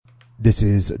This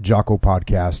is Jocko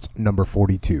Podcast number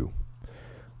 42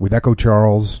 with Echo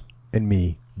Charles and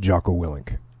me, Jocko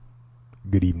Willink.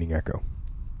 Good evening, Echo.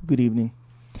 Good evening.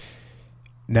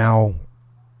 Now,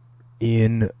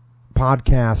 in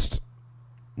podcast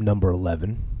number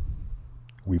 11,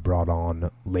 we brought on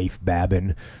Leif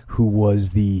Babin, who was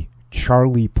the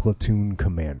Charlie Platoon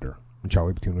commander.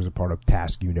 Charlie Platoon was a part of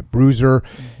Task Unit Bruiser.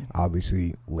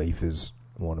 Obviously, Leif is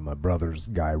one of my brothers.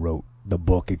 The guy wrote the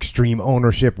book Extreme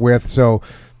Ownership with, so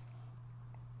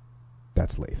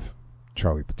that's Leif,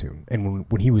 Charlie Platoon. And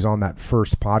when he was on that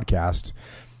first podcast,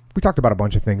 we talked about a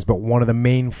bunch of things, but one of the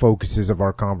main focuses of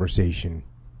our conversation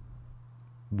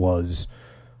was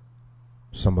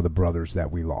some of the brothers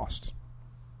that we lost.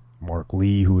 Mark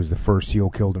Lee, who was the first SEAL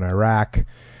killed in Iraq.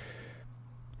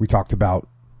 We talked about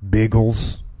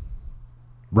Biggles,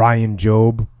 Ryan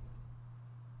Jobe,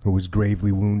 who was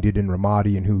gravely wounded in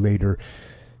Ramadi and who later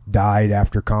died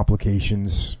after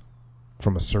complications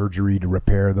from a surgery to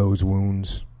repair those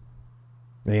wounds.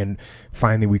 And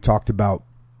finally, we talked about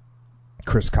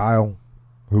Chris Kyle,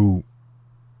 who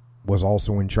was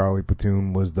also in Charlie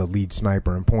Platoon, was the lead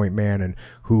sniper and point man, and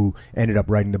who ended up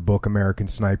writing the book American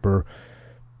Sniper,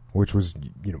 which was,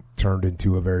 turned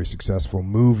into a very successful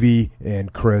movie.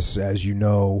 And Chris, as you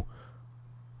know,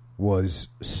 was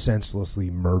senselessly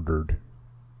murdered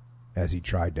as he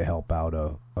tried to help out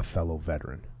a fellow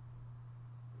veteran.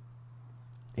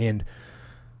 And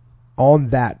on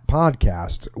that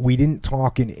podcast, we didn't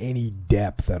talk in any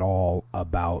depth at all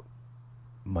about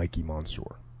Mikey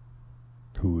Monsoor,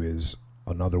 who is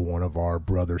another one of our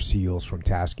brother SEALs from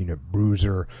Task Unit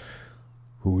Bruiser,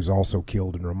 who was also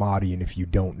killed in Ramadi. And if you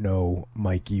don't know,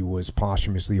 Mikey was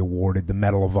posthumously awarded the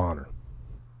Medal of Honor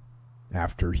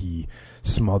after he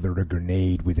smothered a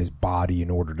grenade with his body in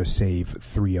order to save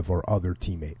 3 of our other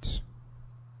teammates.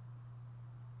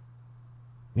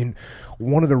 And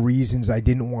one of the reasons I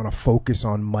didn't want to focus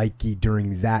on Mikey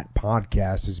during that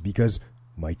podcast is because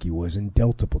Mikey was in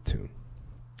Delta Platoon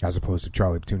as opposed to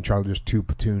Charlie Platoon. There's 2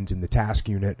 platoons in the task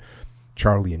unit,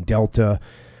 Charlie and Delta,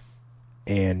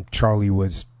 and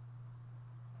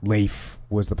Leif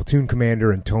was the platoon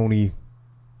commander, and Tony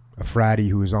Afrati,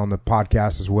 who was on the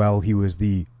podcast as well, he was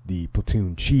the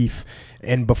platoon chief.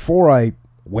 And before I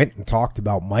went and talked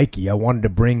about Mikey, I wanted to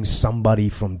bring somebody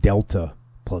from Delta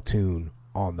Platoon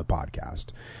on the podcast.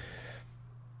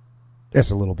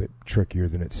 It's a little bit trickier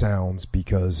than it sounds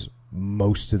because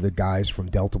most of the guys from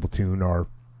Delta Platoon are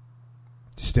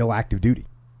still active duty.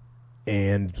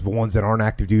 And the ones that aren't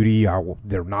active duty,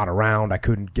 they're not around. I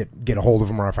couldn't get a hold of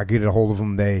them, or if I get a hold of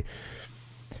them, they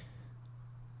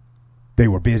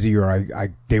were busy, or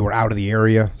they were out of the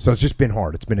area. So it's just been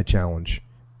hard. It's been a challenge.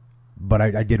 But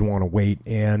I did want to wait.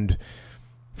 And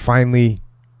finally,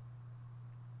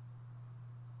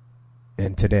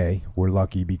 and today, we're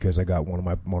lucky because I got one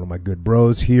of my good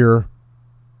bros here,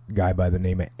 a guy by the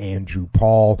name of Andrew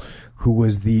Paul, who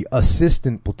was the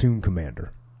assistant platoon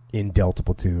commander in Delta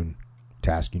Platoon,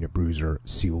 Task Unit Bruiser,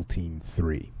 SEAL Team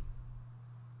 3.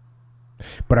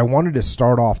 But I wanted to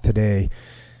start off today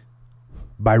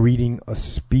by reading a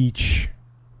speech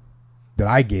that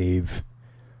I gave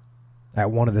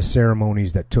at one of the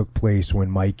ceremonies that took place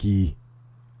when Mikey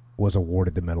was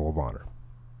awarded the Medal of Honor.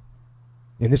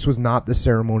 And this was not the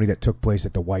ceremony that took place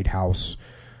at the White House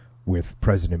with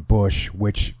President Bush,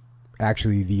 which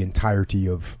actually the entirety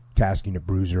of Task Unit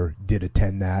Bruiser did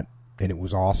attend that, and it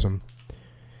was awesome.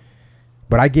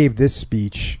 But I gave this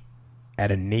speech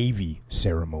at a Navy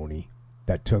ceremony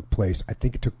that took place, I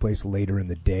think it took place later in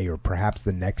the day or perhaps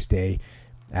the next day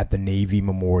at the Navy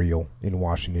Memorial in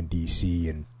Washington, D.C.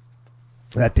 And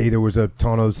that day there was a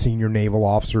ton of senior naval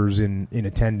officers in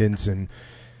attendance, and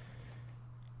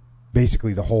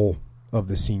basically the whole of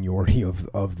the seniority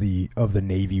of the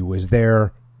Navy was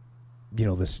there.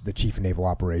 The Chief of Naval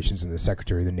Operations and the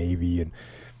Secretary of the Navy, and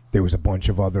there was a bunch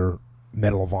of other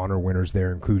Medal of Honor winners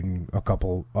there, including a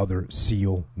couple other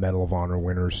SEAL Medal of Honor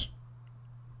winners.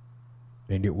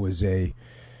 And it was a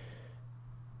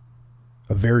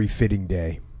very fitting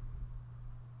day.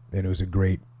 And it was a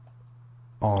great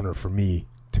honor for me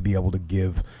to be able to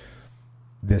give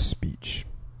this speech.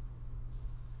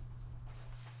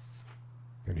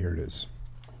 And here it is.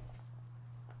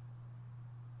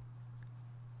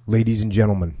 Ladies and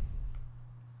gentlemen,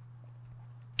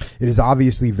 it is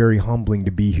obviously very humbling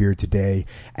to be here today,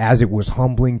 as it was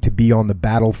humbling to be on the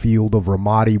battlefield of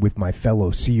Ramadi with my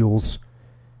fellow SEALs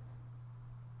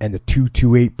and the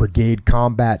 228 Brigade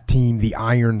Combat Team, the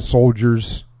Iron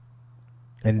Soldiers,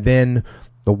 and then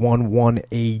the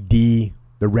 11AD,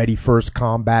 the Ready First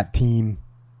Combat Team,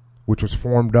 which was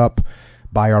formed up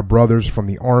by our brothers from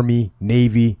the Army,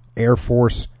 Navy, Air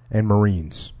Force, and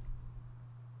Marines.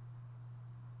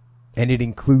 And it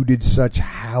included such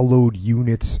hallowed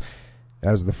units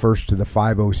as the 1st to the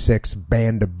 506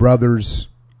 Band of Brothers,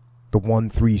 the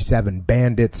 137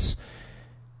 Bandits,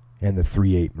 and the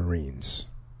 38 Marines.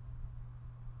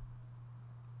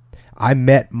 I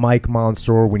met Mike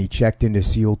Monsoor when he checked into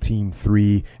SEAL Team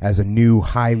 3 as a new,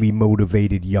 highly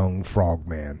motivated young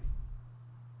frogman.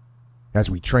 As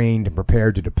we trained and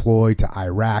prepared to deploy to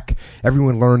Iraq,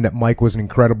 everyone learned that Mike was an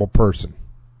incredible person.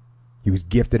 He was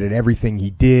gifted at everything he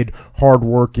did,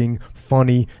 hardworking,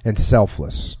 funny, and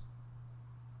selfless.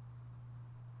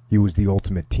 He was the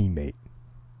ultimate teammate,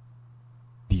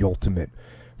 the ultimate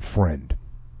friend.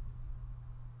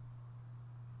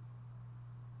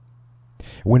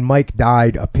 When Mike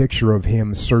died, a picture of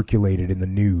him circulated in the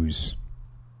news.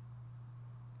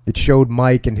 It showed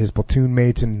Mike and his platoon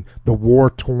mates in the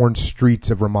war-torn streets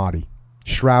of Ramadi,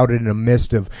 shrouded in a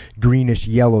mist of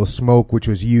greenish-yellow smoke which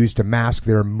was used to mask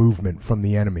their movement from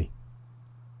the enemy.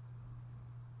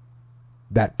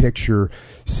 That picture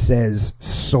says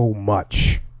so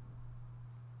much.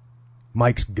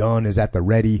 Mike's gun is at the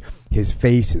ready, his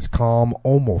face is calm,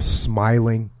 almost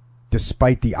smiling,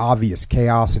 despite the obvious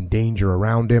chaos and danger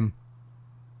around him.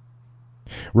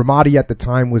 Ramadi at the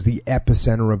time was the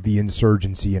epicenter of the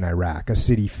insurgency in Iraq, a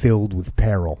city filled with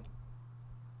peril.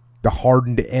 The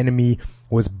hardened enemy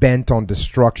was bent on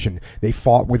destruction. They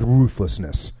fought with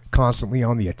ruthlessness, constantly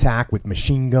on the attack with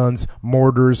machine guns,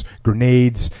 mortars,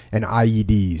 grenades, and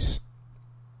IEDs.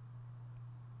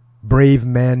 Brave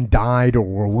men died or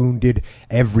were wounded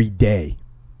every day.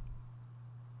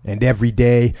 And every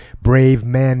day, brave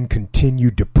men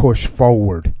continued to push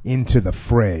forward into the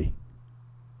fray.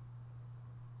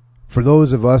 For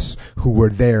those of us who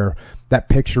were there, that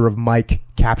picture of Mike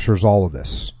captures all of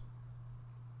this.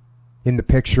 In the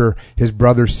picture, his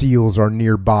brother SEALs are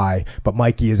nearby, but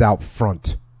Mikey is out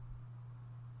front.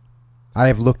 I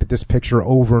have looked at this picture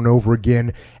over and over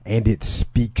again, and it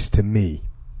speaks to me.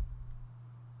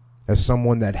 As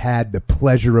someone that had the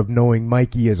pleasure of knowing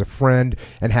Mikey as a friend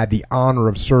and had the honor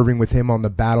of serving with him on the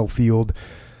battlefield,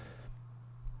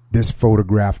 this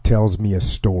photograph tells me a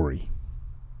story.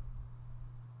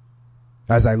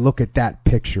 As I look at that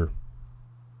picture,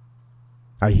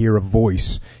 I hear a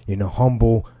voice in a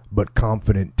humble but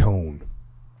confident tone.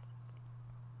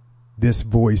 This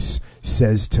voice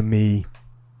says to me,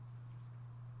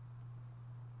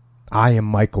 I am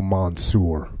Michael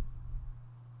Monsoor.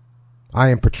 I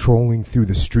am patrolling through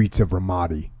the streets of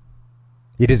Ramadi.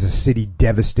 It is a city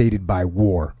devastated by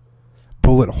war.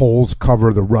 Bullet holes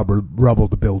cover the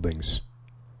rubbled buildings.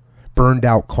 Burned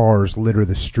out cars litter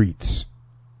the streets.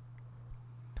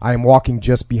 I am walking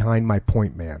just behind my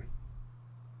point man.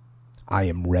 I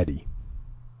am ready.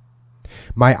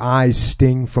 My eyes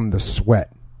sting from the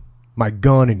sweat. My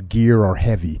gun and gear are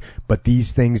heavy, but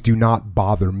these things do not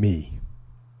bother me.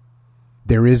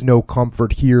 There is no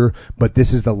comfort here, but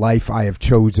this is the life I have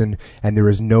chosen, and there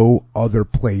is no other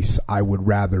place I would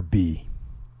rather be.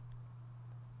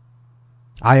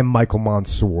 I am Michael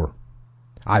Monsoor.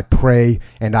 I pray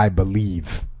and I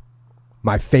believe.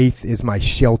 My faith is my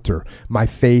shelter. My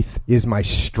faith is my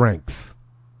strength.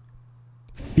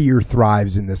 Fear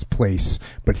thrives in this place,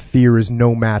 but fear is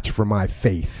no match for my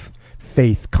faith.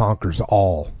 Faith conquers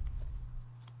all.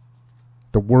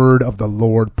 The word of the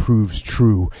Lord proves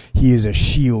true. He is a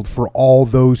shield for all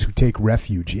those who take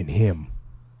refuge in him.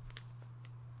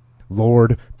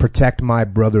 Lord, protect my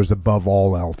brothers above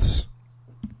all else.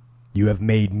 You have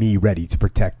made me ready to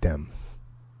protect them.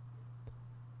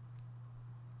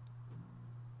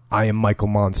 I am Michael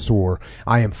Monsoor.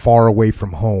 I am far away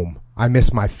from home. I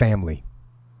miss my family.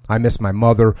 I miss my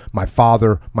mother, my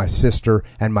father, my sister,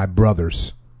 and my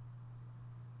brothers.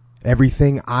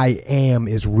 Everything I am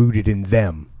is rooted in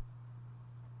them.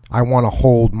 I want to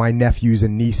hold my nephews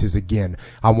and nieces again.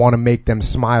 I want to make them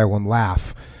smile and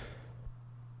laugh.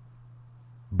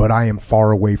 But I am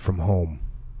far away from home.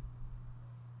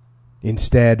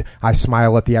 Instead, I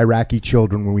smile at the Iraqi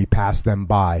children when we pass them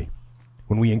by.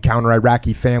 When we encounter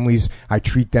Iraqi families, I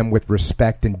treat them with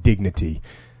respect and dignity.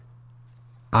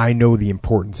 I know the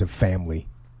importance of family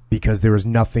because there is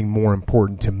nothing more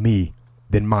important to me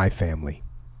than my family.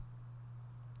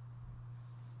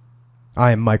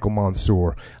 I am Michael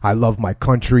Monsoor. I love my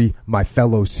country, my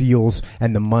fellow SEALs,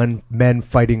 and the men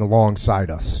fighting alongside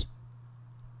us.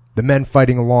 The men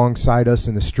fighting alongside us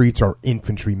in the streets are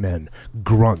infantrymen,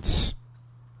 grunts.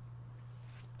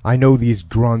 I know these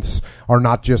grunts are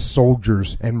not just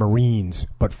soldiers and Marines,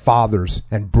 but fathers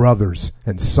and brothers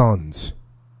and sons.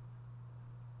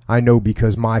 I know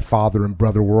because my father and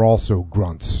brother were also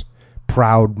grunts,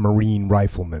 proud Marine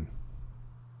riflemen.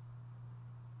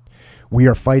 We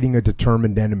are fighting a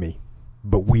determined enemy,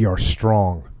 but we are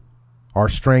strong. Our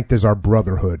strength is our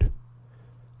brotherhood.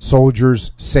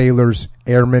 Soldiers, sailors,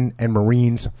 airmen, and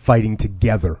Marines fighting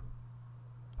together.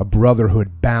 A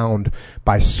brotherhood bound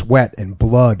by sweat and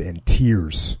blood and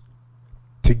tears.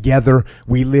 Together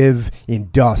we live in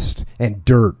dust and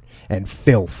dirt and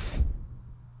filth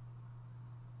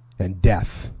and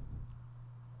death.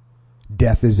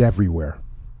 Death is everywhere.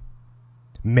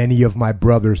 Many of my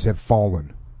brothers have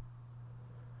fallen.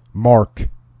 Mark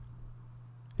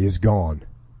is gone.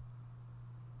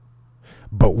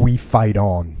 But we fight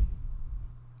on.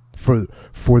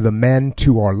 For the men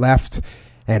to our left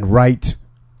and right,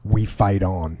 we fight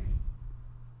on.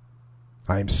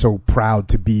 I am so proud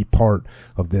to be part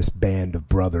of this band of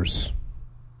brothers.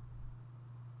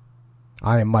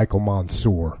 I am Michael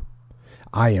Monsoor.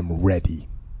 I am ready.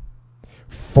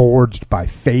 Forged by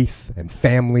faith and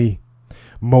family,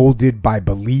 molded by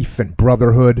belief and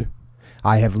brotherhood,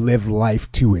 I have lived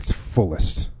life to its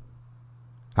fullest.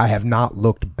 I have not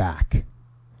looked back.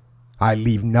 I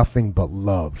leave nothing but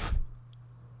love,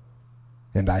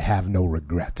 and I have no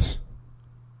regrets.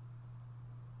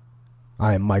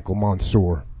 I am Michael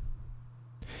Monsoor.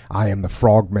 I am the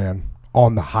frogman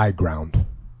on the high ground,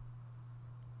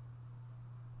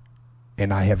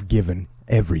 and I have given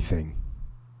everything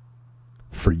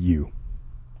for you.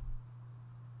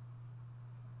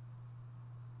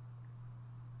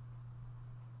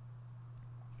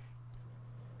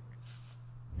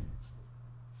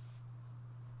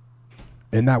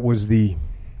 And that was the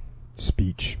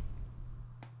speech.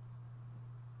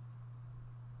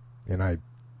 And I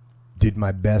did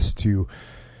my best to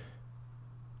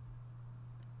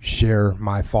share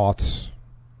my thoughts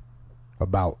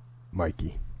about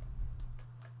Mikey.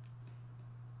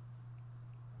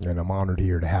 And I'm honored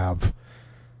here to have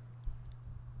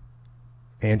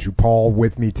Andrew Paul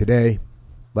with me today.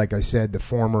 Like I said, the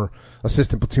former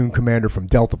assistant platoon commander from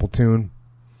Delta Platoon,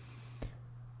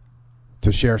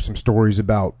 to share some stories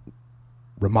about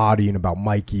Ramadi and about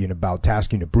Mikey and about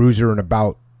tasking a bruiser and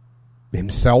about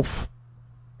himself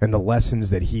and the lessons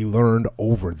that he learned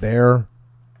over there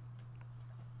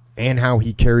and how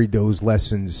he carried those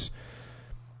lessons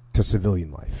to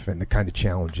civilian life and the kind of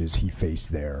challenges he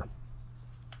faced there.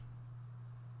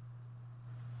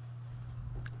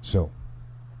 So,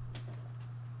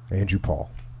 Andrew Paul,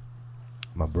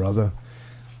 my brother,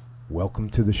 welcome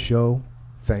to the show.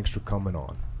 Thanks for coming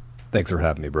on. Thanks for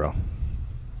having me, bro.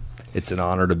 It's an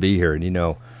honor to be here. And you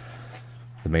know,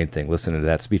 the main thing, listening to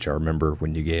that speech, I remember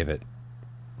when you gave it.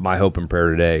 My hope and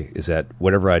prayer today is that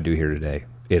whatever I do here today,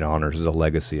 it honors the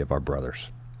legacy of our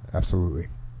brothers. Absolutely.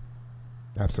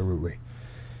 Absolutely.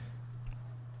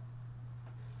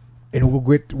 And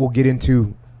we'll get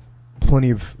into plenty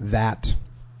of that.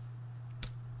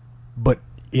 But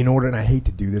in order, and I hate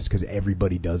to do this because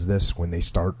everybody does this when they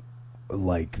start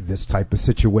like this type of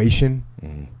situation.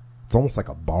 Mm. It's almost like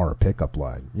a bar pickup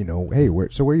line, you know. Hey, where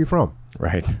are you from?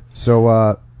 Right.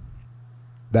 So,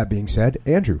 that being said,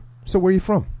 Andrew, so where are you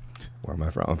from? Where am I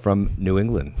from? I'm from New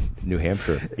England, New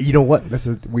Hampshire. You know what?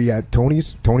 We had Tony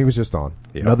was just on.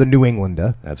 Yep. Another New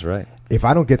Englander. That's right. If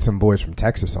I don't get some boys from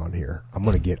Texas on here, I'm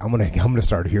gonna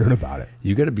start hearing about it.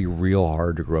 You got to be real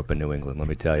hard to grow up in New England. Let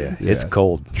me tell you, yeah. It's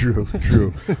cold. True.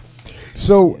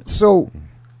 So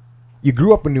you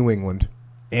grew up in New England.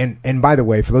 And by the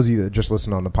way, for those of you that just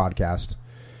listen on the podcast,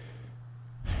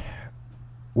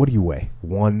 what do you weigh?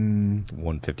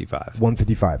 155.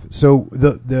 155. So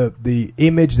the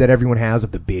image that everyone has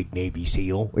of the big Navy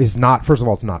SEAL is not. First of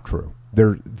all, it's not true.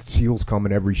 SEALs come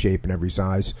in every shape and every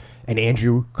size, and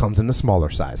Andrew comes in the smaller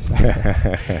size.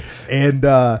 And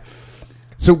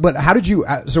so, but how did you?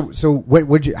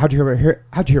 How'd you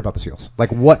hear about the SEALs?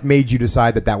 Like, what made you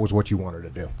decide that was what you wanted to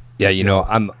do? Yeah, you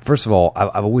know, First of all,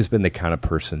 I've always been the kind of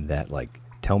person that, like,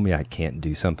 tell me I can't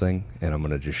do something, and I'm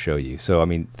going to just show you. So, I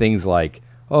mean, things like,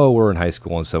 oh, we're in high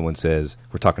school, and someone says,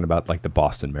 we're talking about, like, the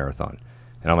Boston Marathon.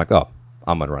 And I'm like, oh,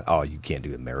 I'm going to run. Oh, you can't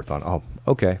do the marathon. Oh,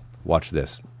 okay, watch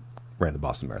this. Ran the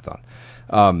Boston Marathon.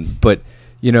 But,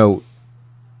 you know,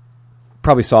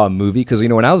 probably saw a movie, because, you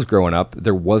know, when I was growing up,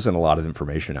 there wasn't a lot of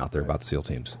information out there about the SEAL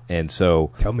teams. And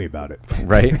so... Tell me about it.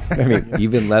 Right? I mean,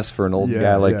 even less for an old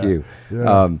guy like you.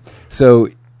 Yeah. So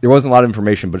there wasn't a lot of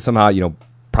information, but somehow, you know,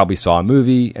 probably saw a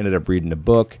movie, ended up reading a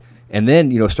book, and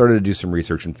then, you know, started to do some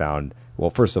research and found,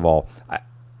 well, first of all,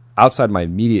 outside my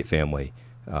immediate family,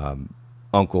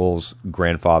 uncles,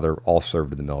 grandfather, all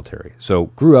served in the military. So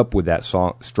grew up with that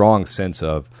strong sense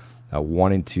of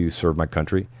wanting to serve my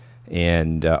country,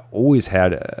 and always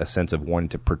had a sense of wanting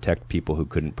to protect people who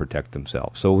couldn't protect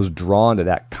themselves. So I was drawn to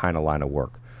that kind of line of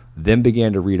work. Then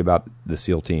began to read about the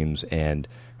SEAL teams, and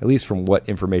at least from what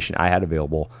information I had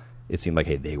available, it seemed like,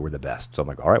 hey, they were the best. So I'm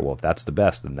like, all right, well, if that's the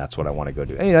best, then that's what I want to go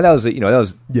do. And, that was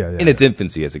in its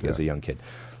infancy as a young kid.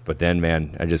 But then,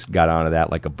 man, I just got onto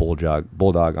that like a bulldog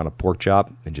on a pork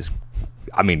chop, and just,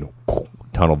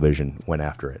 tunnel vision, went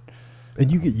after it. And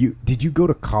did you go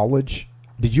to college?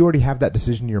 Did you already have that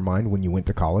decision in your mind when you went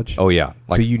to college? Oh yeah.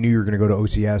 So you knew you were going to go to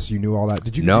OCS. You knew all that.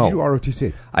 Did you do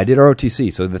ROTC? I did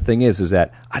ROTC. So the thing is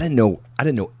that I didn't know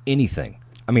anything.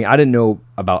 I mean, I didn't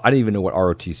even know what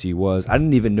ROTC was. I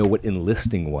didn't even know what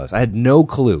enlisting was. I had no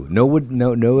clue,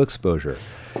 no exposure.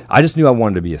 I just knew I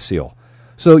wanted to be a SEAL.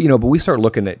 So, but we started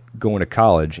looking at going to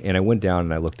college, and I went down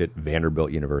and I looked at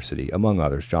Vanderbilt University, among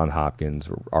others, Johns Hopkins,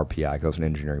 or RPI, because I was an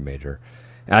engineering major.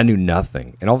 And I knew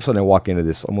nothing. And all of a sudden I walk into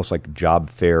this almost like job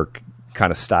fair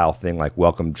kind of style thing, like,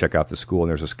 welcome, check out the school. And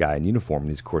there's this guy in uniform, and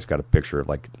he's, of course, got a picture of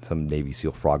like some Navy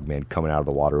SEAL frogman coming out of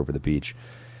the water over the beach.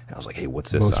 And I was like, hey,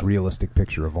 what's this? Most realistic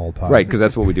picture of all time. Right, because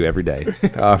that's what we do every day.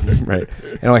 Right.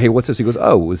 And I'm like, hey, what's this? He goes,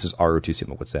 oh, this is ROTC.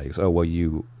 I'm like, what's that? He goes, oh, well,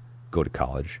 you go to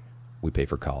college. We pay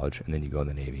for college, and then you go in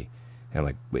the Navy. And I'm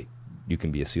like, wait, you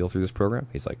can be a SEAL through this program?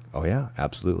 He's like, oh, yeah,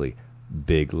 absolutely.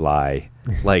 Big lie.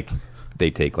 Like,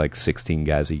 they take like 16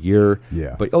 guys a year.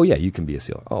 Yeah. But, oh, yeah, you can be a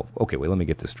SEAL. Oh, okay, wait, let me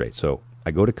get this straight. So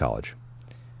I go to college.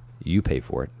 You pay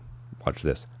for it. Watch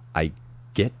this. I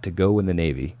get to go in the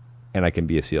Navy, and I can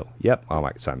be a SEAL. Yep, all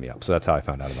right, sign me up. So that's how I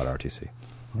found out about ROTC.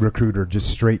 Recruiter, just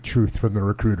straight truth from the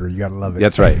recruiter. You got to love it.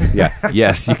 That's right. Yeah.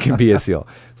 Yes, you can be a SEAL.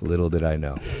 Little did I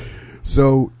know.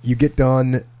 So you get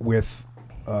done with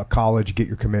college, you get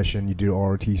your commission, you do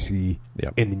ROTC,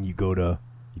 yep. And then you go to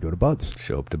BUD/S.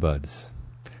 Show up to BUD/S.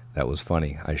 That was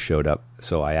funny. I showed up,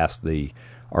 so I asked the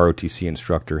ROTC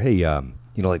instructor, "Hey,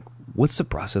 like, what's the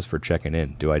process for checking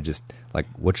in? Do I just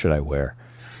what should I wear?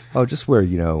 Oh, just wear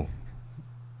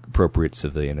appropriate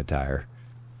civilian attire."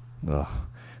 Ugh.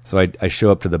 So I show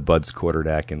up to the BUD/S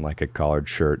quarterdeck in like a collared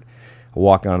shirt. I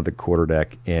walk onto the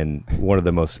quarterdeck, and one of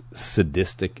the most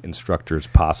sadistic instructors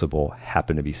possible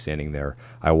happened to be standing there.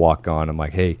 I walk on. I'm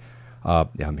like, hey,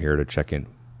 I'm here to check in.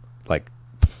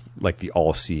 Like the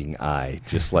all-seeing eye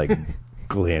just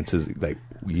glances. Like,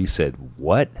 you said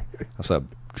what? I was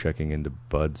checking into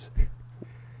BUD/S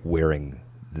wearing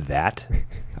that.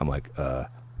 I'm like,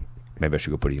 maybe I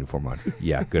should go put a uniform on.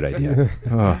 Yeah, good idea.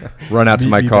 Run out to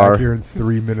my car. Back here in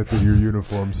 3 minutes of your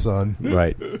uniform, son.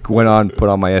 Right. Went on, put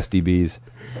on my SDBs,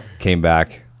 came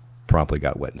back, promptly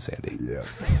got wet and sandy. Yeah,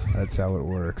 that's how it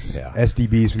works. Yeah.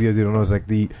 SDBs, for you guys who don't know, is like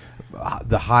the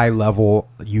high level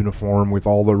uniform with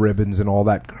all the ribbons and all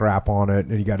that crap on it,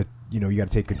 and you got to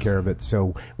take good care of it.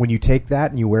 So when you take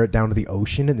that and you wear it down to the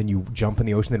ocean, and then you jump in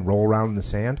the ocean and roll around in the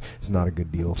sand, it's not a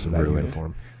good deal for that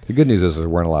uniform. The good news is there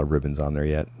weren't a lot of ribbons on there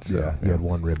yet. So, yeah, you had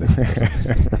one ribbon.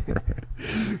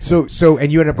 So,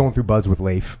 and you end up going through BUD/S with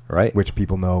Leif, right? Which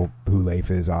people know who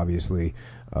Leif is, obviously,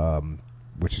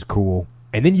 which is cool.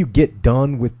 And then you get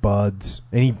done with BUD/S,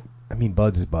 and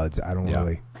BUD/S is BUD/S. I don't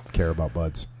really care about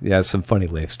BUD/S. Yeah, some funny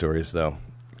Leif stories though.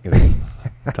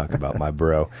 Talk about my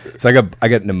bro. So I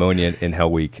got pneumonia in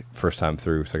Hell Week first time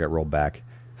through, so I got rolled back,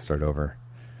 start over.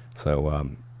 So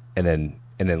and then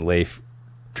Leif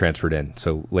transferred in.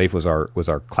 So Leif was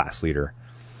our class leader,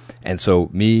 and so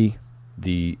me,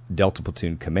 the Delta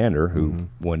platoon commander, who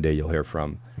one day you'll hear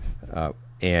from,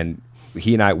 and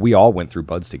he and we all went through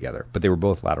BUD/S together, but they were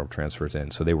both lateral transfers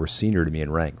in, so they were senior to me in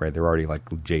rank. Right, they were already like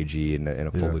JG and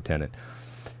a full lieutenant,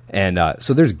 and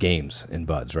so there's games in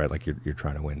BUD/S, right? Like you're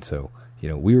trying to win. So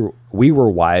we were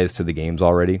wise to the games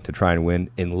already to try and win.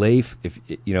 In Leif, if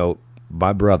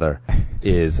my brother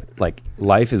is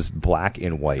life is black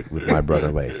and white with my brother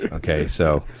Leif. Okay,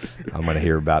 so I'm going to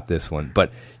hear about this one.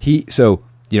 But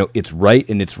it's right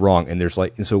and it's wrong. And there's we're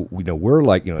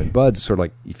in BUD/S, sort of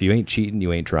like, if you ain't cheating,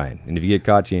 you ain't trying. And if you get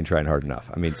caught, you ain't trying hard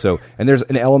enough. I mean, and there's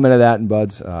an element of that in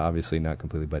BUD/S, obviously not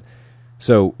completely. But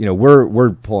so,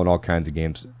 we're pulling all kinds of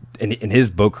games. And his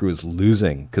boat crew is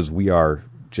losing because we're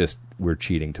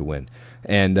cheating to win.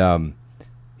 And,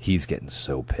 he's getting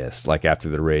so pissed. Like after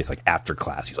the race, like after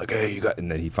class, he's like, "Hey, you got,"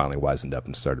 and then he finally wisened up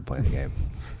and started playing the game.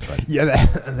 But, yeah,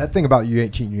 that thing about you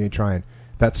ain't cheating, you ain't trying.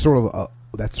 That's sort of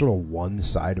one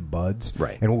side of BUD/S.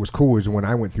 Right. And what was cool is when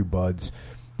I went through BUD/S,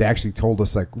 they actually told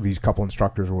us, these couple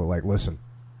instructors were like, "Listen,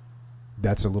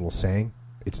 that's a little saying.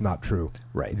 It's not true."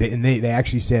 Right. They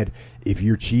actually said, if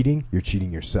you're cheating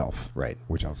yourself. Right.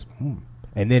 Which I was,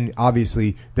 And then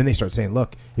obviously, then they start saying,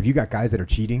 look, if you got guys that are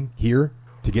cheating here,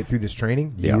 to get through this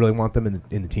training? Do you Yeah. really want them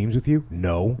in the teams with you?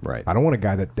 No. Right. I don't want a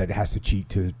guy that has to cheat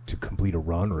to complete a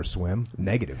run or a swim.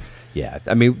 Negative. Yeah,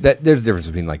 I mean, there's a difference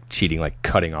between like cheating, like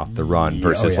cutting off the run, Yeah,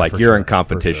 versus for you're sure, in for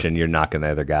competition, you're knocking the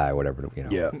other guy, whatever,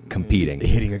 competing.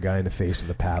 Hitting a guy in the face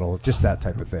with a paddle, just that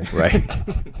type of thing. Right.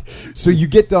 So you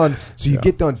get done.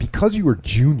 Get done because you were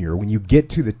junior. When you get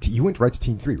to you went right to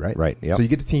Team 3, right? Right, yep. So you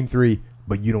get to Team 3,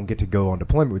 but you don't get to go on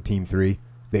deployment with Team 3.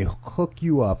 They hook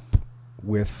you up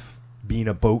with being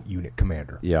a boat unit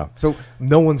commander. Yeah. So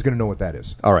no one's going to know what that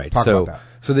is. All right. Talk so, about that.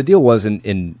 So the deal was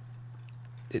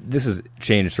this has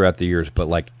changed throughout the years, but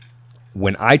like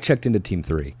when I checked into Team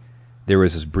 3, there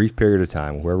was this brief period of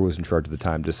time, whoever was in charge at the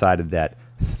time decided that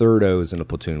third O's in a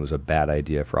platoon was a bad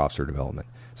idea for officer development.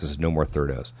 So there's no more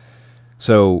third O's.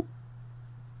 So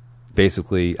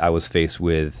basically I was faced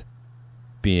with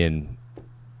being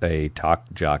a talk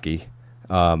jockey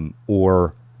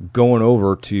or going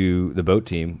over to the boat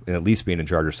team and at least being in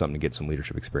charge of something to get some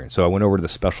leadership experience. So I went over to the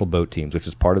special boat teams, which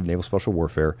is part of Naval Special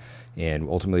Warfare, and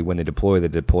ultimately when they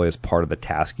deploy as part of the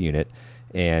task unit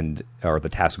or the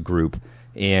task group,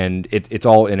 and it's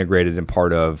all integrated and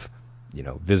part of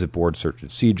visit board, search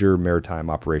and seizure, maritime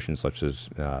operations such as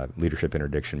leadership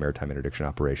interdiction, maritime interdiction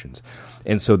operations.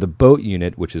 And so the boat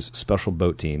unit, which is special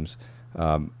boat teams,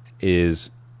 is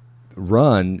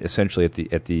run essentially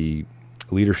at the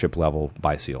leadership level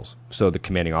by SEALs. So the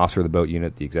commanding officer of the boat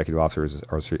unit, the executive officers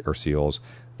are SEALs,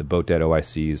 the boat dead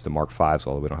OICs, the Mark Vs,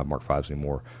 although we don't have Mark Vs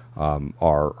anymore,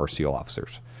 are SEAL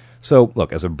officers. So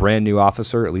look, as a brand new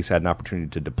officer, at least I had an opportunity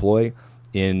to deploy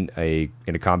in a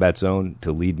combat zone,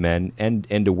 to lead men, and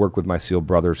to work with my SEAL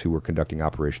brothers who were conducting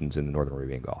operations in the Northern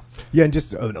Arabian Gulf. Yeah, and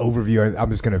just an overview. I'm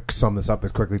just going to sum this up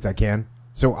as quickly as I can.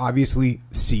 So obviously,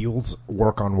 SEALs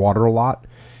work on water a lot.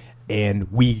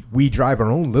 And we drive our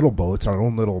own little boats, our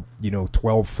own little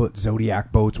 12-foot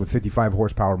Zodiac boats with 55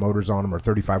 horsepower motors on them or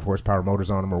 35 horsepower motors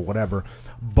on them or whatever.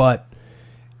 But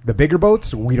the bigger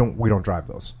boats, we don't drive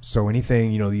those. So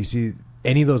anything you see,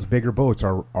 any of those bigger boats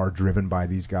are driven by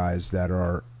these guys that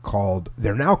are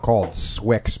they're now called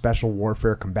SWCC, Special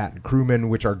Warfare Combatant Crewmen,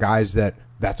 which are guys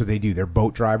that's what they do. They're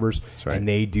boat drivers, right. And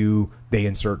they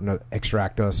insert and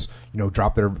extract us,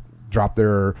 drop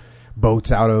their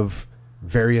boats out of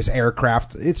various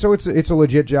aircraft. It's a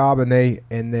legit job, and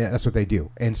that's what they do.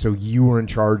 And so you were in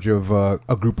charge of a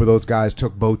group of those guys,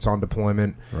 took boats on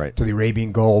deployment to the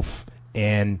Arabian Gulf,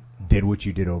 and did what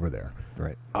you did over there.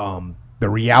 Right. The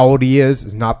reality is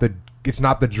it's not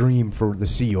the dream for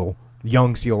the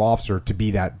young SEAL officer to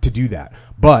do that.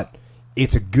 But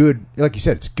it's a good, like you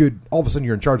said, it's good. All of a sudden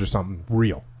you're in charge of something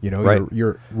real. Right.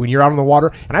 You're when you're out on the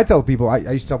water. And I tell people, I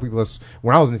used to tell people this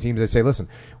when I was in the teams. I say, listen,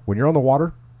 when you're on the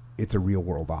water, it's a real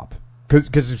world op.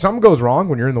 Because if something goes wrong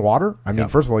when you're in the water, I mean,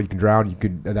 first of all, you can drown. You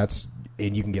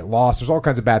can get lost. There's all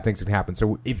kinds of bad things that can happen.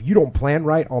 So if you don't plan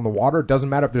right on the water, it doesn't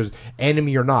matter if there's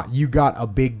enemy or not. You got a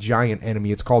big giant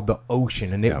enemy. It's called the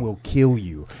ocean, and it will kill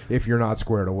you if you're not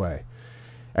squared away.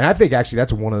 And I think actually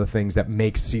that's one of the things that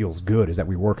makes SEALs good is that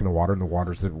we work in the water, and the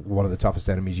water's one of the toughest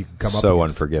enemies you can come up against. So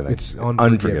unforgiving. It's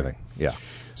unforgiving. Yeah.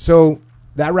 So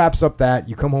that wraps up that.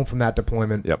 You come home from that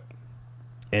deployment. Yep.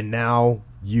 And now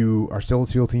you are still at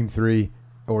SEAL Team 3,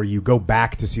 or you go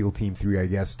back to SEAL Team 3, I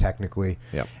guess, technically.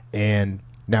 Yep. And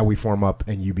now we form up,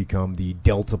 and you become the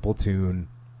Delta Platoon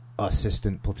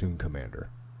Assistant Platoon Commander.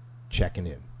 Checking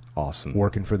in. Awesome.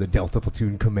 Working for the Delta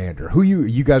Platoon Commander. Who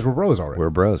you guys were bros already. We're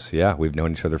bros, yeah. We've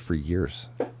known each other for years.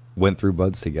 Went through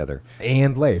buds together.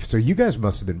 And Leif. So you guys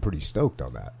must have been pretty stoked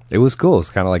on that. It was cool. It's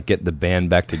kind of like getting the band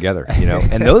back together,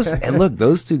 And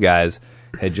those two guys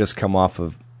had just come off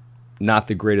of not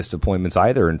the greatest deployments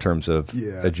either in terms of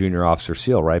a junior officer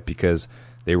SEAL, right? Because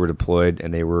they were deployed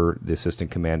and they were the assistant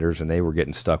commanders and they were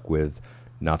getting stuck with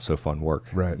not so fun work,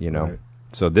 right? Right.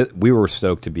 So we were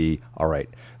stoked to be all right.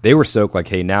 They were stoked like,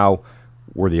 hey, now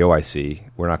we're the OIC.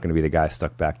 We're not going to be the guy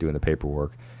stuck back doing the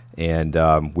paperwork. And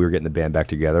we were getting the band back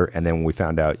together. And then when we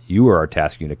found out you were our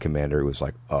task unit commander, it was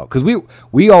like, oh, because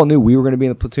we all knew we were going to be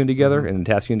in the platoon together and the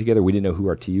task unit together. We didn't know who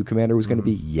our TU commander was going to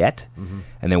be yet. Mm-hmm.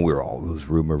 And then we were all, it was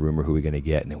rumor, who are we going to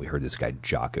get? And then we heard this guy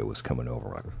Jocko was coming over.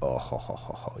 We're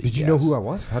like, Did you know who I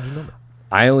was? How did you know me?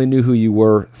 I only knew who you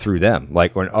were through them,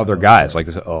 like when other guys like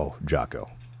this. Oh, Jocko,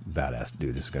 badass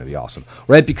dude, this is going to be awesome,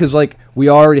 right? Because like we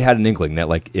already had an inkling that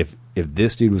like if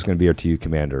this dude was going to be our TU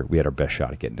commander, we had our best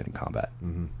shot at getting into combat.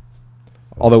 Mm-hmm.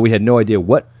 Although we had no idea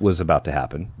what was about to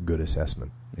happen. Good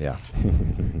assessment. Yeah.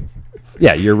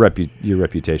 Yeah, your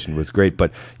reputation was great,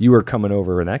 but you were coming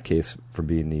over in that case from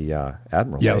being the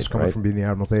Admiral's aide. Yeah, I was coming right? from being the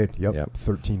Admiral's aide. Yep.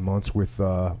 13 months with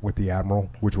the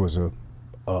Admiral, which was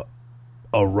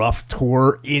a rough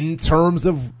tour in terms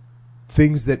of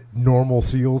things that normal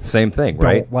SEALs Same thing, don't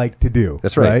right? like to do.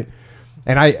 That's right.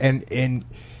 And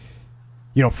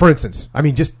you know, for instance, I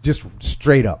mean, just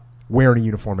straight up wearing a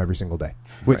uniform every single day.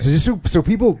 Right. So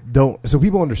people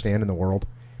understand in the world.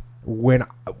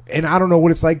 And I don't know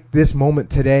what it's like this moment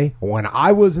today. When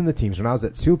I was in the teams, when I was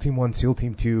at SEAL Team 1, SEAL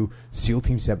Team 2, SEAL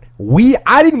Team 7,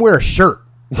 I didn't wear a shirt.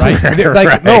 Right?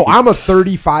 Like, no, I'm a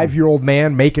 35-year-old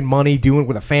man making money, doing it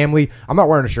with a family. I'm not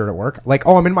wearing a shirt at work. Like,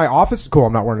 oh, I'm in my office? Cool,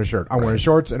 I'm not wearing a shirt. I'm wearing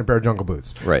shorts and a pair of Jungle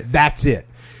Boots. Right. That's it.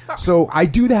 So I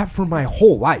do that for my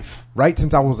whole life, right?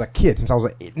 Since I was a kid, since I was a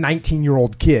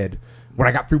 19-year-old kid when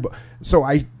I got through. So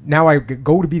I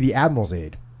go to be the admiral's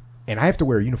aide, and I have to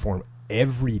wear a uniform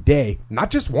every day, not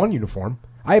just one uniform.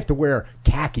 I have to wear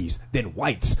khakis, then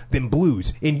whites, then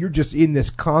blues, and you're just in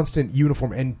this constant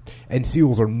uniform. And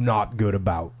SEALs are not good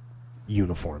about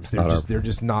uniforms. They're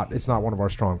just not. It's not one of our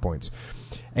strong points.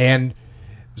 And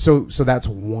so that's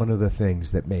one of the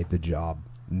things that made the job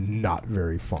not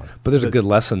very fun. But there's a good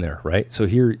lesson there, right? So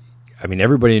here, I mean,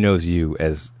 everybody knows you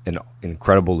as an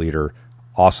incredible leader,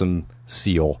 awesome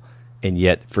SEAL, and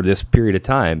yet for this period of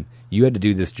time, you had to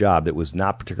do this job that was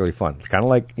not particularly fun. It's kind of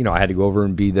like, I had to go over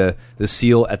and be the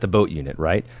SEAL at the boat unit,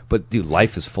 right? But, dude,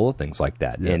 life is full of things like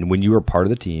that. Yeah. And when you are part of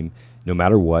the team, no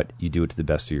matter what, you do it to the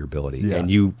best of your ability. Yeah. And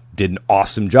you did an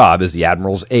awesome job as the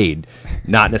Admiral's aide,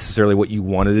 not necessarily what you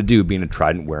wanted to do, being a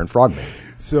trident-wearing frogman.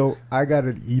 So I got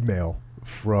an email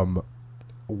from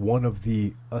one of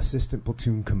the assistant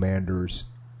platoon commanders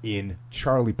in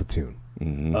Charlie Platoon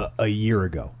a year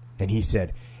ago. And he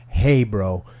said, hey,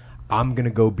 bro, I'm going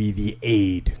to go be the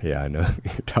aide. Yeah, I know.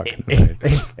 You're talking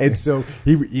about. And so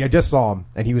I just saw him,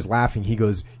 and he was laughing. He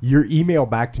goes, your email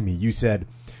back to me, you said,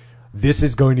 this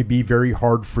is going to be very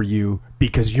hard for you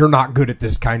because you're not good at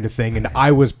this kind of thing, and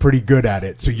I was pretty good at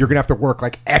it. So you're going to have to work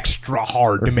like extra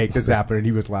hard to make this happen. And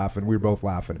he was laughing. We were both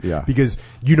laughing. Yeah. Because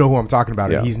you know who I'm talking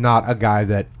about. Yeah. And he's not a guy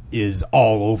that is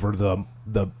all over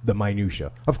the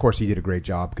minutia. Of course, he did a great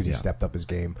job because he stepped up his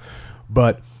game.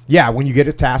 But, yeah, when you get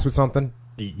a task with something,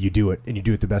 you do it, and you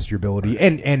do it to the best of your ability.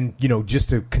 And just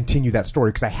to continue that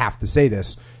story, because I have to say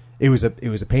this, it was a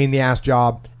pain in the ass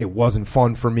job. It wasn't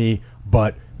fun for me,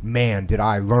 but man, did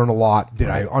I learn a lot? Did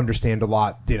I understand a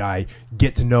lot? Did I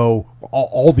get to know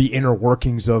all the inner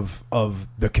workings of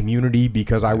the community?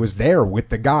 Because I was there with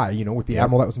the guy, with the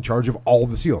admiral that was in charge of all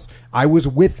the SEALs. I was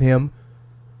with him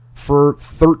for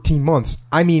 13 months.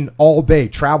 I mean, all day,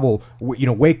 travel,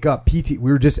 wake up, PT.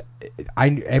 We were just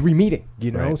every meeting,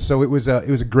 Right. So it was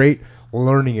a great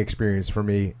learning experience for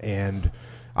me, and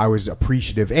I was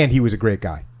appreciative. And he was a great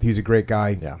guy. He's a great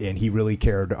guy, and he really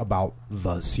cared about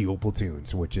the SEAL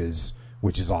platoons, which is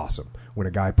awesome. When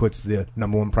a guy puts the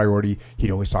number one priority,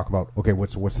 he'd always talk about, okay,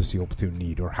 what's the SEAL platoon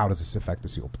need, or how does this affect the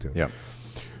SEAL platoon? Yeah.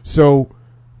 So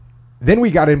then we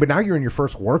got in, but now you're in your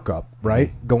first workup, right?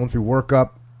 Mm-hmm. Going through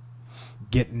workup,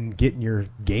 getting your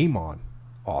game on.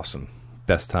 Awesome.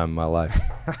 Best time of my life.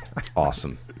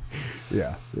 Awesome.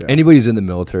 Yeah. Anybody who's in the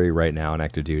military right now on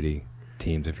active duty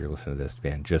teams, if you're listening to this,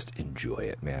 man, just enjoy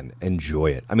it, man. Enjoy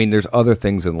it. I mean, there's other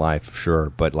things in life,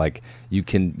 sure, but like you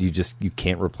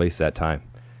can't replace that time.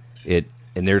 And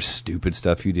there's stupid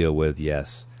stuff you deal with,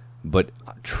 yes, but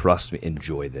trust me,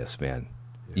 enjoy this, man.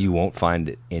 Yeah. You won't find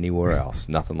it anywhere else.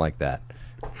 Nothing like that.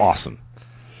 Awesome.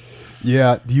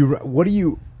 Yeah.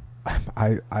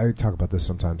 I talk about this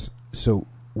sometimes. So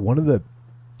one of the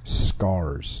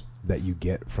scars that you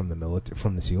get from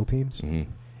the SEAL teams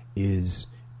is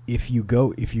if you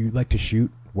like to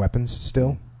shoot weapons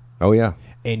still. Oh yeah.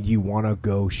 And you want to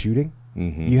go shooting,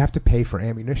 you have to pay for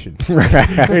ammunition.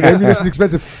 And ammunition's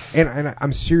expensive. And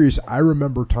I'm serious. I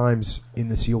remember times in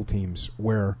the SEAL teams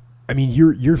where, I mean,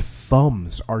 your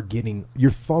thumbs are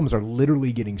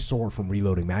literally getting sore from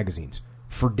reloading magazines.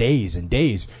 For days and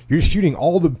days, you're shooting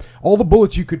all the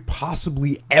bullets you could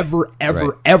possibly ever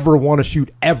want to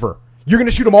shoot ever. You're going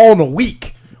to shoot them all in a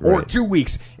week or 2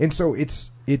 weeks, and so it's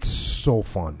so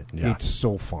fun. Yeah. It's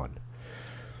so fun.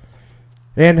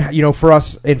 And for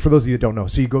us, and for those of you that don't know,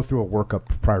 so you go through a workup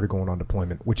prior to going on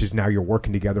deployment, which is now you're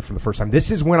working together for the first time.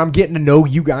 This is when I'm getting to know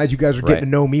you guys. You guys are getting to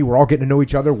know me. We're all getting to know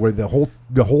each other. Where the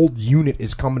whole unit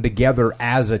is coming together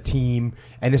as a team,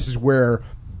 and this is where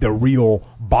the real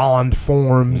bond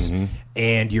forms,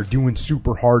 and you're doing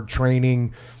super hard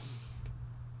training.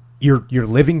 You're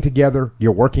living together,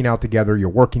 you're working out together, you're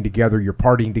working together, you're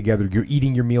partying together, you're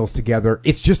eating your meals together.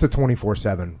 It's just a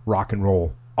 24/7 rock and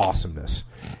roll awesomeness,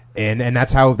 and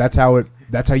that's how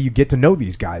you get to know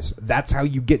these guys. That's how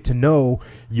you get to know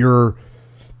your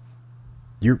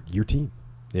team.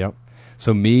 Yep.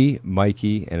 So me,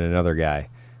 Mikey, and another guy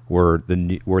were the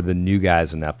new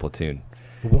guys in that platoon.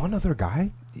 One other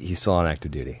guy? He's still on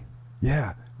active duty.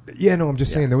 Yeah. Yeah, no, I'm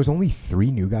just saying there was only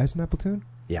 3 new guys in that platoon.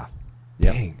 Yeah.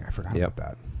 Yep. Dang, I forgot about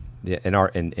that. Yeah,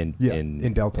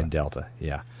 in Delta. In Delta,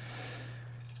 yeah.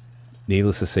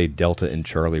 Needless to say, Delta and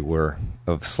Charlie were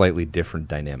of slightly different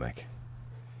dynamic.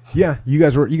 Yeah, you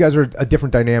guys are a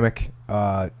different dynamic.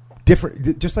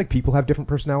 Different, just like people have different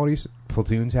personalities,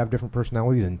 platoons have different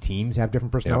personalities, and teams have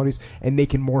different personalities, and they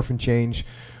can morph and change.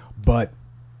 But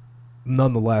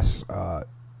nonetheless,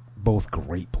 both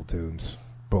great platoons.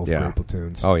 Great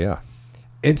platoons. Oh yeah.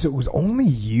 And so it was only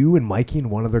you and Mikey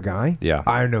and one other guy. Yeah,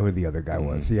 I don't know who the other guy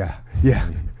was. Yeah.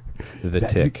 The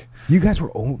Tick. You guys were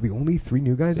the only 3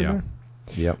 new guys in there.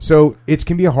 Yep. So it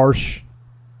can be a harsh.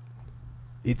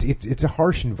 It's a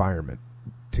harsh environment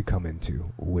to come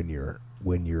into when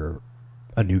you're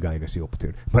a new guy in a SEAL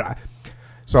platoon. But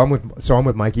I'm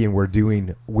with Mikey, and I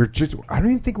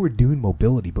don't even think we're doing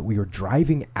mobility, but we were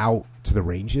driving out to the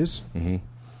ranges,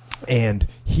 and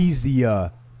he's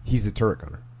the turret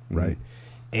gunner, right?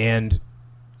 And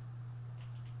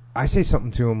I say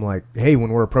something to him like, "Hey,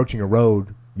 when we're approaching a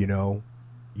road,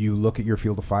 you look at your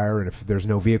field of fire, and if there's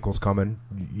no vehicles coming,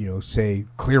 say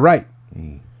clear right."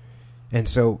 And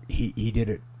so he did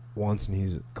it once, and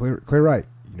he's clear right,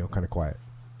 kind of quiet.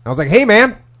 I was like, "Hey,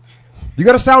 man, you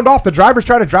got to sound off. The driver's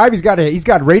trying to drive. He's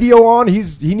got radio on.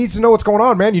 He needs to know what's going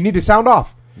on, man. You need to sound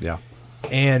off." Yeah.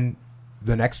 And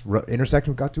the next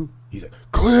intersection we got to, he's like,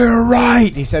 "Clear right."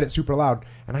 And he said it super loud,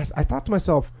 and I thought to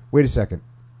myself, "Wait a second,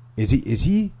 is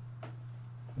he,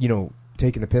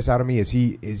 taking the piss out of me? Is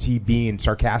he being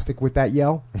sarcastic with that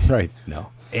yell?" Right.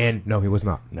 No. And no, he was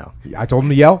not. No. I told him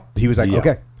to yell. He was like, Yeah.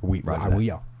 "Okay, I will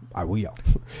yell. I will yell."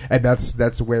 And that's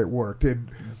the way it worked. And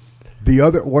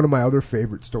one of my other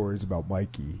favorite stories about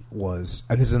Mikey was,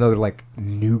 and this is another like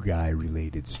new guy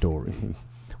related story,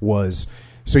 was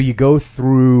so you go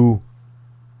through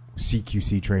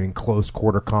CQC training, close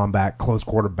quarter combat, close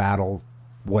quarter battle,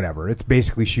 whatever. It's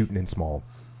basically shooting in small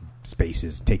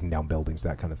spaces, taking down buildings,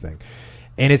 that kind of thing.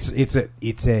 And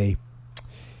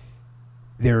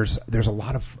there's a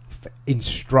lot of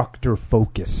instructor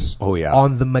focus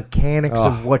on the mechanics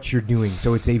of what you're doing.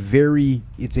 So it's a very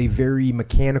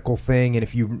mechanical thing, and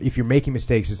if you're making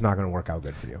mistakes, it's not going to work out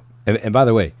good for you. And by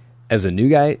the way, as a new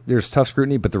guy, there's tough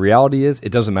scrutiny, but the reality is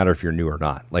it doesn't matter if you're new or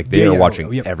not. Like they are watching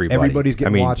everybody. Everybody's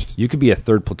getting watched. You could be a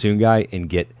 3rd platoon guy and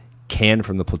get canned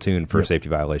from the platoon for a safety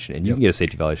violation, and you can get a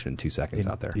safety violation in 2 seconds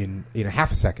out there. In a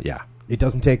half a second. Yeah. It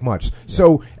doesn't take much. Yeah.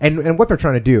 So and what they're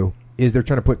trying to do is they're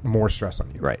trying to put more stress on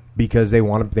you. Right. Because they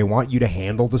want you to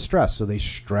handle the stress. So they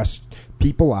stress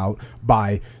people out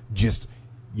by just,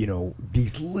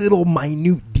 these little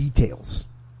minute details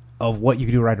of what you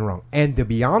can do right and wrong. And to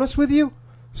be honest with you,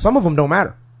 some of them don't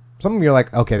matter. Some of them you're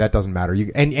like, okay, that doesn't matter.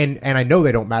 And I know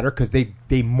they don't matter because they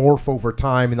morph over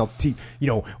time, and they'll teach,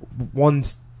 one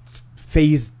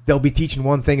phase they'll be teaching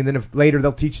one thing, and then if later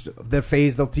they'll teach the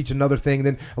phase, they'll teach another thing, and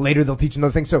then later they'll teach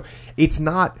another thing. So it's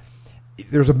not,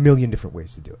 there's a million different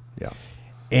ways to do it. Yeah.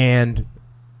 And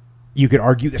you could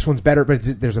argue this one's better, but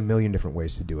there's a million different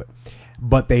ways to do it.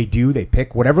 But they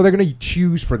pick whatever they're going to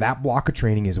choose for that block of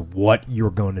training is what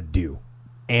you're going to do.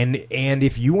 And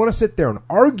if you want to sit there and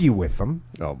argue with them,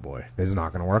 oh boy, it's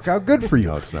not going to work out good for you.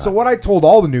 No, it's not. So what I told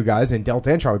all the new guys in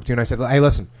Delta and Charlie Platoon, I said, "Hey,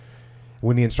 listen,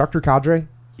 when the instructor cadre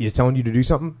is telling you to do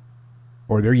something,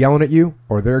 or they're yelling at you,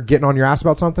 or they're getting on your ass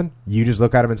about something, you just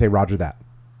look at them and say, 'Roger that.'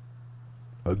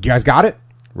 You guys got it?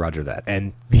 Roger that."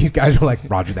 And these guys are like,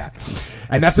 "Roger that."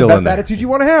 And that's the still best in there. attitude you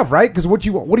want to have, right? Because what do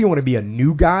you want to be, a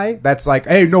new guy that's like,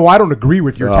 "Hey, no, I don't agree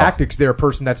with your tactics there,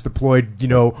 person that's deployed,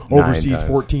 overseas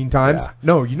 14 times." Yeah.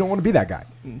 No, you don't want to be that guy.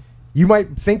 You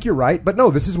might think you're right, but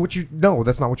no, that's not what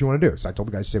you want to do. So I told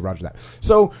the guys to say, "Roger that."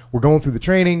 So we're going through the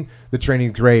training. The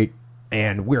training's great,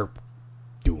 and we're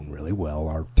doing really well.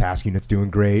 Our task unit's doing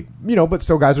great, but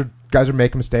still guys are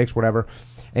making mistakes, whatever.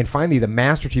 And finally, the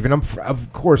Master Chief, and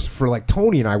of course, for like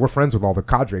Tony and I, we're friends with all the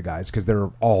cadre guys because they're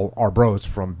all our bros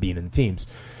from being in the teams.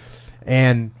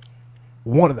 And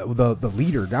one of the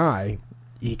leader guy,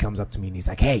 he comes up to me and he's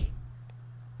like, "Hey."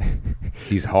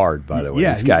 He's hard, by the way.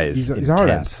 Yeah, this guy is he's hard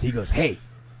intense. He goes, "Hey,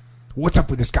 what's up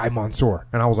with this guy Mansour?"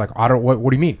 And I was like, What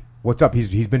do you mean? What's up?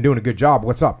 He's been doing a good job.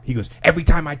 What's up?" He goes, "Every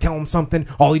time I tell him something,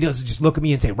 all he does is just look at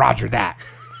me and say, 'Roger that.'"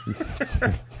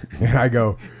 And I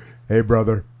go, "Hey,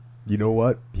 brother, you know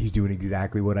what? He's doing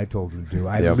exactly what I told him to do.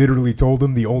 I literally told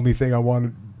him the only thing I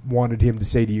wanted him to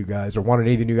say to you guys, or wanted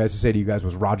any of the new guys to say to you guys,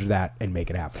 was 'Roger that,' and make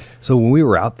it happen." So when we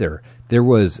were out there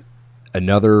was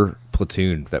another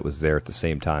platoon that was there at the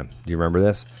same time. Do you remember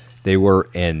this? They were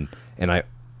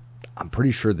I'm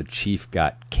pretty sure the chief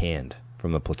got canned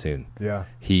from the platoon. Yeah.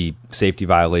 He safety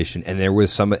violation, and there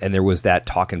was that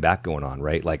talking back going on,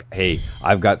 right? Like, hey,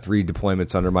 I've got 3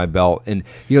 deployments under my belt, and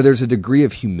there's a degree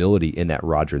of humility in that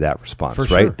Roger that response, For right?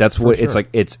 sure. That's what For it's sure.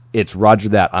 like. It's Roger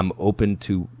that. I'm open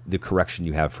to the correction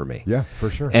you have for me. Yeah, for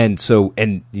sure. And so,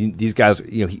 these guys,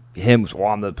 him was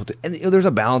on the platoon, and there's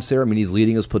a balance there. I mean, he's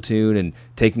leading his platoon and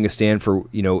taking a stand for,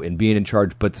 and being in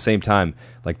charge, but at the same time,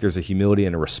 like, there's a humility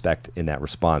and a respect in that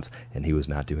response, and he was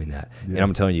not doing that. Yeah. And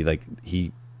I'm telling you, like,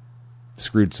 he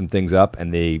screwed some things up,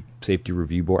 and they safety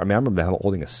review board. I mean, I remember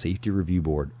holding a safety review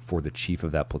board for the chief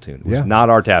of that platoon. It was Yeah. not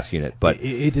our task unit, but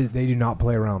they do not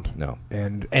play around. No.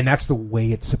 And that's the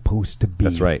way it's supposed to be.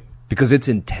 that's right, because it's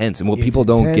intense, and what It's people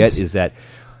don't intense. get is that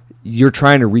you're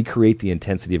trying to recreate the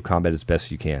intensity of combat as best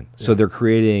you can. So they're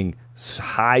creating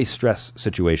high stress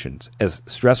situations, as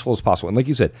stressful as possible. And like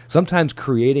you said, sometimes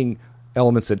creating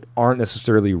elements that aren't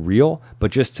necessarily real,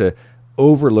 but just to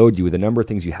overload you with a number of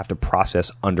things you have to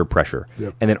process under pressure.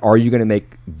 Yep. And then, are you going to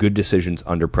make good decisions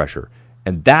under pressure?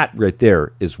 And that right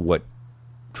there is what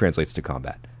translates to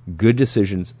combat. Good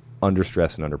decisions under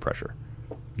stress and under pressure.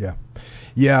 Yeah.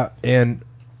 Yeah, and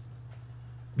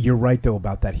you're right, though,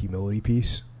 about that humility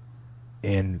piece.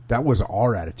 And that was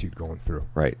our attitude going through.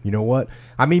 Right. You know what?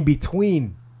 I mean,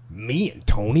 between me and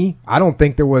Tony, I don't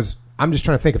think there was... I'm just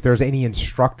trying to think if there's any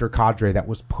instructor cadre that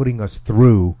was putting us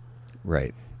through.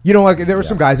 Right. Like there were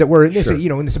some guys that were in this, Sure.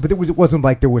 in this, but it wasn't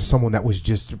like there was someone that was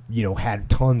just, had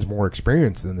tons more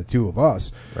experience than the two of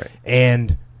us. Right.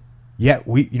 And yet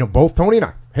we, both Tony and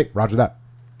I, hey, Roger that.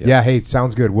 Yeah. Yeah, hey,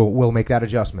 sounds good. We'll make that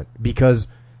adjustment because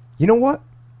you know what?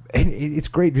 And it's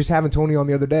great just having Tony on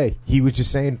the other day. He was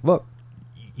just saying, look,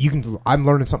 I'm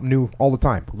learning something new all the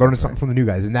time, learning something from the new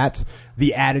guys. And that's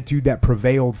the attitude that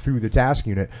prevailed through the task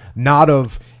unit. Not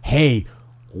of, hey,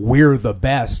 we're the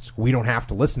best, we don't have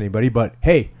to listen to anybody, but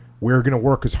hey, we're going to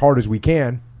work as hard as we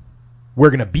can. We're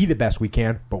going to be the best we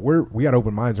can, but we got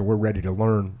open minds and we're ready to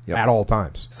learn at all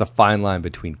times. It's a fine line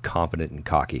between confident and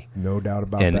cocky. No doubt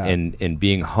about and, that. And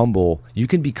being humble, you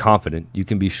can be confident, you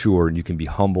can be sure, and you can be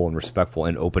humble and respectful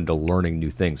and open to learning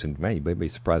new things. And man, you may be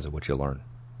surprised at what you learn.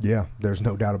 Yeah, there's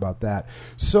no doubt about that.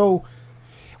 So,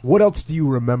 what else do you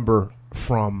remember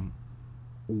from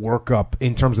workup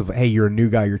in terms of, hey, you're a new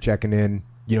guy, you're checking in?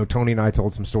 Tony and I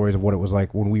told some stories of what it was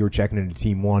like when we were checking into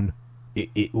Team 1.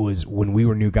 It was, when we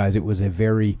were new guys, it was a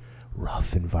very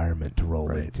rough environment to roll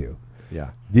into. Yeah.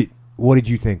 What did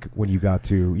you think when you got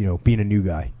to, being a new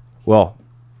guy? Well,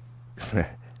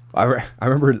 I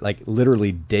remember, like,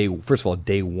 literally day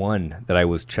one that I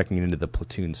was checking into the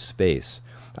platoon space.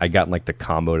 I got like the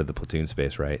combo to the platoon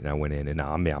space, right? And I went in, and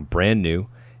I'm brand new,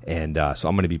 and so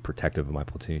I'm going to be protective of my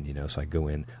platoon, So I go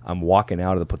in, I'm walking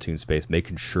out of the platoon space,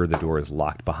 making sure the door is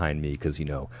locked behind me because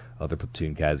other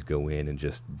platoon guys go in and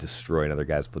just destroy another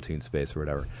guy's platoon space or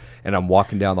whatever. And I'm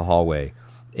walking down the hallway,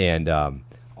 and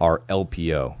our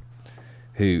LPO,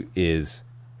 who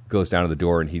goes down to the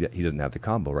door, and he doesn't have the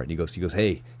combo, right? And he goes,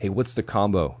 hey, what's the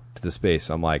combo to the space?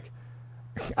 I'm like,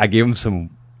 I gave him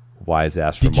some wise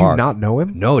ass remark. Did you not know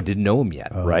him? No, didn't know him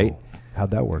yet, right?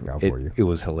 How'd that work out for you? It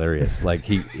was hilarious. Like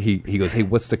he goes, hey,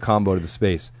 what's the combo to the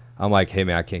space? I'm like, hey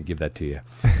man, I can't give that to you.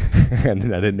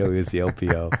 And I didn't know he was the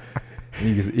LPO.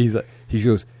 And he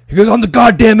goes, I'm the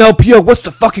goddamn LPO. What's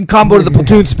the fucking combo to the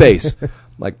platoon space? I'm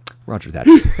like, Roger that.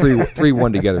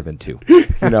 3-1 together than 2.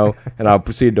 And I'll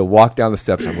proceed to walk down the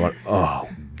steps. I'm going, oh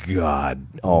God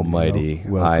Almighty,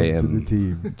 Welcome to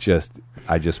the team.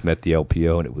 I just met the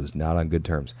LPO, and it was not on good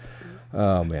terms.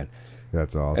 Oh man,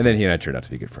 that's awesome. And then he and I turned out to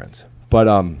be good friends. But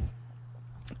I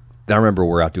remember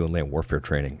we're out doing land warfare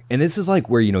training, and this is like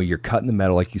where you're cutting the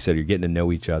metal, like you said, you're getting to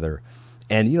know each other,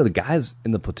 and the guys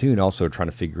in the platoon also are trying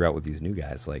to figure out with these new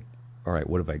guys, like, all right,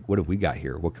 what have we got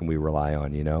here? What can we rely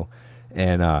on?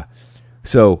 And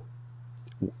so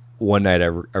one night I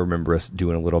remember us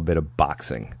doing a little bit of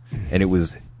boxing, and it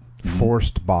was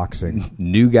forced boxing.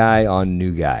 New guy on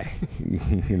new guy,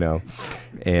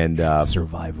 and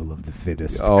survival of the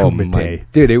fittest. Oh Kumite. my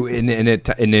dude!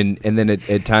 And then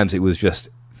at times it was just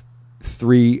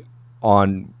 3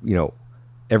 on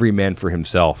every man for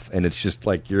himself, and it's just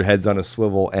like your head's on a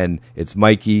swivel, and it's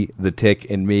Mikey, the Tick,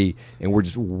 and me, and we're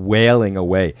just wailing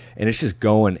away, and it's just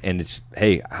going, and it's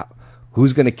hey,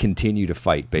 who's going to continue to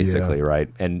fight, basically, right?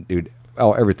 And dude,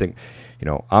 everything.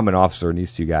 I'm an officer, and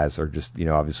these two guys are just,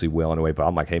 obviously wailing away. But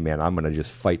I'm like, hey, man, I'm going to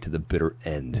just fight to the bitter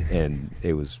end. And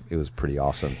it was pretty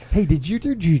awesome. Hey, did you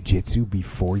do jiu-jitsu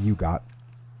before you got...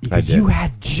 I did. You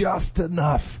had just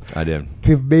enough I did.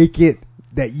 to make it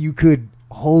that you could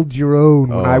hold your own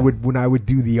when I would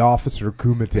do the officer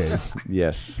kumites.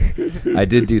 Yes. I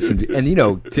did do some...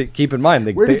 And, to keep in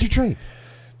mind... Where did you train?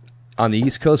 on the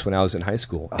East Coast when I was in high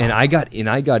school, and I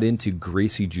got into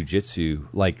Gracie Jiu-Jitsu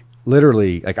like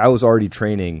literally, like I was already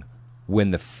training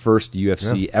when the first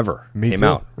UFC ever came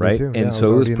out, right? Me too. And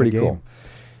so it was pretty cool.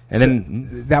 And so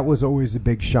then that was always a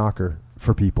big shocker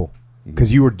for people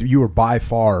because you were by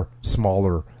far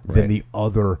smaller than the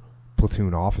other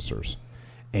platoon officers,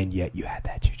 and yet you had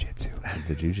that jiu-jitsu.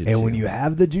 The jiu-jitsu. And when you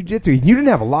have the jiu-jitsu, you didn't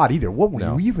have a lot either. What were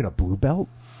you even a blue belt?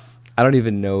 I don't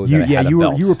even know that I had a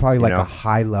belt. You were probably like know? a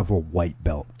high level white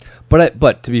belt.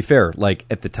 But to be fair, like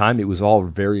at the time, it was all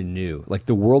very new. Like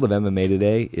the world of MMA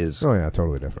today is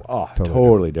Totally different.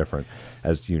 Totally different,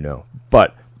 as you know.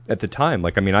 But at the time,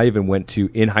 like I mean, I even went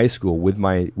to in high school with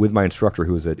my instructor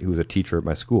who was a teacher at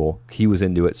my school. He was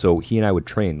into it, so he and I would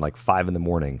train like 5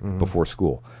 a.m. before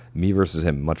school. Me versus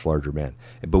him, much larger man.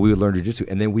 But we would learn jiu-jitsu,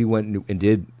 and then we went and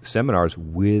did seminars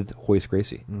with Hoist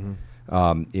Gracie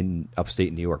in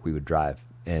upstate New York. We would drive.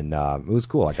 And it was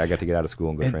cool. Like I got to get out of school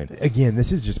and go train. Again,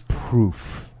 this is just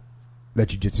proof that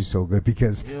jiu-jitsu is so good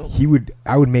because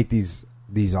I would make these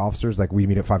officers, like we'd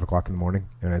meet at 5 o'clock in the morning,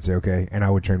 and I'd say okay, and I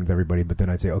would train with everybody. But then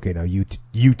I'd say okay, now you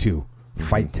two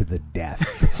fight to the death,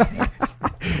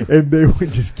 and they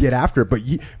would just get after it. But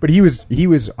he was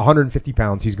 150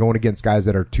 pounds. He's going against guys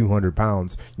that are 200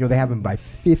 pounds. You know, they have him by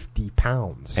 50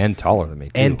 pounds and taller than me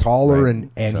too, and taller, right?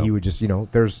 and so he would just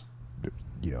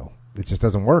it just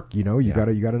doesn't work, you know. You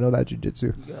gotta know that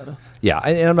jiu-jitsu. Yeah,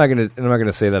 and I'm not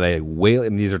gonna say that I wail. I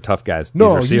mean, these are tough guys. These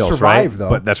No, are you SEALs, survive right? though.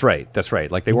 But that's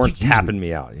right. Like they weren't tapping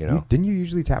me out. You know, didn't you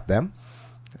usually tap them?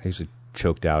 I usually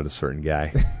choked out a certain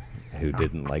guy who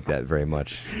didn't like that very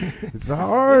much. It's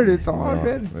hard,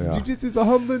 man. Yeah. Jiu-jitsu's a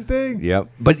humbling thing. Yep.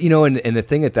 But you know, and the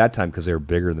thing at that time, because they were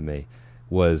bigger than me,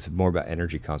 was more about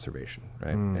energy conservation,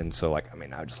 right? And so, like, I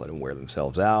mean, I would just let them wear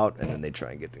themselves out, and then they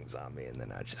try and get things on me, and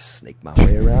then I just snake my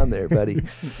way around there, buddy.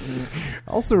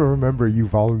 I also remember you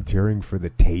volunteering for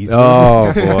the taser.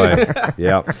 Oh boy,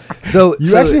 yeah. So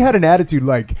you actually had an attitude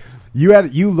like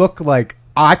you look like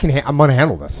I'm gonna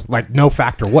handle this. Like no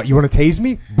factor. What, you want to tase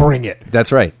me? Bring it.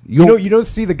 That's right. You don't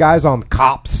see the guys on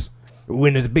Cops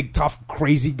when there's a big tough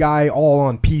crazy guy all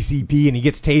on PCP and he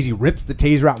gets tased, he rips the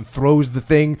taser out and throws the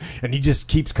thing and he just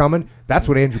keeps coming. That's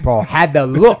what Andrew Paul had to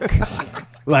look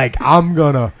like. I'm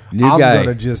gonna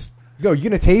just go. You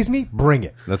gonna tase me? Bring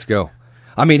it. Let's go.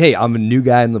 I mean, hey, I'm a new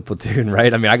guy in the platoon,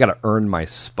 right? I mean, I got to earn my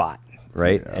spot,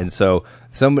 right? Yeah. And so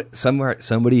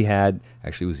somebody had,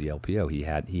 actually it was the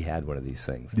LPO. He had one of these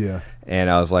things. Yeah. And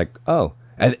I was like, oh.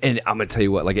 And I'm going to tell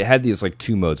you what, like it had these like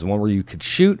 2 modes. One where you could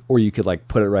shoot or you could like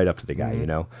put it right up to the guy, you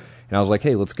know? And I was like,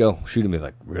 hey, let's go. Shoot him. He's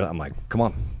like, really? I'm like, come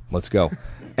on, let's go.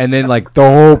 And then like the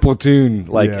whole platoon,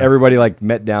 like everybody like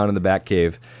met down in the back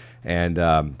cave. And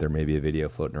there may be a video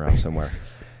floating around somewhere.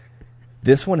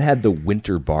 This one had the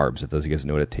winter barbs, if those of you guys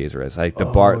know what a taser is. Like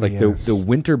the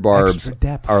winter barbs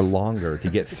are longer to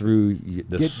get through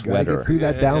the sweater. Get through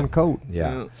that down coat.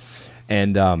 Yeah.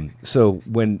 And so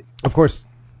when... Of course,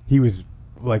 he was...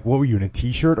 Like, what were you, in a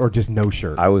T-shirt or just no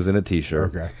shirt? I was in a T-shirt.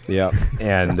 Okay. Yeah.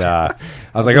 And I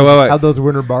was like, oh, wait. How'd those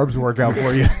winter barbs work out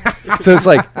for you? So it's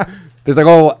like, there's like,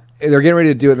 oh, they're getting ready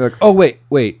to do it. And they're like, oh,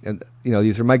 wait. And, you know,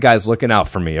 these are my guys looking out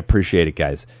for me. Appreciate it,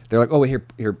 guys. They're like, oh, wait,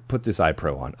 here, put this eye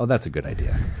pro on. Oh, that's a good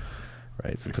idea.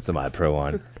 Right. So put some eye pro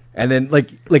on. And then,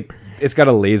 like it's got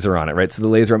a laser on it, right? So the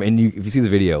laser, and if you see the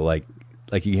video, like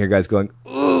you can hear guys going,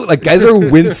 ooh, like guys are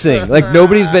wincing. Like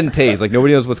nobody's been tased. Like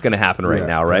nobody knows what's going to happen right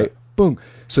now, right? Yeah. Boom.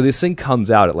 So this thing comes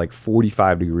out at like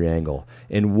 45-degree angle,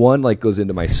 and one like goes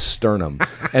into my sternum,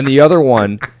 and the other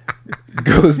one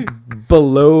goes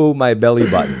below my belly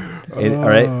button. And, all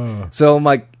right. So I'm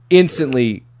like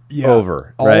instantly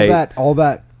over. Right. All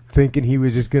that thinking he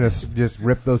was just gonna just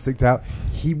rip those things out.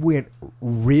 He went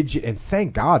rigid, and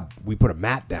thank God we put a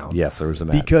mat down. Yes, there was a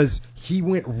mat because he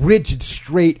went rigid,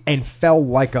 straight, and fell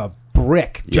like a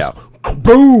brick. Just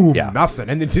boom, nothing,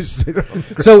 and then just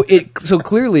so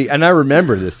clearly, and I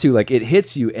remember this too. Like it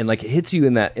hits you, and like it hits you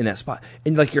in that spot,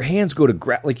 and like your hands go to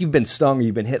grab, like you've been stung or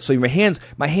you've been hit. So my hands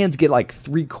get like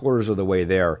 3/4 of the way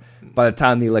there by the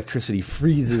time the electricity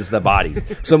freezes the body.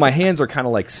 So my hands are kind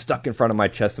of like stuck in front of my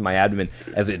chest and my abdomen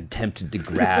as it attempted to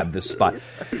grab the spot.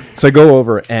 So I go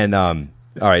over and all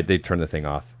right, they turn the thing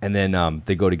off, and then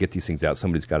they go to get these things out.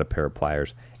 Somebody's got a pair of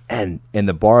pliers. And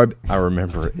the barb, I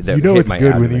remember that you know hit it's my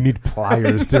good abdomen. when you need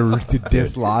pliers to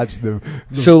dislodge the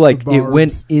so like the it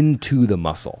went into the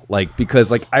muscle, like because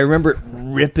like I remember it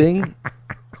ripping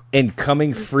and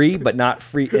coming free, but not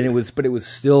free, and it was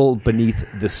still beneath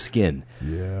the skin.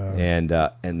 Yeah, and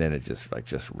then it just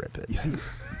rip it. You see,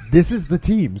 this is the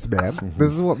teams, man.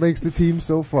 This is what makes the team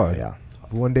so fun. Yeah.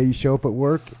 One day you show up at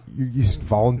work, you just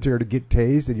volunteer to get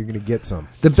tased, and you're going to get some.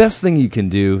 The best thing you can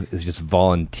do is just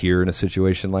volunteer in a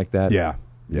situation like that. Yeah.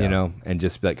 You know, and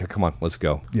just be like, come on, let's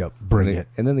go. Yep, bring it.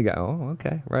 And then the guy, oh,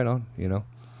 okay, right on, you know.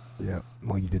 Yeah,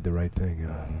 well, you did the right thing.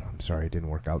 I'm sorry it didn't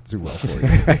work out too well for you.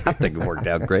 I think it worked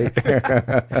out great.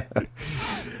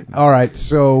 All right,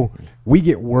 so we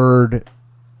get word.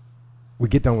 We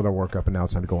get done with our workup, and now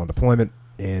it's time to go on deployment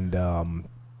and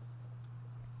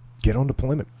get on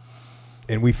deployment.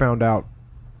 And we found out,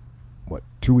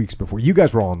 2 weeks before. You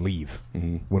guys were all on leave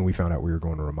when we found out we were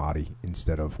going to Ramadi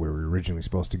instead of where we were originally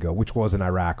supposed to go, which was in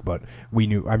Iraq. But we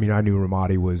knew. I knew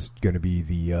Ramadi was going to be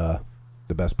the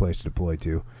best place to deploy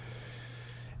to.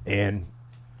 And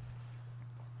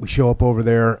we show up over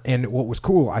there, and what was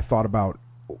cool, I thought about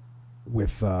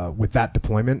with that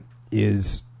deployment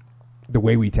is the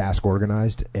way we task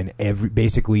organized, and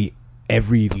basically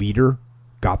every leader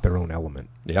got their own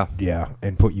element. Yeah,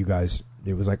 and put you guys.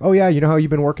 It was like, oh yeah, you know how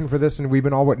you've been working for this, and we've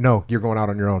been all. No, you're going out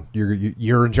on your own.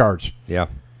 You're in charge. Yeah,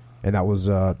 and that was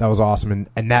awesome.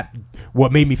 And that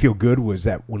what made me feel good was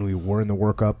that when we were in the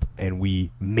workup and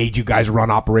we made you guys run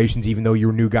operations, even though you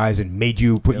were new guys, and made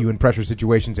you put you in pressure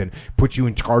situations and put you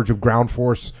in charge of ground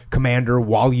force commander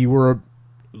while you were,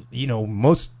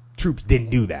 most troops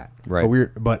didn't do that. Right.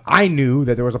 But I knew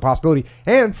that there was a possibility.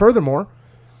 And furthermore,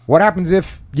 what happens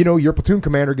if, your platoon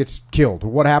commander gets killed?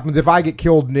 What happens if I get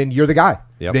killed and then you're the guy?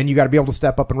 Yep. Then you got to be able to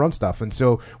step up and run stuff. And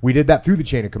so we did that through the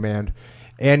chain of command.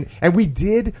 And we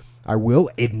did, I will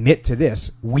admit to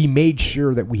this, we made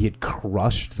sure that we had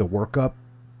crushed the workup.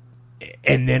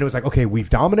 And then it was like, okay, we've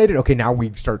dominated. Okay, now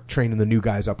we start training the new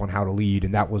guys up on how to lead.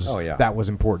 And that was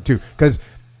important too. Because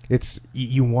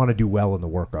you want to do well in the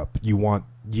workup.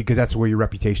 Because that's where your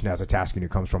reputation as a task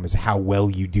unit comes from, is how well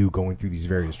you do going through these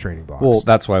various training blocks. Well,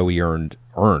 that's why we earned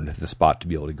the spot to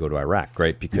be able to go to Iraq,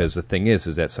 right? Because the thing is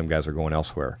that some guys are going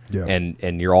elsewhere,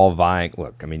 and you're all vying.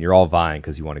 Look, you're all vying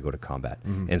because you want to go to combat,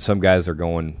 and some guys are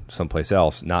going someplace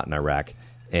else, not in Iraq,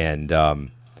 and I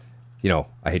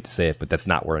hate to say it, but that's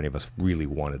not where any of us really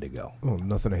wanted to go. Oh,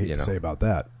 nothing I hate to say about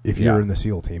that. If you're in the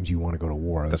SEAL teams, you want to go to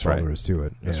war. That's all there is to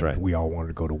it. That's right. We all wanted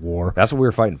to go to war. That's what we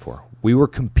were fighting for. We were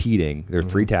competing. There are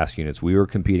 3 task units. We were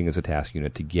competing as a task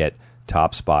unit to get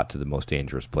top spot to the most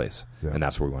dangerous place, and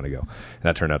that's where we want to go. And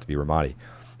that turned out to be Ramadi.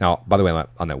 Now, by the way,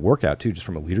 on that workout too, just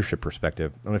from a leadership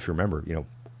perspective, I don't know if you remember,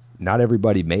 not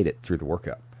everybody made it through the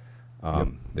workout.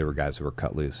 There were guys who were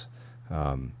cut loose.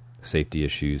 Safety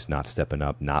issues, not stepping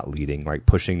up, not leading, right?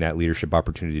 Pushing that leadership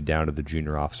opportunity down to the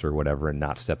junior officer or whatever, and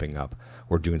not stepping up,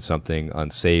 or doing something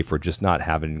unsafe, or just not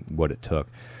having what it took.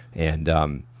 And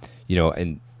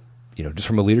just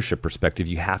from a leadership perspective,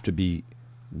 you have to be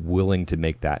willing to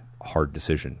make that hard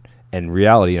decision. And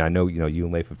reality, and I know you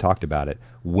and Leif have talked about it,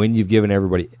 when you've given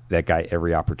that guy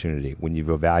every opportunity, when you've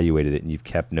evaluated it and you've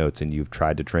kept notes and you've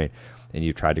tried to train and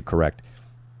you've tried to correct,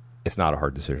 it's not a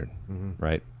hard decision,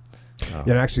 right?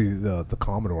 And actually, the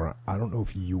Commodore, I don't know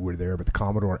if you were there, but the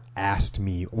Commodore asked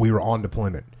me, we were on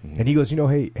deployment, and he goes,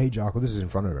 hey, Jocko, this is in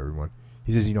front of everyone.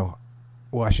 He says,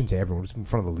 well, I shouldn't say everyone, it's in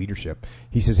front of the leadership.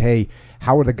 He says, hey,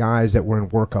 how are the guys that were in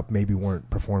workup maybe weren't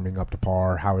performing up to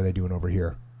par? How are they doing over here?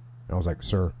 And I was like,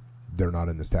 sir, they're not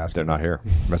in this task. They're not here.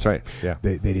 That's right. Yeah.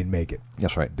 They didn't make it.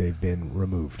 That's right. They've been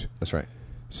removed. That's right.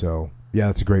 So, yeah,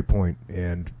 that's a great point.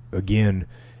 And again,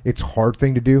 it's a hard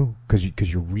thing to do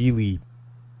because you're really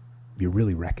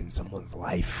wrecking someone's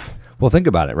life. Well, think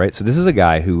about it, right? So this is a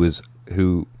guy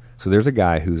so there's a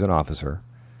guy who's an officer,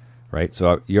 right?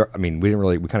 So we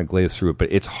kind of glazed through it,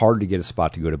 but it's hard to get a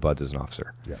spot to go to Buds as an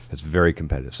officer. Yeah. It's very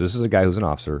competitive. So this is a guy who's an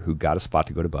officer who got a spot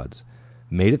to go to Buds,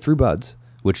 made it through Buds,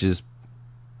 which is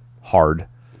hard,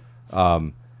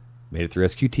 made it through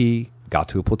SQT, got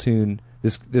to a platoon.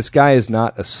 This guy is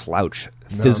not a slouch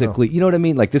physically. No. You know what I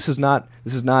mean? Like this is not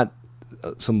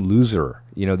some loser.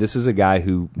 This is a guy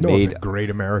who made a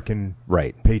great American,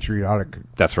 person. patriotic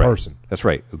That's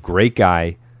right. A great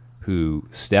guy who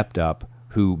stepped up,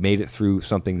 who made it through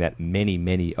something that many,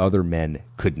 many other men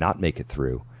could not make it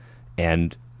through,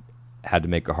 and had to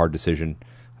make a hard decision,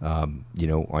 on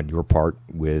your part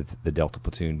with the Delta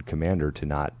Platoon commander to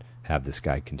not have this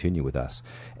guy continue with us.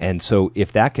 And so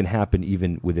if that can happen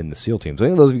even within the SEAL teams, I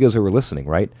think those of you guys who are listening,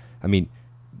 right?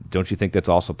 Don't you think that's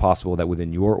also possible that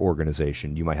within your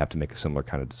organization you might have to make a similar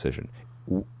kind of decision?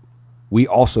 We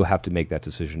also have to make that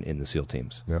decision in the SEAL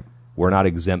teams. Yep. We're not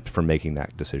exempt from making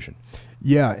that decision.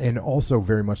 Yeah, and also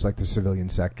very much like the civilian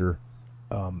sector,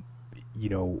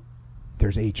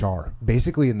 there's HR.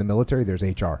 Basically, in the military, there's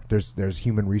HR. There's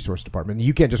human resource department.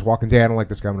 You can't just walk and say, I don't like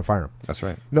this guy, I'm going to fire him. That's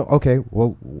right. No, okay.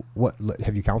 Well, what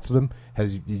have you counseled him?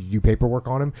 Did you do paperwork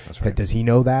on him? That's right. Does he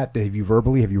know that? Have you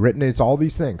verbally? Have you written it? It's all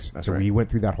these things. That's so right. we went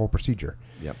through that whole procedure.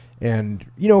 Yep. And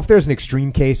if there's an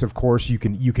extreme case, of course you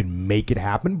can make it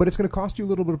happen, but it's going to cost you a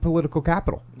little bit of political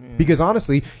capital. Because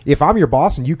honestly, if I'm your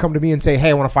boss and you come to me and say, "Hey,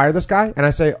 I want to fire this guy," and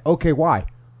I say, "Okay, why?"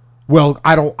 Well,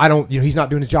 I don't. He's not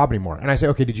doing his job anymore. And I say,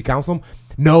 "Okay, did you counsel him?"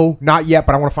 No, not yet,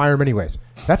 but I want to fire him anyways.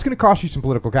 That's going to cost you some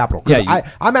political capital. Yeah,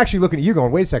 I'm actually looking at you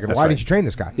going, wait a second, why right. didn't you train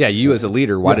this guy? Yeah, you as a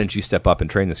leader, why didn't you step up and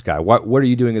train this guy? What are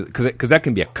you doing? Because that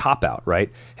can be a cop-out, right?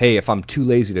 Hey, if I'm too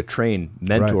lazy to train,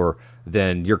 mentor,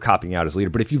 then you're copping out as leader.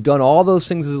 But if you've done all those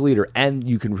things as a leader and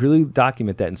you can really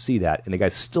document that and see that, and the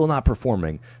guy's still not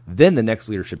performing, then the next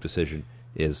leadership decision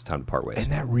is time to part ways.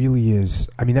 And that really is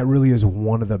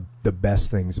one of the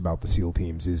best things about the SEAL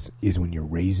teams is when you're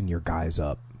raising your guys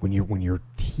up, when you're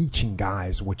teaching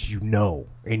guys what you know,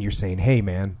 and you're saying, hey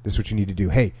man, this is what you need to do.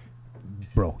 Hey,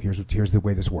 bro, here's the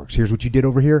way this works. Here's what you did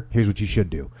over here. Here's what you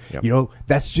should do. Yep.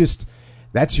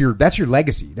 That's your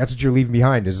legacy. That's what you're leaving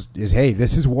behind is hey,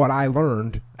 this is what I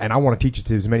learned, and I want to teach it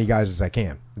to as many guys as I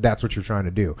can. That's what you're trying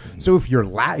to do. Mm-hmm. So if you're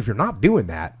not doing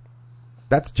that,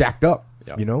 that's jacked up.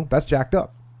 Yep. That's jacked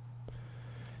up.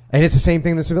 And it's the same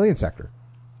thing in the civilian sector.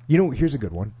 Here's a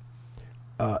good one.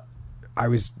 I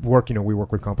was working, we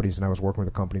work with companies, and I was working with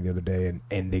a company the other day,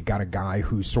 and they got a guy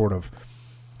who's sort of,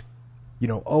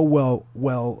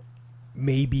 well,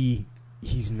 maybe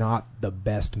he's not the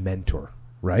best mentor,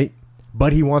 right?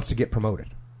 But he wants to get promoted,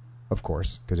 of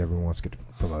course, because everyone wants to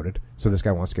get promoted. So this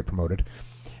guy wants to get promoted.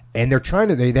 And they're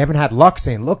they haven't had luck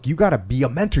saying, look, you got to be a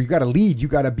mentor, you got to lead, you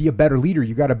got to be a better leader,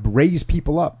 you got to raise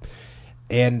people up.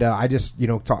 And I just,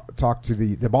 talked to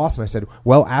the boss, and I said,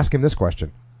 well, ask him this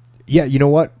question. Yeah, you know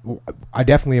what? I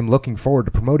definitely am looking forward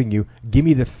to promoting you. Give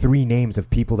me the 3 names of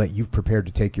people that you've prepared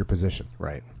to take your position.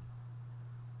 Right.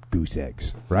 Goose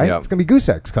eggs, right? Yep. It's going to be goose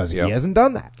eggs because he hasn't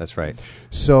done that. That's right.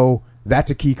 So that's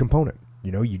a key component.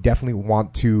 You definitely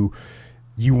want to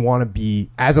be,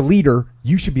 as a leader,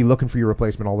 you should be looking for your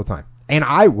replacement all the time. And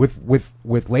I, with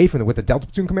Leif and with the Delta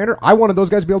Platoon Commander, I wanted those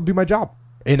guys to be able to do my job.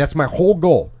 And that's my whole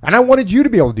goal. And I wanted you to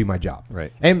be able to do my job.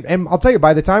 Right. And I'll tell you,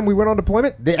 by the time we went on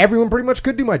deployment, everyone pretty much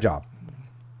could do my job.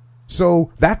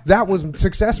 So that was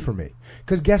success for me.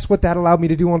 Because guess what that allowed me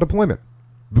to do on deployment?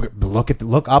 Look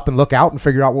up and look out and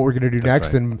figure out what we're going to do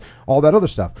next and all that other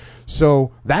stuff.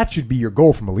 So that should be your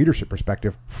goal from a leadership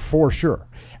perspective, for sure.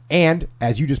 And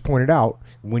as you just pointed out,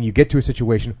 when you get to a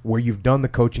situation where you've done the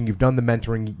coaching, you've done the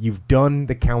mentoring, you've done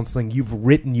the counseling,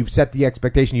 you've set the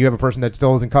expectation, you have a person that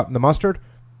still isn't cutting the mustard,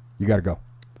 you got to go.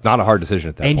 Not a hard decision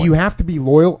at that point. And you have to be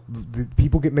loyal.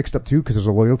 People get mixed up, too, because there's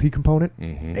a loyalty component.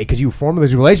 Because you form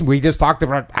this relationship. We just talked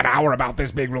for an hour about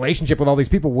this big relationship with all these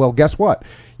people. Well, guess what?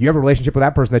 You have a relationship with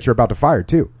that person that you're about to fire,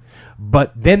 too.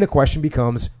 But then the question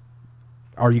becomes,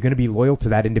 are you going to be loyal to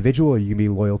that individual, or are you going to be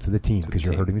loyal to the team because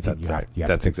you're hurting the team?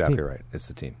 That's exactly right. It's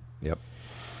the team. Yep.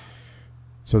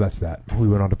 So that's that. We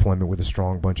went on deployment with a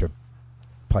strong bunch of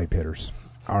pipe hitters.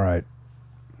 All right.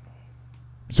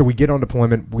 So we get on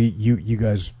deployment. You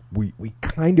guys, we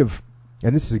kind of,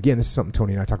 and this is something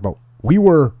Tony and I talked about. We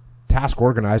were task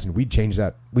organized, and we changed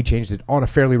it on a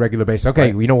fairly regular basis.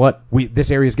 Okay, You know what?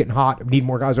 This area is getting hot. We need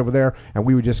more guys over there, and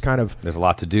we would just kind of. There's a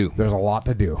lot to do. There's a lot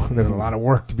to do. There's a lot of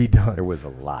work to be done. There was a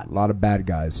lot of bad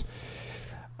guys.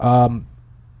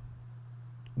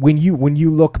 When you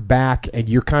look back and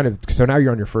you're so now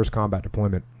you're on your first combat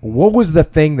deployment. What was the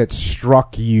thing that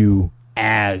struck you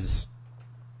as?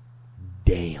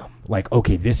 Damn, like,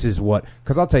 okay, this is what,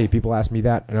 because I'll tell you, people ask me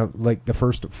that, and like the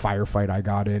first firefight I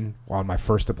got in on my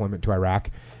first deployment to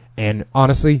Iraq, and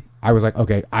honestly, I was like,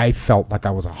 okay, I felt like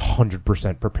I was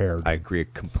 100% prepared. I agree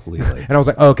completely. And I was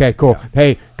like, okay, cool. Yeah.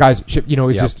 Hey, guys,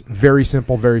 it's just very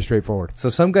simple, very straightforward. So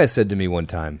some guy said to me one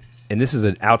time, and this is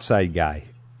an outside guy,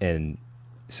 and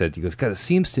he goes, God, it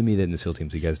seems to me that in the SEAL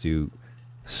teams, you guys do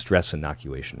stress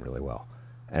inoculation really well.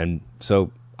 And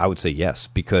so I would say yes,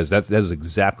 because that was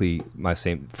exactly my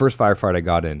same first firefight I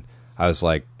got in. I was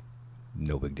like,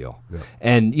 no big deal. Yeah.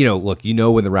 And look,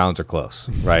 when the rounds are close,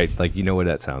 right? Like what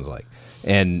that sounds like.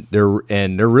 And they're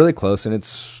really close, and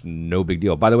it's no big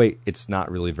deal. By the way, it's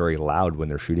not really very loud when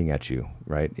they're shooting at you,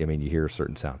 right? I mean, you hear a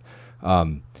certain sound.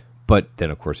 But then,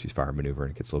 of course, you fire a maneuver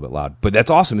and it gets a little bit loud. But that's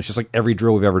awesome. It's just like every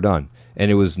drill we've ever done, and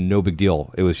it was no big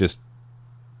deal. It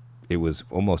was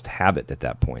almost habit at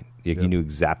that point. You knew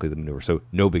exactly the maneuver, so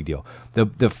no big deal.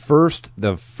 The first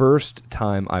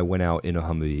time I went out in a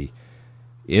Humvee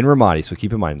in Ramadi, so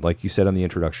keep in mind, like you said on the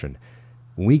introduction,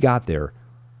 when we got there,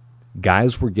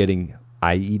 guys were getting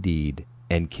IED'd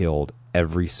and killed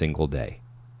every single day.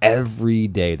 Every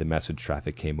day the message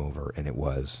traffic came over, and it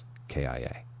was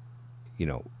KIA,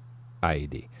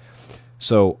 IED.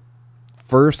 So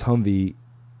first Humvee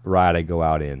ride I go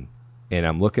out in, and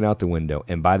I'm looking out the window.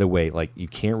 And by the way, like, you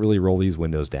can't really roll these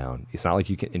windows down. It's not like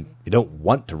you can. You don't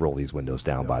want to roll these windows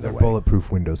down. By the way, they're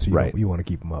bulletproof windows, so Right. you want to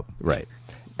keep them up. Right.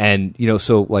 And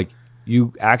so like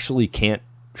you actually can't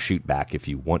shoot back if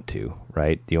you want to.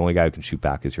 Right. The only guy who can shoot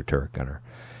back is your turret gunner.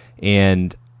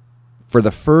 And for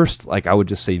the first, like, I would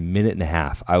just say minute and a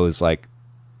half, I was like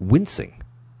wincing.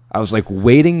 I was like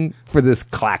waiting for this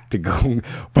clack to go,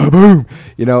 boom, boom,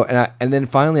 and then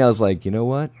finally I was like, you know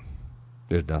what?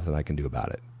 There's nothing I can do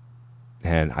about it.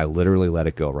 And I literally let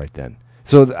it go right then.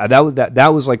 So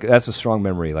that was like, that's a strong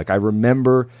memory. Like, I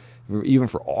remember even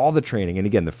for all the training, and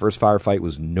again, the first firefight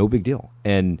was no big deal.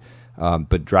 And,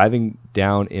 but driving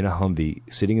down in a Humvee,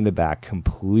 sitting in the back,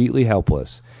 completely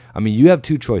helpless. I mean, you have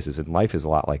two choices, and life is a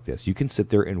lot like this. You can sit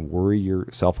there and worry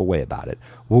yourself away about it.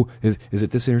 Well, is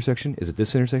it this intersection? Is it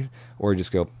this intersection? Or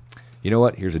just go, you know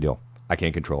what? Here's the deal. I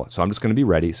can't control it. So I'm just going to be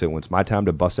ready. So when it's my time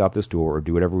to bust out this door or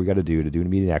do whatever we got to do an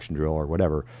immediate action drill or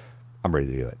whatever, I'm ready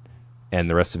to do it. And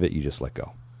the rest of it, you just let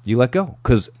go. You let go,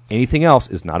 because anything else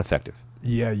is not effective.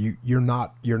 Yeah, you're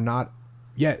not.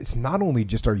 Yeah, it's not only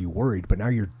just are you worried, but now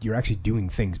you're actually doing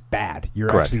things bad. You're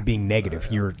Correct. actually being negative.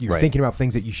 You're Right. thinking about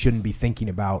things that you shouldn't be thinking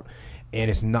about,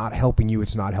 and it's not helping you.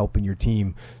 It's not helping your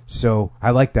team. So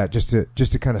I like that. Just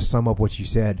to kind of sum up what you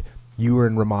said. You were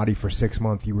in Ramadi for 6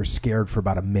 months. You were scared for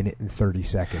about 1 minute and 30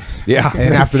 secones. Yeah,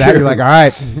 and after true. that, you're like, all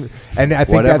right. And I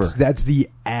think Whatever. that's the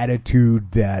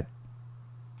attitude that.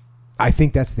 I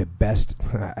think that's the best.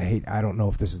 I don't know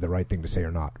if this is the right thing to say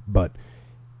or not, but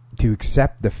to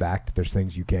accept the fact that there's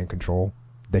things you can't control,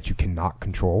 that you cannot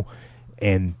control,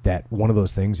 and that one of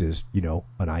those things is, an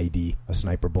IED, a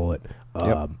sniper bullet.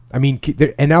 Yep. I mean,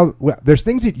 and now there's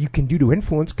things that you can do to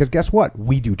influence, because guess what?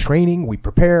 We do training, we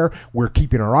prepare, we're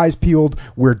keeping our eyes peeled,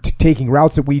 we're taking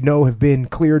routes that we know have been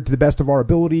cleared to the best of our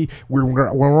ability. When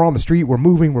we're on the street, we're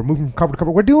moving from cover to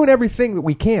cover. We're doing everything that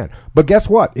we can. But guess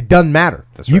what? It doesn't matter.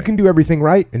 That's You right. can do everything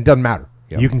right, and it doesn't matter.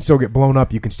 Yep. You can still get blown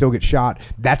up. You can still get shot.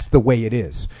 That's the way it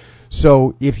is.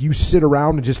 So if you sit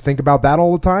around and just think about that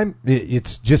all the time,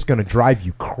 it's just going to drive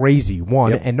you crazy,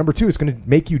 one. Yep. And number two, it's going to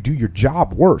make you do your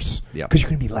job worse, Yep. because you're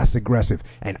going to be less aggressive.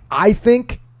 And I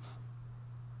think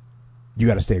you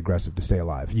got to stay aggressive to stay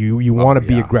alive. You want to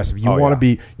be yeah. aggressive. You Oh, want to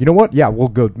yeah. be, you know what? Yeah, we'll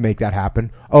go make that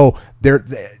happen. Oh, do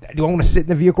I want to sit in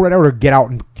the vehicle right now, or get out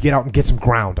and get some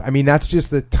ground? I mean, that's just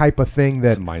the type of thing that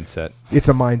It's a mindset. it's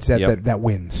a mindset Yep. that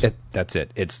wins. That's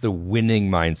it. It's the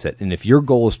winning mindset. And if your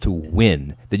goal is to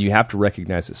win, then you have to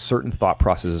recognize that certain thought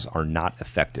processes are not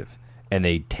effective, and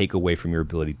they take away from your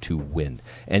ability to win.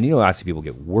 And, I see people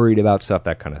get worried about stuff,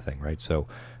 that kind of thing, right? So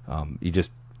you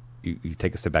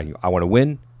take a step back. I want to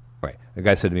win. Right. A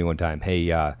guy said to me one time, "Hey,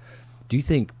 do you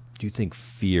think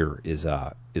fear is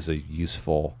a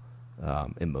useful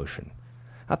emotion?"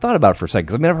 I thought about it for a second,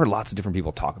 because I've heard lots of different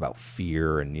people talk about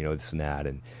fear and this and that,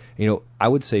 and I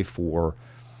would say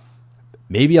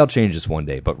maybe I'll change this one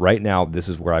day, but right now this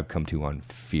is where I've come to on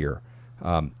fear.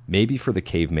 Maybe for the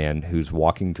caveman who's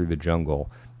walking through the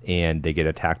jungle and they get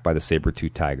attacked by the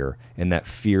saber-toothed tiger, and that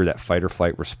fear, that fight or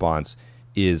flight response,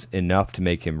 is enough to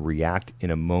make him react in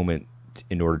a moment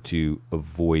in order to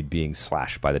avoid being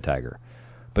slashed by the tiger.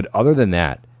 But other than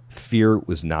that, fear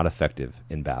was not effective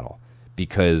in battle,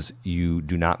 because you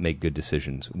do not make good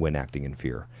decisions when acting in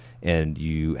fear. And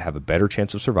you have a better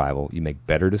chance of survival, you make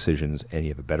better decisions, and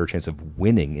you have a better chance of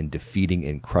winning and defeating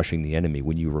and crushing the enemy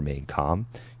when you remain calm.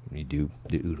 When you do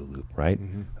the OODA loop, right?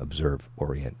 Mm-hmm. Observe,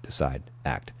 orient, decide,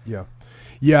 act. Yeah.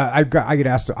 I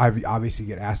obviously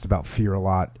get asked about fear a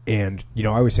lot, and I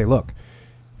always say, look,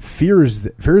 fear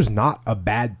is not a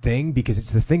bad thing, because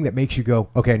it's the thing that makes you go,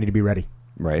 okay, I need to be ready.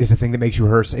 Right. It's the thing that makes you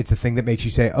rehearse. It's the thing that makes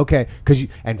you say, okay,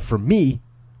 and for me,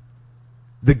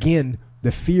 again,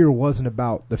 the fear wasn't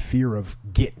about the fear of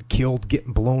getting killed,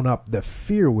 getting blown up. The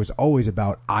fear was always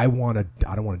about, I don't want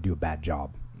to do a bad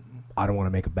job. I don't want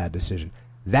to make a bad decision.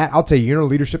 That, I'll tell you, you're in a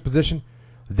leadership position,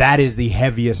 that is the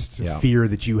heaviest fear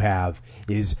that you have,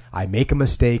 is I make a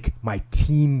mistake, my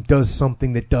team does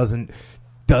something that doesn't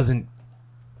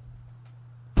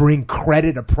bring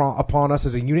credit upon us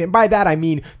as a unit. And by that, I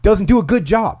mean, doesn't do a good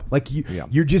job. Like,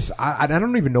 you're just, I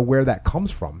don't even know where that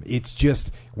comes from. It's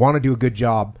just, want to do a good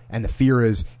job, and the fear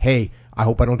is, hey, I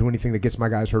hope I don't do anything that gets my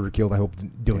guys hurt or killed. I hope I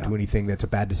don't do anything that's a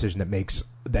bad decision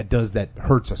that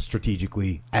hurts us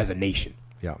strategically as a nation.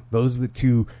 Yeah. Those are the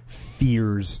two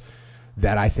fears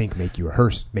that I think make you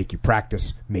rehearse, make you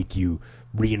practice, make you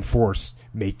reinforce,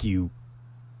 make you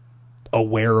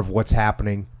aware of what's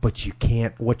happening. But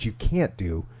what you can't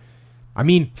do I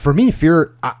mean, for me,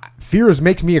 fear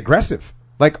makes me aggressive.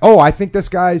 Like, oh, I think this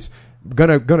guy's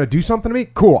gonna do something to me.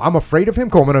 Cool. I'm afraid of him.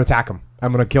 Cool. I'm gonna attack him.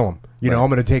 I'm gonna kill him. You know, I'm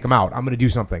gonna take him out. I'm gonna do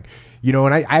something. You know,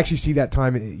 and I actually see that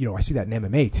time. You know, I see that in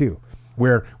MMA too,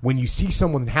 where when you see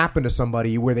someone happen to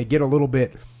somebody where they get a little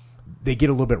bit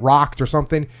rocked or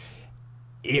something.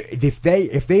 If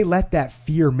they let that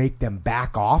fear make them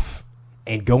back off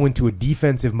and go into a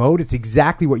defensive mode, it's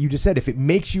exactly what you just said. If it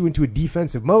makes you into a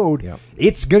defensive mode,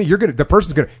 the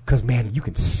person's gonna, because man, you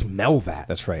can smell that.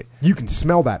 That's right. You can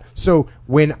smell that. So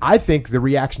when I think the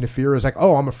reaction to fear is like,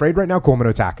 oh, I'm afraid right now, cool, I'm gonna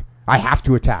attack. I have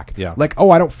to attack. Yeah. Like, oh,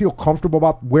 I don't feel comfortable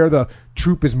about where the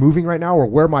troop is moving right now or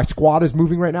where my squad is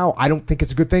moving right now. I don't think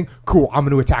it's a good thing. Cool, I'm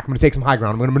gonna attack. I'm gonna take some high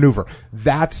ground. I'm gonna maneuver.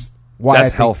 That's why that's I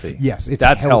think, healthy. Yes, it's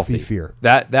that's healthy fear.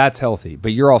 That's healthy.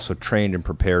 But you're also trained and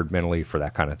prepared mentally for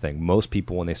that kind of thing. Most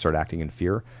people, when they start acting in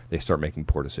fear, they start making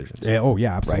poor decisions. Yeah, oh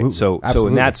yeah, absolutely. Right? So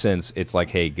absolutely. in that sense, it's like,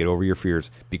 hey, get over your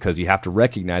fears, because you have to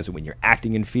recognize that when you're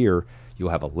acting in fear, you'll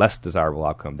have a less desirable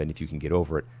outcome than if you can get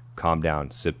over it, calm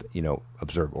down, sip,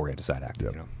 observe, orient, decide, act.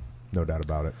 Yep. No doubt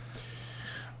about it.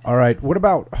 All right, what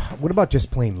about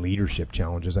just plain leadership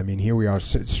challenges? I mean, here we are,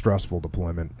 stressful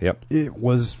deployment. Yep. It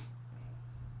was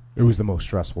the most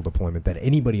stressful deployment that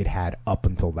anybody had up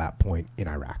until that point in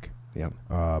Iraq. Yep.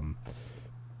 And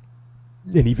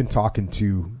even talking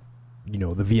to,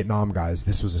 the Vietnam guys,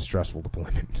 this was a stressful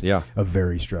deployment. Yeah. A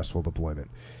very stressful deployment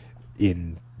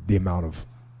in the amount of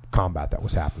combat that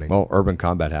was happening. Well, urban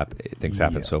combat things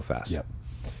happen so fast. Yep.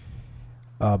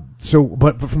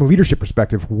 But from a leadership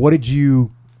perspective,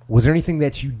 was there anything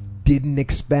that you didn't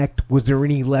expect? Was there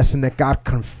any lesson that got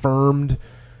confirmed?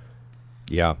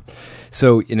 Yeah.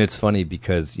 So, and it's funny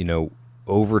because,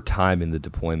 over time in the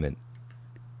deployment,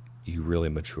 you really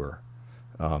mature,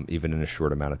 even in a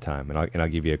short amount of time. And I'll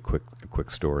give you a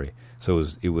quick story. So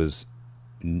it was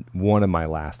one of my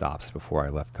last ops before I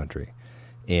left country.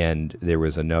 And there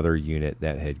was another unit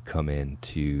that had come in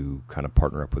to kind of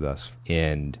partner up with us.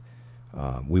 And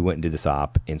we went and did this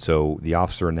op. And so the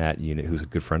officer in that unit, who's a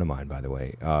good friend of mine, by the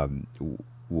way,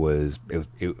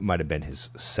 it might have been his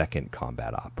second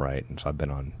combat op, right? And so I've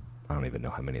been on, I don't even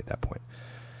know how many at that point.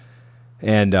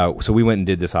 And so we went and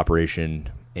did this operation,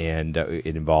 and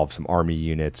it involved some Army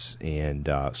units, and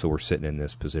so we're sitting in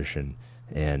this position,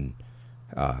 and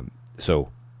so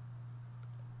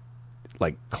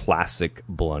like classic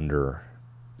blunder,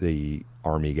 the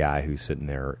Army guy who's sitting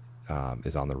there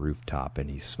is on the rooftop, and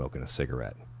he's smoking a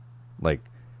cigarette, like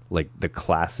the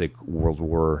classic World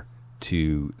War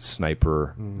II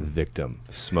sniper victim,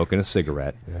 smoking a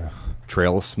cigarette,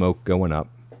 trail of smoke going up,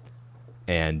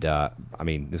 and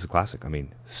this is classic.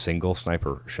 Single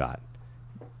sniper shot,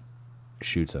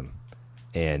 shoots him,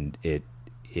 and it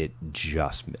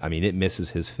misses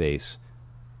his face.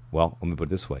 Well, let me put it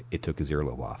this way: it took his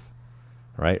earlobe off.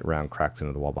 Right, round cracks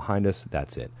into the wall behind us.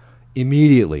 That's it.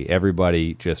 Immediately,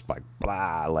 everybody just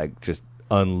just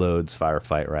unloads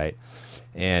firefight, right?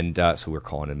 And so we're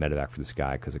calling in medevac for this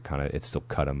guy because it still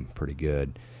cut him pretty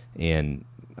good, and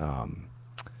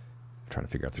trying to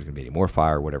figure out if there's going to be any more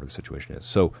fire, or whatever the situation is.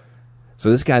 So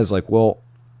this guy's like, well,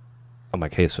 I'm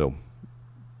like, hey, so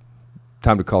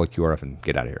time to call a QRF and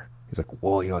get out of here. He's like,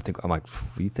 well, I think, I'm like,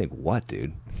 you think what,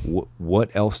 dude?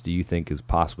 What else do you think is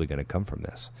possibly going to come from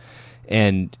this?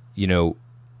 And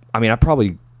I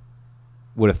probably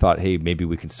would have thought, hey, maybe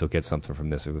we can still get something from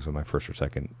this. It was my first or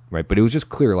second, right? But it was just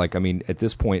clear, at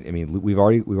this point, we've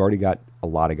already got a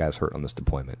lot of guys hurt on this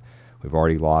deployment. We've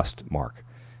already lost Mark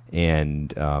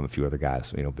and a few other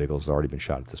guys. Biggles has already been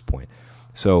shot at this point.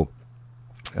 So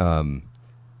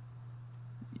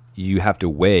you have to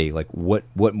weigh,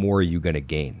 what more are you going to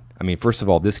gain? First of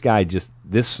all, this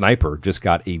sniper just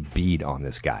got a bead on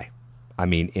this guy.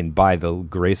 And by the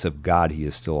grace of God, he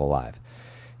is still alive.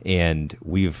 And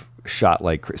we've shot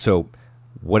so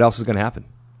what else is going to happen?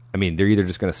 They're either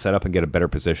just going to set up and get a better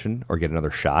position or get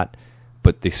another shot,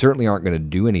 but they certainly aren't going to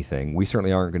do anything. We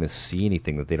certainly aren't going to see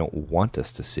anything that they don't want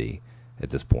us to see at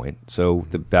this point. So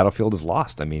the battlefield is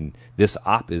lost. This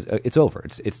op it's over.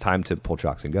 It's time to pull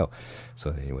chocks and go.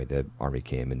 So anyway, the Army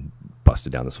came and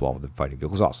busted down the wall with the fighting vehicle.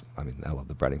 It was awesome. I love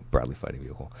the Bradley fighting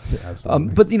vehicle. Yeah,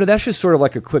 absolutely. But that's just sort of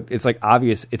like a quick. It's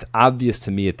obvious. It's obvious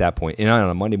to me at that point. And on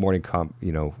a Monday morning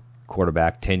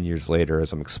quarterback 10 years later,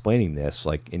 as I'm explaining this,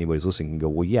 anybody's listening can go,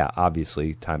 well, yeah,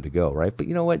 obviously time to go, right? But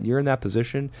you know what? You're in that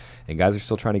position, and guys are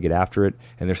still trying to get after it,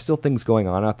 and there's still things going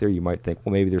on out there. You might think,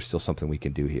 well, maybe there's still something we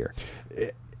can do here.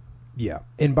 Yeah.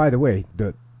 And by the way,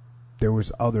 there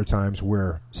was other times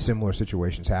where similar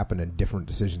situations happened and different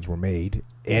decisions were made,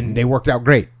 and they worked out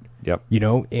great. Yep.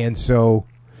 And so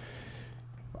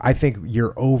I think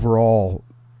your overall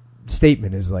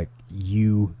statement is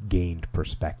you gained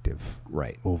perspective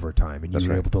Right. over time, and That's you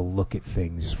were right. able to look at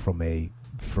things from a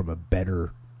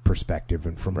better perspective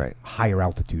and from Right. higher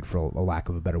altitude, for a lack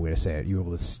of a better way to say it. You were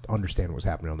able to understand what was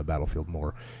happening on the battlefield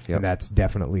more. Yep. And that's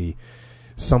definitely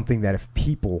something that if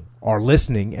people are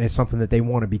listening and it's something that they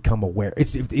want to become aware,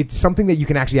 it's something that you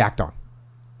can actually act on,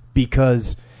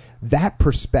 because that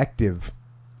perspective,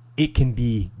 it can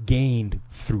be gained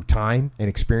through time and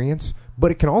experience,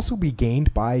 but it can also be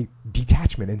gained by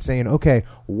detachment and saying, okay,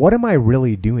 what am I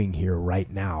really doing here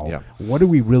right now? Yeah. What are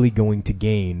we really going to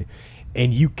gain?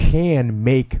 And you can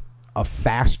make a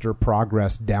faster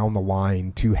progress down the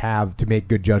line to make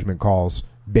good judgment calls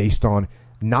based on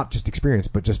not just experience,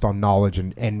 but just on knowledge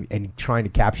and trying to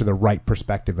capture the right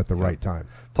perspective at the right time.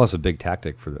 Plus, a big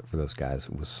tactic for those guys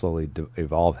was slowly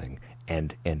evolving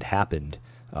and happened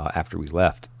after we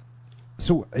left.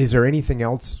 So, is there anything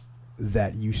else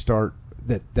that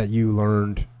that you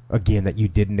learned again that you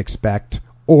didn't expect,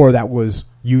 or that was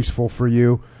useful for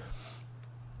you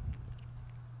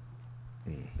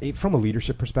from a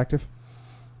leadership perspective?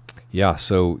 Yeah.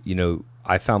 So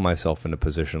I found myself in a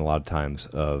position a lot of times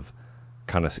of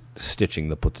kind of keeping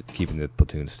the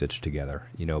platoon stitched together.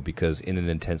 Because in an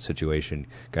intense situation,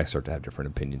 guys start to have different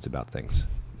opinions about things.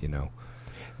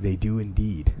 They do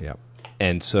indeed. Yeah.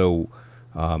 And so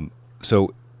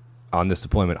on this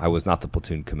deployment, I was not the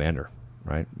platoon commander,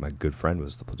 right? My good friend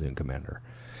was the platoon commander.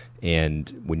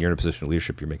 And when you're in a position of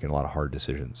leadership, you're making a lot of hard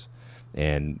decisions.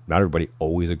 And not everybody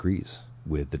always agrees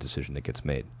with the decision that gets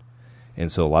made.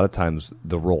 And so a lot of times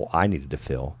the role I needed to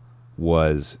fill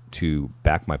was to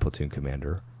back my platoon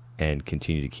commander and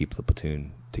continue to keep the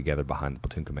platoon together behind the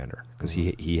platoon commander, because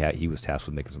he was tasked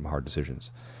with making some hard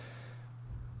decisions.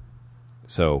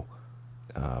 So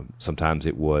sometimes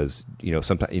it was,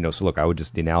 so look,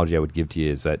 the analogy I would give to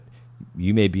you is that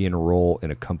you may be in a role in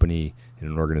a company, in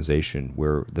an organization,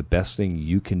 where the best thing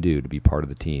you can do to be part of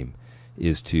the team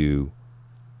is to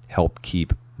help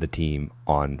keep the team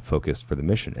on focused for the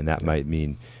mission. And that might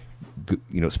mean,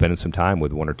 spending some time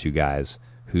with one or two guys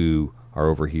who are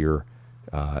over here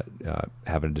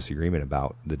having a disagreement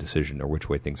about the decision or which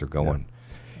way things are going.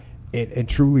 Yeah. And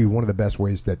truly, one of the best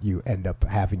ways that you end up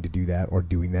having to do that or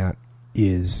doing that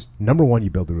is, number one, you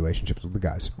build the relationships with the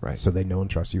guys, right? So they know and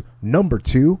trust you. Number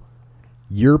two,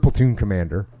 your platoon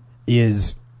commander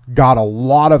is got a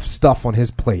lot of stuff on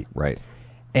his plate, right?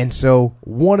 And so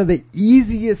one of the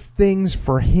easiest things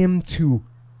for him to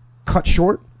cut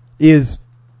short is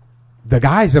the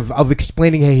guys of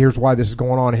explaining, hey, here's why this is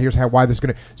going on, here's why this is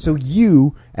going to... So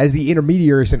you, as the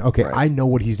intermediary, saying, okay, right, I know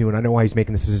what he's doing, I know why he's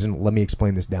making this decision, let me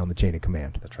explain this down the chain of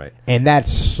command. That's right. And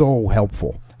that's so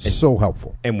helpful. So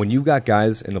helpful. And when you've got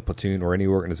guys in a platoon or any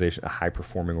organization, a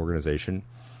high-performing organization,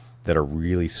 that are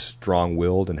really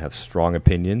strong-willed and have strong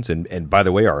opinions, and by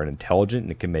the way, are intelligent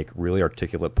and can make really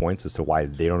articulate points as to why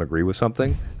they don't agree with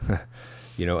something.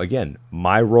 Again,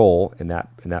 my role in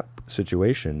that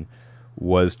situation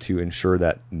was to ensure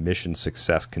that mission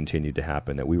success continued to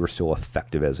happen, that we were still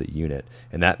effective as a unit,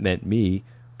 and that meant me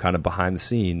kind of behind the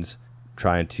scenes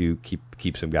trying to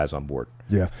keep some guys on board.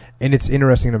 Yeah, and it's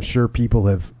interesting. I'm sure people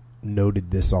have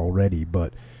noted this already,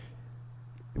 but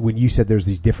when you said there's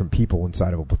these different people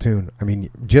inside of a platoon, I mean,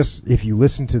 just if you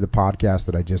listen to the podcast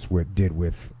that I just did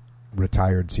with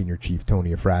retired Senior Chief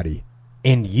Tony Afrati,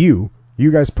 and you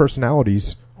guys'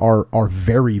 personalities are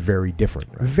very, very different.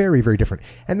 Right. Very, very different.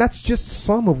 And that's just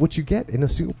some of what you get in a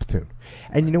SEAL platoon.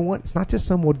 And you know what? It's not just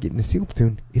some of what you get in a SEAL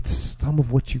platoon. It's some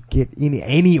of what you get in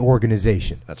any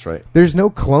organization. That's right. There's no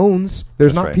clones.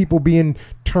 There's That's not right. people being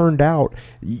turned out.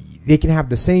 They can have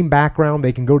the same background.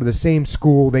 They can go to the same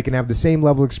school. They can have the same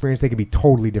level of experience. They can be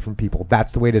totally different people.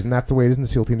 That's the way it is. And that's the way it is in the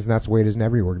SEAL teams. And that's the way it is in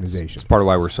every organization. It's part of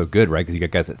why we're so good, right? Because you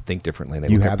got guys that think differently. And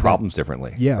they look at problems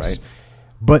differently. Yes. Right?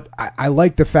 But I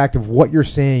like the fact of what you're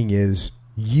saying is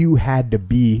you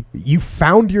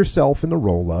found yourself in the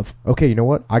role of, okay, you know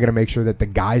what? I got to make sure that the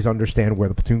guys understand where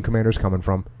the platoon commander's coming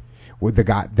from. With the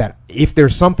guy that if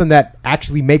there's something that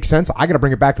actually makes sense, I got to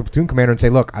bring it back to the platoon commander and say,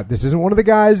 look, this isn't one of the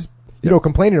guys,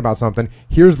 complaining about something.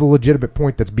 Here's the legitimate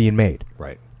point that's being made.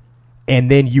 Right. And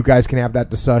then you guys can have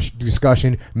that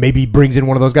discussion. Maybe brings in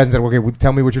one of those guys and says, okay,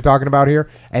 tell me what you're talking about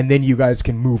here. And then you guys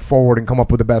can move forward and come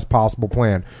up with the best possible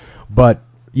plan. But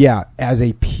yeah, as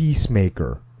a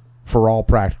peacemaker, for all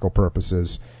practical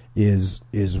purposes, is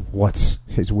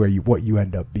where you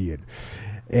end up being.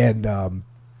 And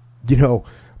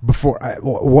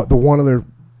what the one other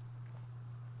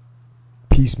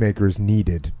peacemaker is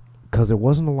needed, because there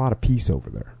wasn't a lot of peace over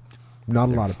there. Not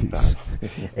a lot of peace.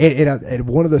 And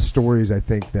one of the stories, I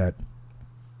think, that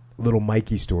little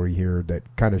Mikey story here that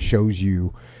kind of shows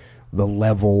you the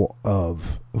level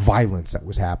of violence that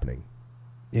was happening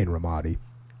in Ramadi.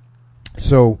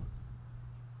 So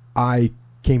I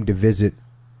came to visit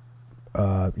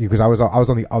because I was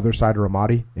on the other side of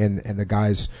Ramadi, and the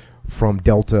guys from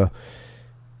Delta,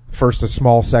 first a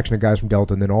small section of guys from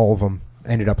Delta, and then all of them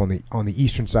ended up on the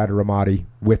eastern side of Ramadi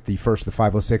with the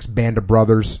 506 Band of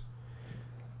Brothers.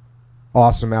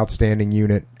 Awesome, outstanding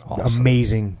unit,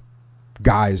 amazing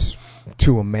guys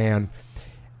to a man,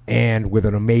 and with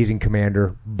an amazing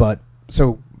commander. But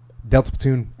so Delta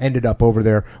Platoon ended up over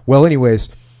there. Well, anyways,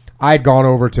 I had gone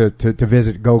over to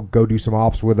visit, go do some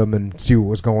ops with them and see what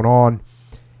was going on.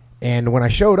 And when I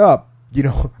showed up,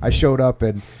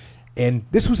 and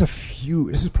this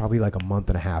is probably like a month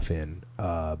and a half in,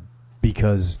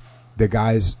 because the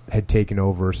guys had taken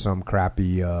over some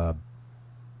crappy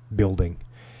building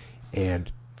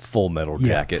and Full Metal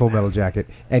Jacket,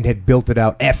 and had built it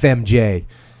out FMJ.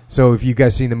 So if you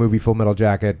guys seen the movie Full Metal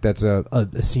Jacket, that's a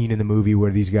scene in the movie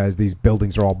where these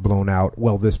buildings are all blown out.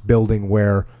 Well, this building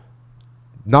where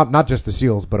not just the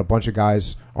SEALs, but a bunch of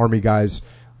guys, Army guys,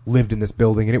 lived in this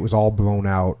building, and it was all blown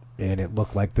out, and it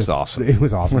looked like this. It was awesome. It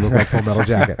was awesome. It looked like Full Metal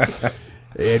Jacket.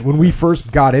 And when we first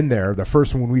got in there,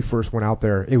 when we first went out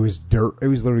there, it was dirt. It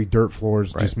was literally dirt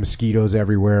floors, just mosquitoes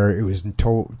everywhere. It was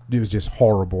just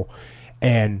horrible.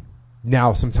 And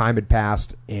now some time had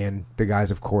passed, and the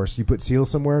guys, of course, you put SEALs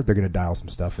somewhere, they're going to dial some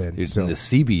stuff in. Dude, so the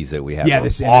CBs that we had,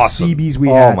 the awesome. CBs we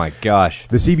had. Oh my gosh,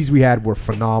 the CBs we had were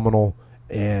phenomenal.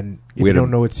 And if you don't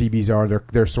know what CBs are,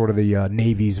 they're sort of the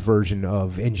Navy's version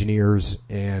of engineers,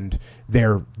 and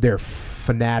they're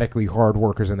fanatically hard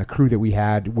workers. And the crew that we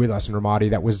had with us in Ramadi,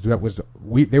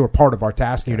 they were part of our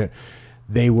task unit.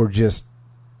 They were just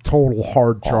total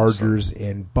hard chargers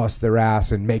and bust their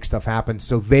ass and make stuff happen.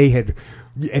 So they had,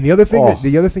 and the other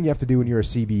thing you have to do when you're a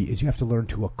CB is you have to learn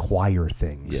to acquire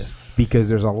things, because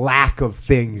there's a lack of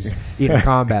things in a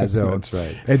combat zone. That's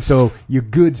right. And so your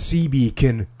good CB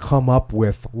can come up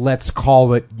with, let's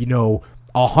call it,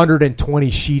 120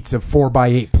 sheets of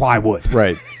 4x8 plywood.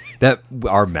 Right. That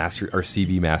our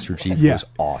CB Master Chief was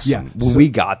awesome. Yeah. When we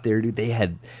got there, dude, they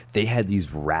had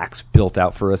these racks built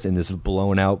out for us in this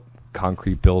blown out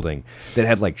concrete building that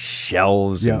had like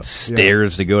shelves and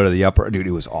stairs to go to the upper. Dude,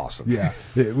 it was awesome. Yeah,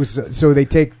 it was. So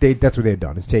that's what they had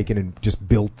done, is taken and just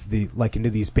built into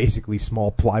these basically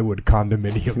small plywood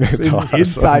condominiums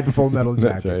inside Full Metal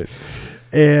Jacket. That's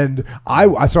right. And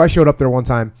I showed up there one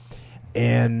time,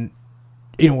 and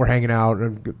we're hanging out,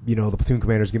 and the platoon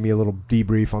commanders give me a little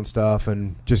debrief on stuff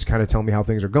and just kind of tell me how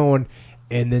things are going.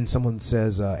 And then someone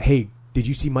says, "Hey, did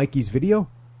you see Mikey's video?"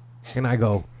 And I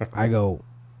go,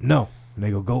 "No." And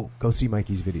they go see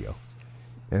Mikey's video.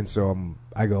 And so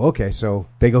I go, okay. So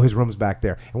they go, his room's back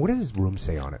there. And what does his room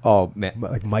say on it? Oh, man.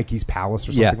 Like Mikey's Palace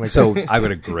or something like so that? I've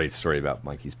got a great story about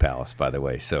Mikey's Palace, by the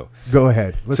way. So go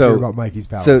ahead. Let's hear about Mikey's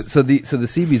Palace. So the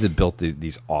CBs had built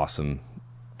these awesome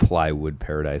plywood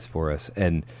paradise for us.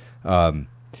 And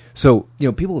so,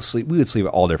 people would sleep. We would sleep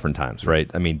at all different times, right?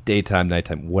 I mean, daytime,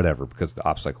 nighttime, whatever, because the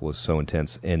op cycle was so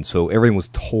intense. And so everything was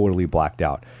totally blacked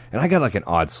out. And I got like an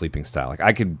odd sleeping style. Like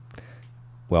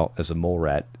as a mole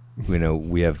rat,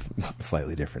 we have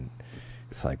slightly different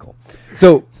cycle.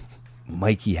 So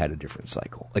Mikey had a different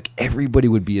cycle. Like everybody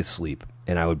would be asleep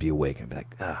and I would be awake. And I'd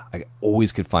be like, I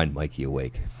always could find Mikey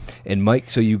awake. And Mike,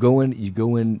 so you go in,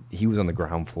 he was on the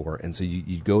ground floor. And so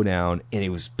you go down and it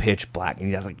was pitch black and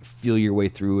you had to like feel your way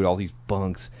through it, all these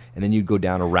bunks. And then you'd go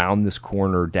down around this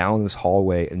corner, down this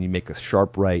hallway, and you make a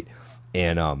sharp right.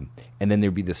 And then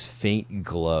there'd be this faint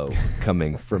glow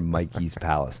coming from Mikey's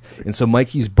Palace. And so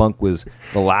Mikey's bunk was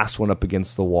the last one up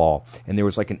against the wall. And there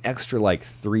was like an extra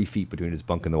 3 feet between his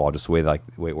bunk and the wall, just the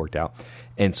way it worked out.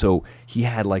 And so he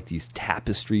had like these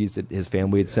tapestries that his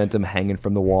family had sent him hanging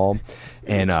from the wall.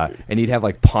 And he'd have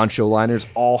like poncho liners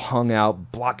all hung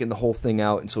out, blocking the whole thing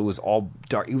out. And so it was all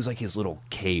dark. It was like his little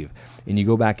cave. And you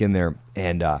go back in there,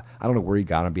 and I don't know where he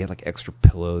got them, but he had like extra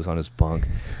pillows on his bunk.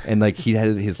 And like he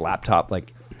had his laptop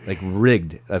like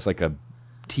rigged as like a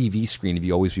TV screen if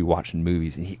you always be watching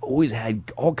movies, and he always had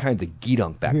all kinds of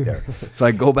geedunk back there. So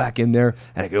I go back in there,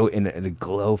 and I go in the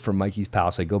glow from Mikey's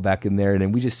Palace. I go back in there, and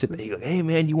then we just sit there. He'd go, "Hey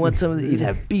man, you want some of this?" He'd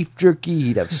have beef jerky,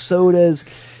 he'd have sodas,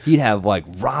 he'd have like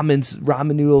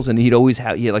ramen noodles, and he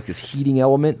had like this heating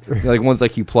element, like ones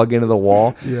like you plug into the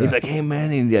wall. Yeah. He'd be like, "Hey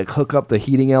man," and he'd like hook up the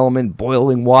heating element,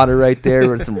 boiling water right there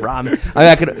with some ramen.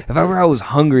 I mean, if ever I was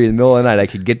hungry in the middle of the night, I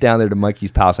could get down there to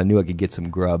Mikey's Palace. I knew I could get some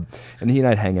grub, and he and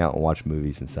I'd hang out and watch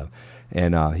movies and stuff.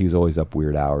 And he was always up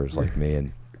weird hours like me,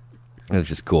 and it was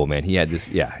just cool, man. He had this,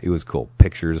 it was cool.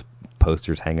 Pictures,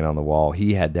 posters hanging on the wall.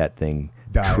 He had that thing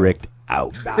tricked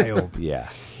out. Dialed. Yeah.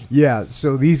 Yeah,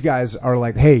 so these guys are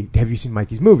like, hey, have you seen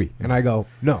Mikey's movie? And I go,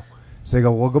 no. So they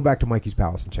go, well, go back to Mikey's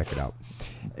Palace and check it out.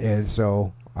 And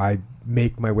so I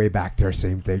make my way back there,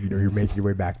 same thing. You're making your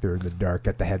way back there in the dark,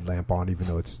 got the headlamp on, even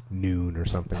though it's noon or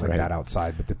something like that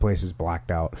outside, but the place is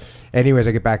blacked out. Anyways,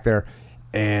 I get back there,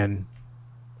 and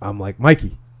I'm like,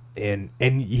 Mikey. And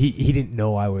he didn't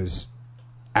know I was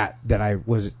at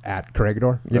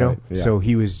Corregidor, you know? Yeah. So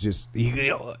he was just, hey,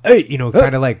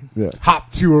 kind of like hop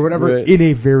to or whatever in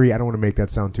a very, I don't want to make that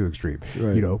sound too extreme,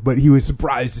 but he was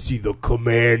surprised to see the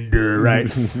commander, right?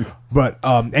 But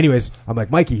anyways, I'm like,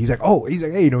 Mikey, he's like,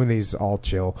 hey, and he's all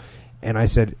chill. And I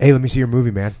said, hey, let me see your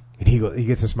movie, man. And he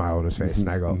gets a smile on his face, and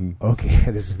I go, okay,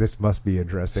 this must be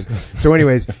interesting. So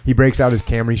anyways, he breaks out his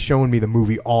camera. He's showing me the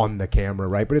movie on the camera,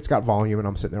 right? But it's got volume, and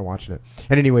I'm sitting there watching it.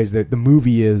 And anyways, the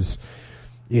movie is,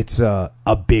 it's a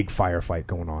big firefight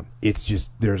going on. It's just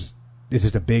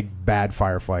a big bad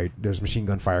firefight. There's machine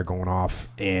gun fire going off,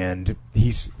 and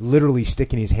he's literally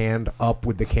sticking his hand up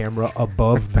with the camera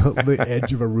above the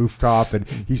edge of a rooftop, and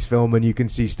he's filming. You can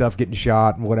see stuff getting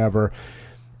shot and whatever.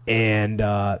 And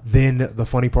then the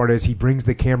funny part is he brings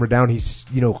the camera down. He's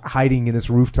hiding in this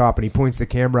rooftop, and he points the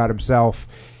camera at himself.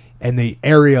 And the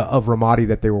area of Ramadi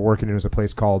that they were working in was a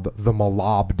place called the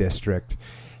Malab District.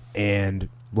 And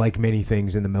like many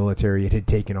things in the military, it had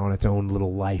taken on its own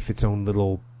little life, its own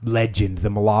little legend, the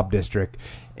Malab District.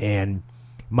 And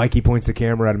Mikey points the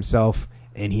camera at himself,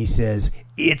 and he says,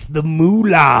 "It's the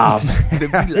Mulab." The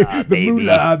Mulab, the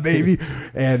Mulab, baby.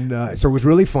 And so it was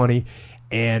really funny.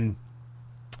 And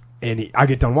I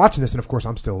get done watching this, and of course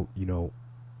I'm still,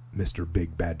 Mr.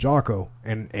 Big Bad Jocko,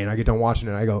 and I get done watching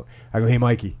it, and I go, hey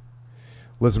Mikey,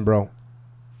 listen, bro,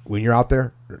 when you're out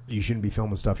there, you shouldn't be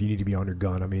filming stuff. You need to be on your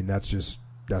gun. I mean, that's just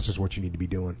what you need to be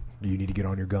doing. You need to get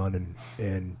on your gun,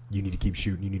 and you need to keep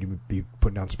shooting. You need to be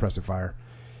putting down suppressive fire.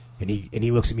 And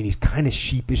he looks at me, and he's kind of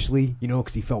sheepishly,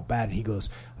 because he felt bad, and he goes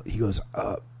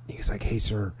like, hey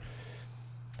sir,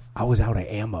 I was out of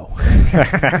ammo.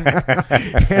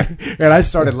 and I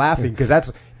started laughing because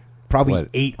that's probably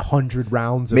 800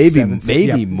 rounds of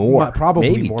maybe more.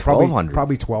 Probably more. 1,200.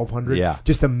 Probably 1,200. Yeah.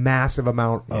 Just a massive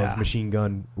amount of machine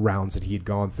gun rounds that he had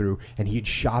gone through, and he had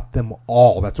shot them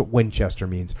all. That's what Winchester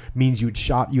means. Means you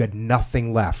had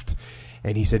nothing left.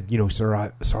 And he said,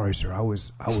 sir, sorry, sir, I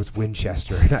was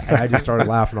Winchester. And I just started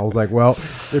laughing. I was like, well,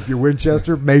 if you're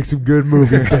Winchester, make some good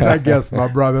movies then, I guess, my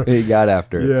brother. He got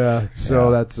after it. Yeah, so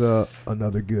that's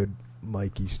another good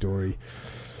Mikey story.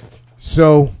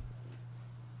 So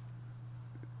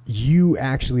you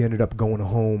actually ended up going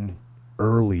home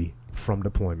early from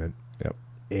deployment. Yep.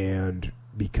 And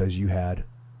because you had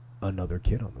another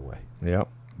kid on the way. Yep.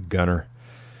 Gunner.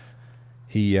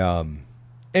 He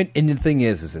And the thing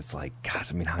is it's like, God,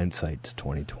 I mean, hindsight's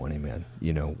 20/20, man.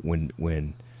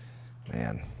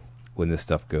 When this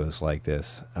stuff goes like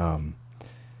this,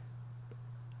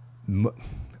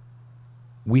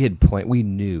 we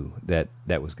knew that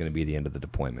was going to be the end of the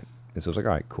deployment, and so it was like,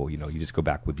 all right, cool. You just go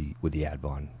back with the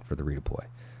ADVON for the redeploy,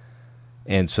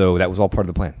 and so that was all part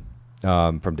of the plan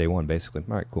from day one, basically.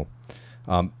 All right, cool,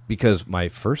 because my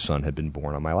first son had been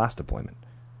born on my last deployment,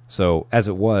 so as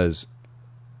it was.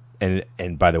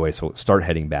 And by the way, so start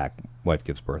heading back. Wife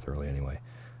gives birth early anyway.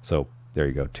 So there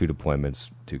you go. 2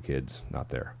 deployments, 2 kids, not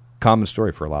there. Common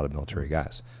story for a lot of military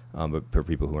guys. But for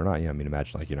people who are not,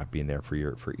 imagine like you're not being there for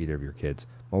either of your kids.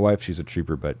 My wife, she's a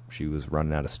trooper, but she was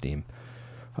running out of steam.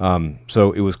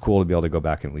 So it was cool to be able to go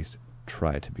back and at least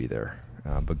try to be there.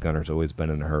 But Gunner's always been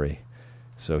in a hurry,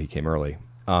 so he came early.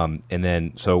 And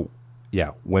then,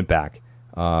 went back,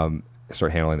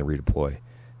 start handling the redeploy.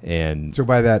 And so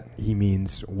by that he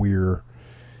means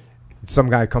some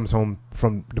guy comes home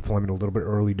from deployment a little bit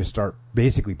early to start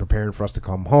basically preparing for us to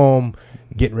come home,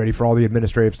 getting ready for all the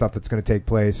administrative stuff that's going to take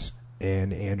place.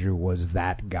 And Andrew was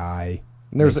that guy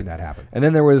making that happen. And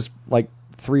then there was like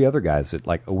 3 other guys that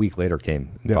like a week later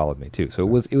came and followed me too. So it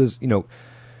was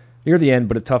near the end,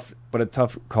 but a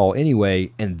tough call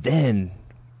anyway. And then,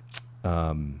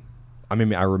 I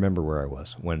remember where I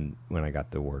was when I got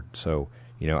the word. So.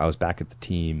 I was back at the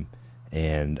team,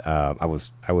 and I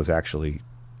was actually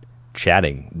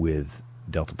chatting with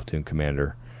Delta Platoon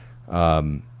Commander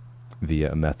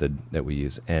via a method that we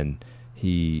use, and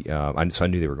so I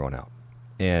knew they were going out,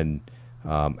 and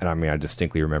I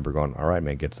distinctly remember going, all right,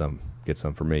 man, get some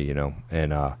for me,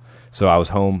 and so I was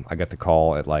home. I got the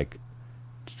call at like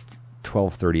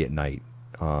 12:30 at night,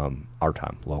 our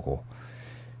time, local,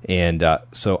 and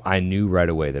so I knew right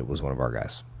away that it was one of our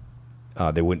guys.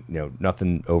 They wouldn't,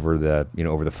 nothing over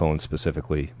the phone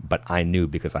specifically, but I knew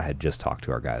because I had just talked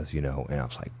to our guys, and I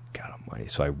was like, God almighty.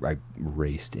 So I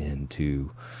raced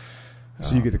into.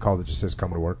 So you get the call that just says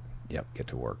come to work? Yep, get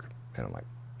to work. And I'm like,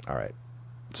 all right.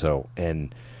 So,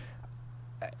 and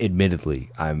admittedly,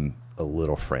 I'm a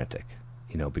little frantic,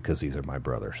 because these are my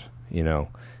brothers, and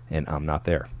I'm not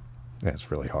there. That's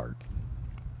really hard.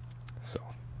 So,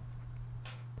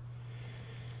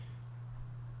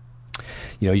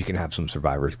 you can have some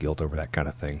survivor's guilt over that kind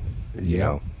of thing.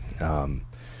 Yeah.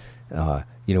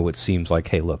 It seems like,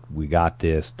 hey, look, we got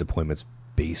this. Deployment's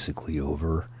basically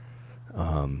over.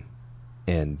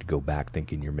 And go back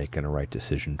thinking you're making a right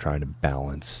decision, trying to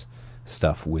balance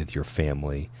stuff with your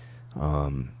family.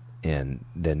 And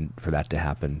then for that to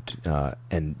happen,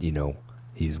 and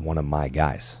he's one of my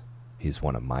guys.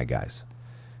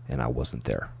 And I wasn't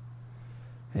there.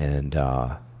 And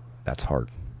that's hard.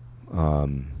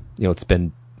 It's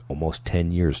been almost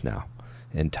 10 years now,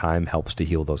 and time helps to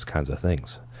heal those kinds of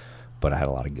things. But I had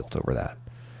a lot of guilt over that.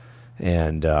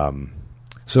 And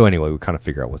so anyway, we kind of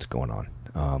figure out what's going on.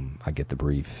 I get the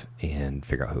brief and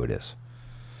figure out who it is.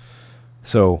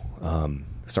 So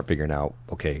start figuring out,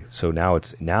 okay, so now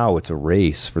it's a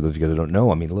race for those of you guys that don't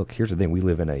know. I mean, look, here's the thing. We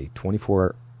live in a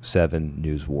 24/7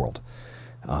 news world.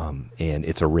 And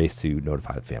it's a race to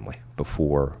notify the family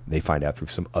before they find out through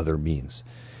some other means.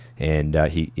 And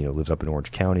he lives up in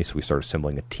Orange County, so we start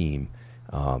assembling a team.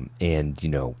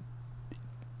 And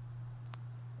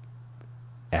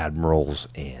admirals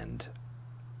and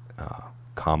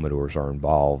commodores are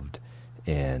involved.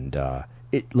 And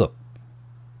look,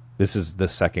 this is the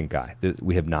second guy.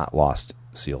 We have not lost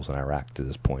SEALs in Iraq to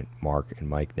this point, Mark and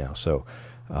Mike now. So,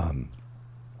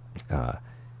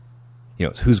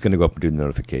 it's who's going to go up and do the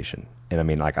notification. And I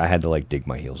mean, I had to dig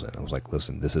my heels in. I was like,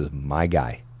 listen, this is my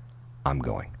guy. I'm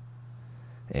going.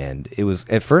 And it was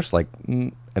at first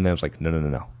and then I was like,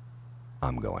 no,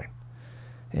 I'm going.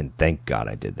 And thank God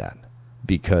I did that,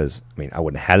 because I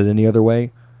wouldn't have had it any other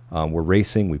way. We're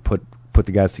racing. We put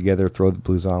the guys together, throw the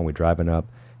blues on. We're driving up,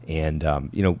 and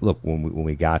look, when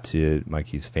we got to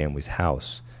Mikey's family's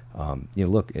house,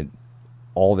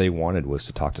 all they wanted was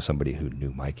to talk to somebody who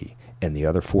knew Mikey, and the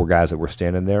other 4 guys that were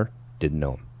standing there didn't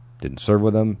know him, didn't serve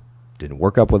with him, didn't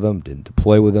work up with him, didn't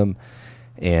deploy with him.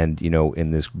 And,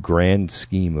 in this grand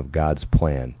scheme of God's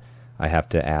plan, I have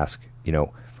to ask,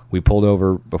 we pulled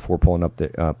over before pulling up to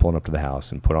the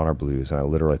house and put on our blues. And I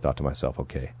literally thought to myself,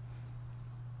 okay,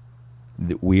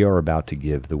 we are about to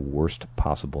give the worst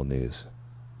possible news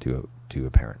to a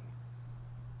parent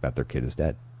that their kid is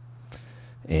dead.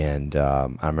 And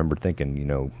I remember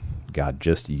thinking, God,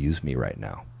 just use me right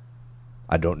now.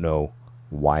 I don't know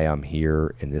why I'm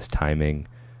here in this timing,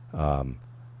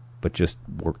 but just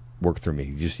work through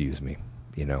me. Just use me,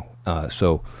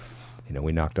 So,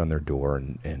 we knocked on their door,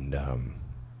 and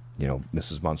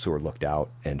Mrs. Mansour looked out,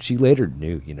 and she later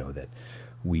knew, that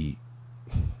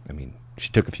she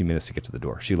took a few minutes to get to the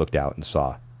door. She looked out and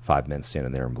saw 5 men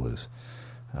standing there in blues.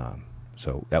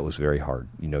 So that was very hard.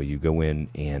 You go in,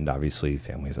 and obviously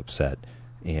family is upset,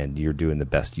 and you're doing the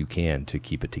best you can to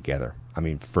keep it together.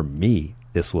 For me,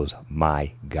 this was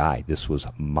my guy. This was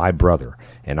my brother,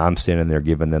 and I'm standing there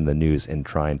giving them the news and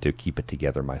trying to keep it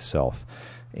together myself.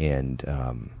 And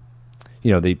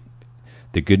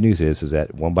the good news is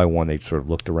that one by one they sort of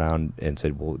looked around and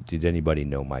said, "Well, did anybody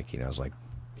know Mikey?" And I was like,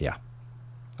 "Yeah,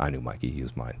 I knew Mikey. He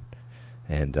was mine."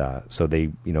 And so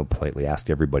they, politely asked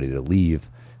everybody to leave,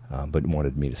 but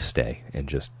wanted me to stay and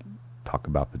just talk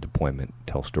about the deployment,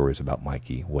 tell stories about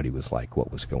Mikey, what he was like,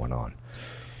 what was going on.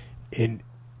 And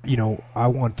I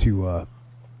want to.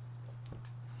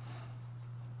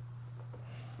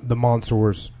 The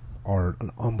Mansours are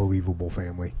an unbelievable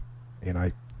family, and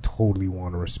I totally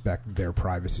want to respect their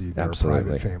privacy. They're Absolutely. a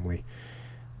private family,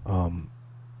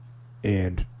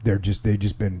 and they've just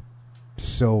been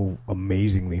so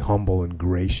amazingly humble and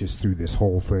gracious through this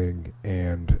whole thing.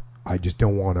 And I just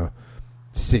don't want to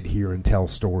sit here and tell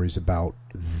stories about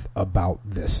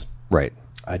this. Right.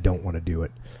 I don't want to do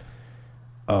it.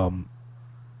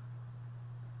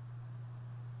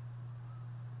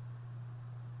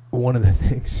 One of the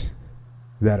things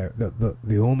that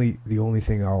the only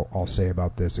thing I'll say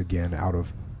about this, again, out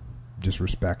of just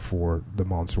respect for the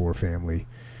Mansour family,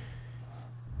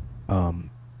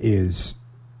 is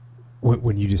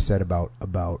when you just said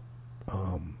about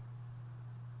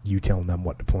you telling them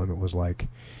what deployment was like.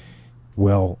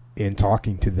 Well, in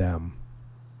talking to them,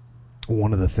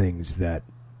 one of the things that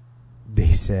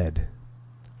they said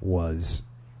was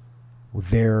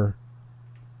their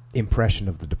impression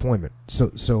of the deployment.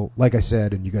 So like I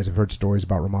said, and you guys have heard stories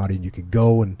about Ramadi, and you can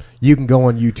go on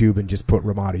YouTube and just put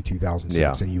Ramadi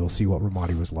 2006, and you'll see what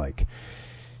Ramadi was like.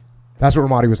 That's what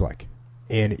Ramadi was like,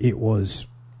 and it was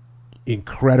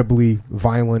incredibly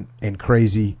violent and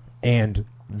crazy. And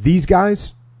these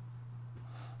guys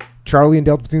Charlie and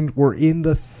Delta Platoon were in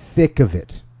the thick of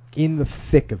it,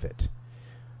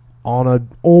 on an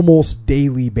almost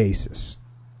daily basis.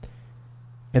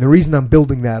 And the reason I'm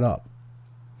building that up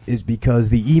is because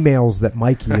the emails that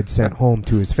Mikey had sent home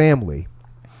to his family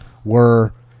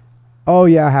were, oh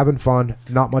yeah, having fun,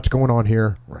 not much going on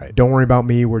here. Right. Don't worry about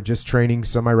me. We're just training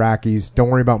some Iraqis. Don't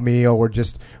worry about me. Oh, we're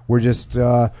just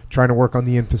trying to work on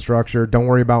the infrastructure. Don't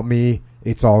worry about me.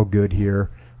 It's all good here.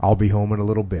 I'll be home in a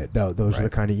little bit. Those are the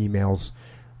kind of emails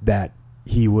that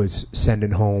he was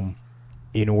sending home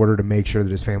in order to make sure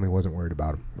that his family wasn't worried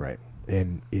about him. Right.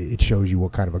 And it shows you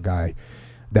what kind of a guy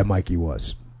that Mikey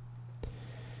was.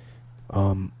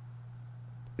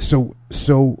 So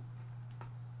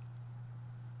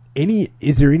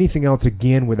is there anything else,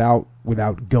 again,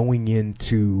 without going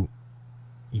into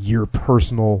your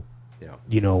personal,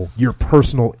 your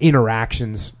personal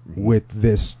interactions with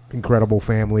this incredible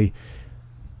family,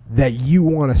 that you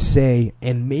want to say,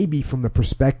 and maybe from the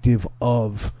perspective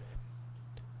of,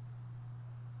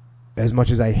 as much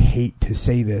as I hate to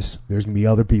say this, there's going to be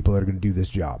other people that are going to do this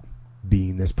job,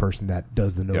 being this person that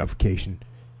does the notification. Yep.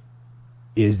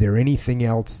 Is there anything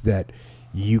else that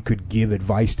you could give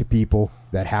advice to people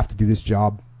that have to do this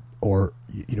job, or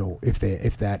if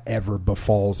that ever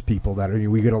befalls people that are,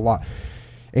 we get a lot,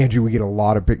 Andrew, we get a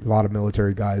lot of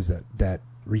military guys that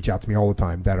reach out to me all the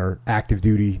time that are active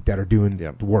duty, that are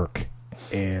doing work,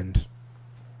 and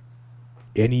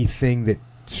anything that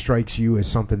strikes you as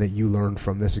something that you learned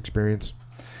from this experience?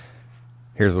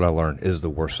 Here's what I learned is the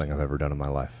worst thing I've ever done in my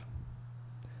life,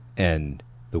 and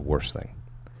the worst thing.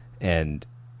 And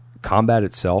combat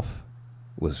itself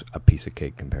was a piece of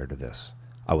cake compared to this.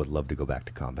 I would love to go back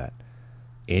to combat.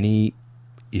 Any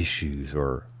issues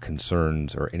or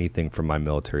concerns or anything from my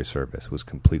military service was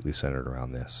completely centered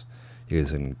around this. It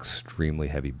is an extremely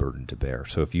heavy burden to bear.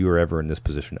 So if you are ever in this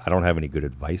position, I don't have any good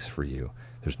advice for you.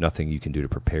 There's nothing you can do to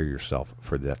prepare yourself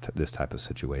for this type of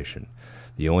situation.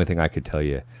 The only thing I could tell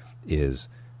you is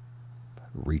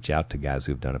reach out to guys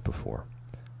who've done it before.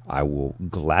 I will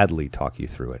gladly talk you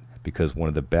through it, because one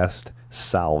of the best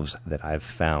salves that I've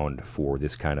found for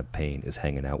this kind of pain is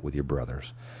hanging out with your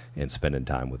brothers and spending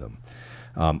time with them.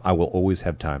 I will always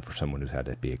have time for someone who's had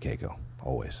to be a Keiko.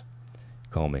 Always.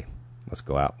 Call me. Let's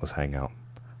go out. Let's hang out.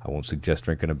 I won't suggest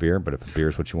drinking a beer, but if a beer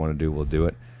is what you want to do, we'll do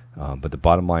it. But the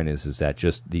bottom line is that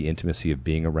just the intimacy of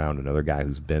being around another guy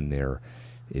who's been there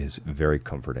is very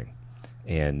comforting.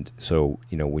 And so,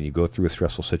 when you go through a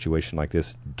stressful situation like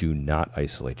this, do not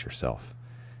isolate yourself.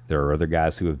 There are other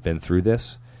guys who have been through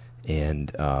this,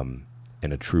 and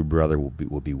a true brother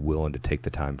will be willing to take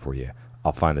the time for you.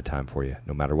 I'll find the time for you,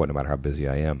 no matter what, no matter how busy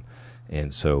I am.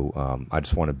 And so I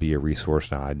just want to be a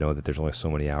resource. Now, I know that there's only so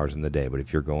many hours in the day, but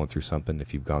if you're going through something,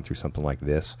 if you've gone through something like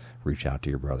this, reach out to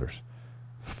your brothers.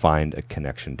 Find a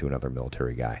connection to another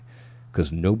military guy,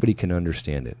 because nobody can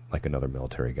understand it like another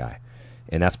military guy.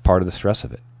 And that's part of the stress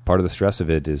of it. Part of the stress of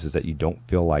it is that you don't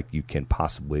feel like you can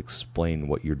possibly explain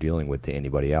what you're dealing with to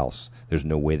anybody else. There's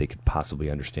no way they could possibly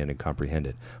understand and comprehend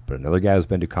it. But another guy who's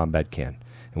been to combat can.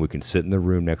 And we can sit in the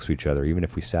room next to each other. Even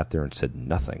if we sat there and said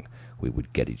nothing, we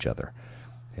would get each other.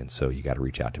 And so you got to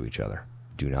reach out to each other.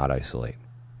 Do not isolate.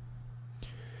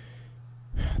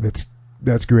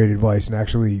 That's great advice. And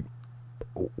actually,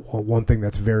 one thing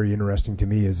that's very interesting to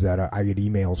me is that I get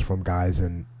emails from guys,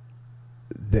 and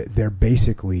they're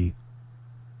basically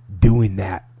doing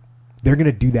that. They're going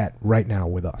to do that right now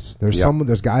with us.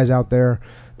 There's guys out there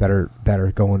that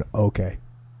are going, okay.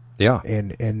 Yeah.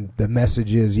 And the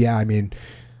message is,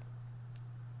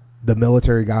 the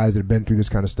military guys that have been through this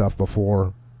kind of stuff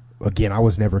before, again, I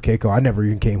was never Keiko. I never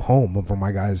even came home from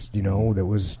my guys, that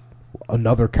was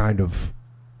another kind of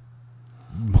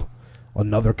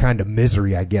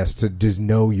misery, I guess, to just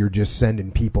know you're just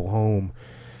sending people home.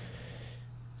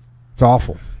 It's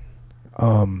awful.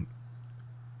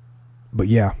 But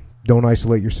yeah, don't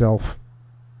isolate yourself.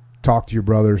 Talk to your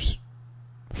brothers,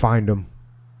 find them,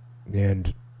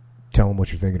 and tell them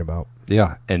what you're thinking about.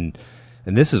 Yeah, and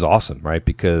this is awesome, right?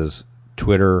 Because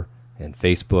Twitter and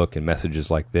Facebook and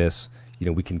messages like this,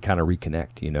 we can kind of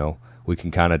reconnect, We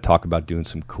can kind of talk about doing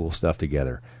some cool stuff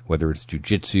together, whether it's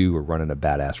jiu-jitsu or running a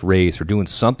badass race or doing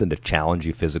something to challenge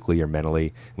you physically or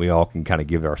mentally. We all can kind of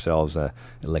give ourselves a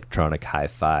electronic high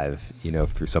five,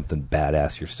 through something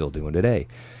badass you're still doing today.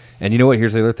 And you know what?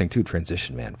 Here's the other thing too: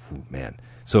 transition, man. Ooh, man.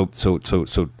 So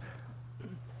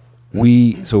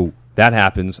that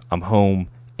happens. I'm home,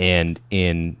 and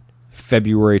in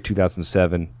February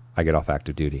 2007, I get off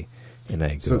active duty, and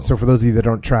I go. So for those of you that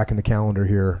aren't tracking the calendar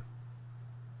here,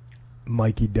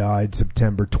 Mikey died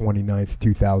September 29th,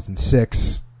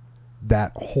 2006.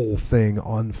 That whole thing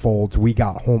unfolds. We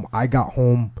got home. I got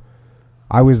home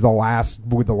I was the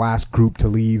last group to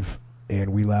leave,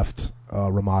 and we left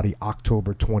Ramadi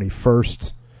October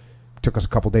 21st. Took us a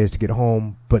couple days to get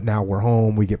home, but now we're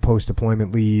home. We get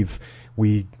post-deployment leave.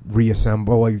 We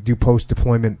reassemble. We do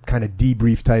post-deployment kind of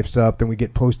debrief type stuff. Then we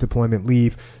get post-deployment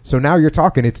leave. So now you're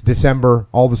talking, it's December.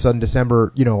 All of a sudden,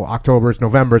 December, October, it's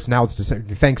November. Now it's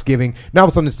December, Thanksgiving. Now all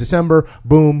of a sudden it's December.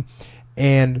 Boom.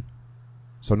 And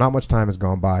so not much time has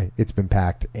gone by. It's been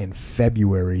packed. And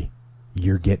February,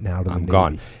 you're getting out of the Navy. I'm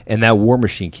gone. And that war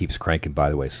machine keeps cranking, by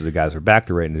the way. So the guys are back.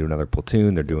 They're ready to do another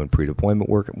platoon. They're doing pre-deployment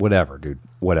work. Whatever, dude.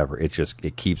 Whatever.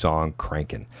 It keeps on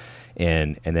cranking.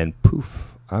 And then,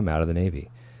 poof, I'm out of the Navy.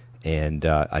 And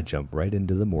I jump right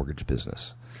into the mortgage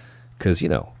business. Because,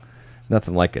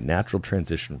 nothing like a natural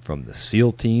transition from the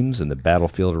SEAL teams and the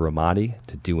battlefield of Ramadi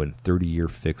to doing 30-year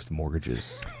fixed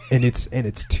mortgages. And it's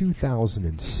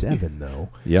 2007, though.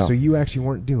 Yeah. So you actually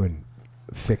weren't doing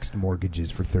fixed mortgages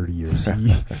for 30 years.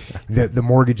 The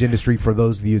mortgage industry, for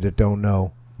those of you that don't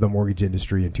know, the mortgage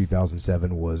industry in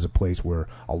 2007 was a place where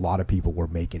a lot of people were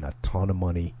making a ton of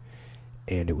money,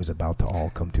 and it was about to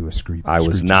all come to a screech. I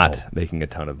was not halt. making a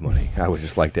ton of money. I would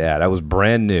just like to add, I was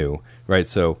brand new, right?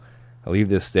 So I leave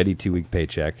this steady 2-week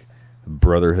paycheck,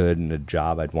 brotherhood, and a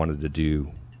job I'd wanted to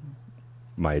do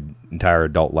my entire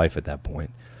adult life at that point,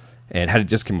 and had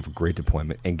just come from a great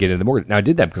deployment and get into the mortgage. Now I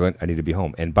did that because I needed to be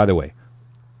home. And by the way,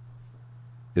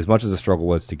 as much as the struggle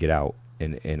was to get out,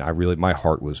 and my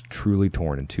heart was truly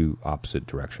torn in two opposite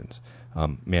directions.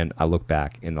 Man, I look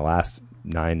back in the last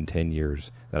 9-10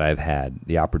 years that I've had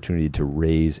the opportunity to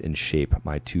raise and shape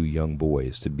my two young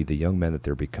boys to be the young men that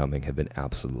they're becoming have been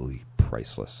absolutely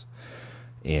priceless.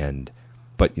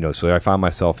 But so I found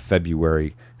myself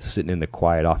February sitting in the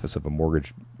quiet office of a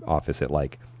mortgage office at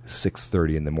like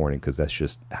 6:30 in the morning, because that's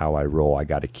just how I roll. I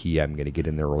got a key. I'm going to get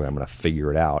in there early. I'm going to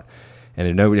figure it out.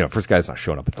 And then first guy's not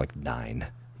showing up. It's like 9.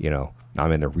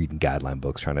 I'm in there reading guideline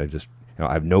books, trying to just.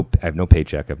 I have no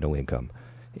paycheck. I have no income,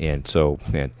 and so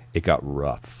man, it got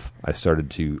rough. I started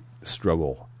to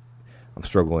struggle. I'm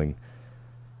struggling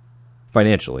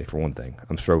financially, for one thing.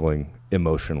 I'm struggling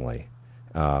emotionally.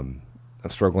 I'm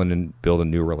struggling in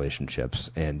building new relationships,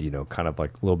 and kind of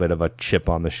like a little bit of a chip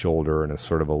on the shoulder and a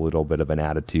sort of a little bit of an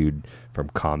attitude from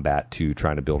combat to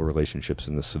trying to build relationships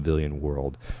in the civilian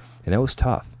world, and that was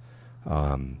tough.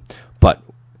 But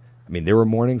there were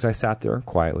mornings I sat there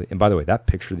quietly. And by the way, that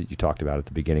picture that you talked about at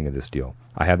the beginning of this deal,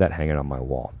 I have that hanging on my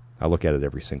wall. I look at it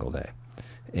every single day.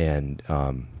 And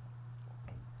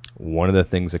one of the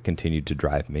things that continued to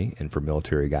drive me, and for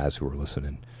military guys who are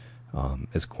listening,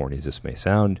 as corny as this may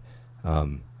sound,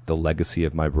 the legacy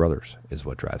of my brothers is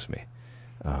what drives me.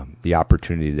 The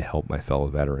opportunity to help my fellow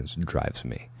veterans drives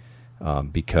me.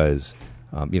 Because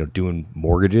doing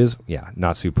mortgages,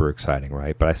 not super exciting,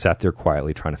 right? But I sat there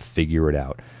quietly trying to figure it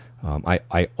out. I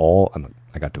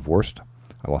got divorced.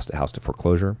 I lost a house to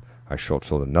foreclosure. I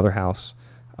sold another house.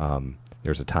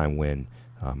 There's a time when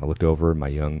I looked over, and my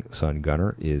young son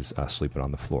Gunnar is sleeping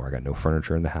on the floor. I got no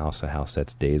furniture in the house. A house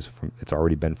that's it's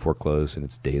already been foreclosed, and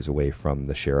it's days away from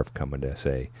the sheriff coming to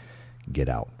say, "Get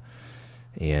out."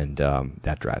 And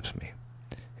that drives me.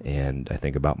 And I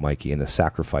think about Mikey and the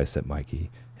sacrifice that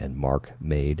Mikey and Mark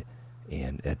made,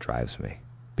 and it drives me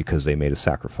because they made a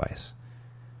sacrifice.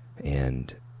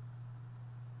 And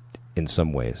in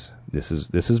some ways, this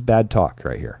is bad talk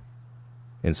right here.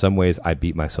 In some ways, I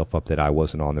beat myself up that I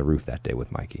wasn't on the roof that day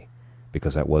with Mikey,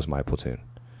 because that was my platoon,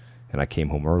 and I came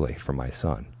home early for my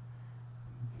son.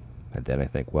 And then I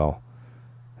think, well,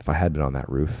 if I had been on that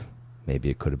roof, maybe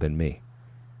it could have been me,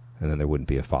 and then there wouldn't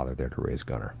be a father there to raise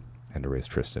Gunnar and to raise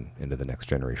Tristan into the next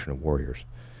generation of warriors.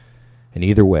 And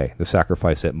either way, the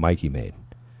sacrifice that Mikey made,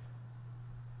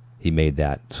 he made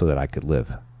that so that I could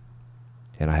live.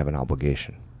 And I have an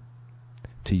obligation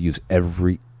to use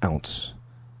every ounce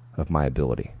of my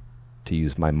ability, to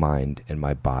use my mind and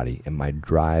my body and my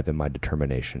drive and my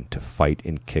determination to fight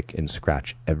and kick and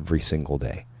scratch every single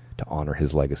day, to honor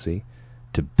his legacy,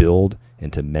 to build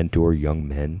and to mentor young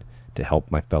men, to help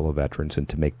my fellow veterans, and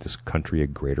to make this country a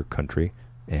greater country.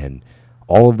 And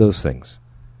all of those things,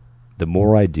 the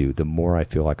more I do, the more I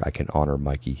feel like I can honor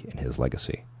Mikey and his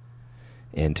legacy.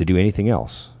 And to do anything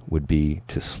else would be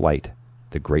to slight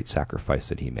the great sacrifice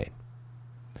that he made.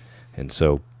 And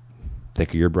so, think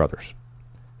of your brothers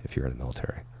if you're in the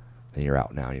military. And you're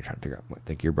out now and you're trying to figure out,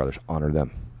 think of your brothers, honor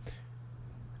them.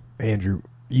 Andrew,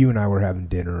 you and I were having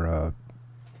dinner.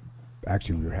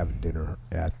 Actually, we were having dinner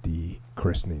at the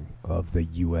christening of the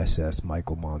USS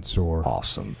Michael Monsoor.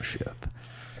 Awesome ship.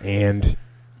 And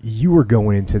you were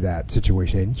going into that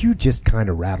situation, and you just kind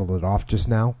of rattled it off just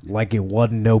now like it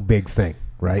wasn't no big thing,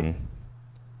 right? Mm-hmm.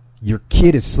 your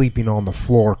kid is sleeping on the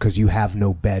floor because you have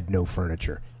no bed, no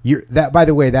furniture. By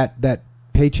the way, that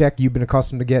paycheck you've been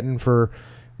accustomed to getting for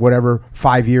whatever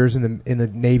 5 years in the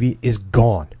Navy is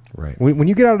gone. Right. When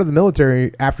you get out of the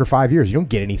military after 5 years, you don't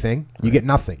get anything. You get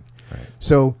nothing. Right.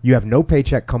 So you have no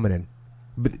paycheck coming in.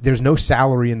 But there's no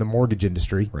salary in the mortgage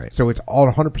industry. Right. So it's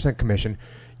all 100% commission.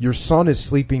 Your son is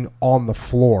sleeping on the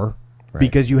floor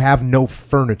because you have no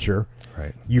furniture.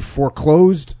 Right. You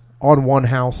foreclosed on one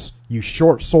house, you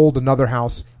short sold another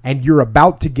house, and you're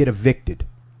about to get evicted.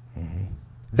 Mm-hmm.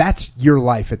 That's your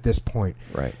life at this point.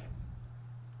 Right.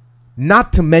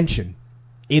 Not to mention,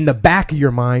 in the back of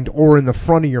your mind or in the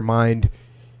front of your mind,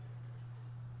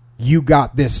 you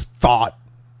got this thought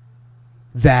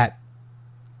that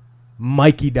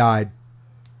Mikey died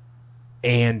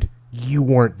and you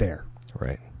weren't there.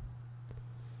 Right.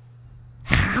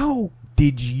 How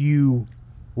did you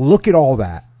look at all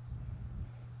that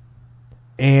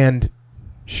and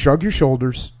shrug your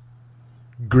shoulders,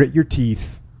 grit your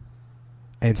teeth,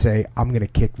 and say, I'm going to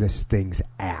kick this thing's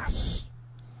ass?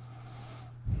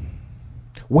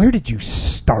 Where did you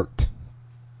start?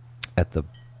 At the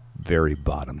very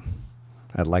bottom.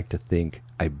 I'd like to think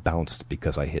I bounced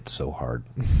because I hit so hard.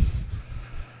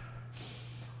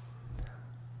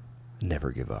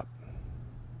 Never give up.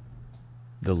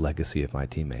 The legacy of my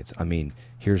teammates. I mean,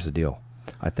 here's the deal.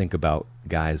 I think about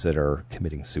guys that are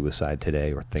committing suicide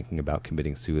today or thinking about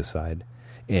committing suicide,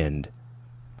 and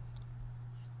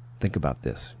think about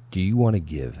this. Do you want to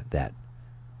give that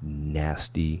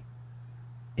nasty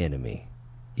enemy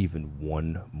even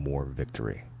one more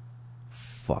victory?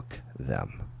 Fuck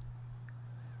them.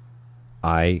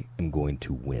 I am going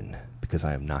to win because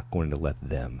I am not going to let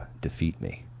them defeat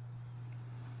me.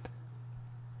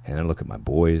 And I look at my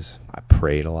boys. I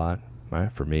prayed a lot.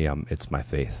 Right? For me, it's my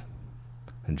faith.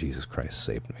 And Jesus Christ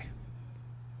saved me.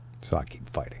 So I keep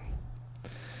fighting.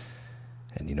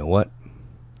 And you know what?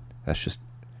 That's just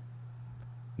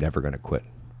never going to quit.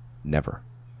 Never.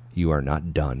 You are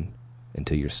not done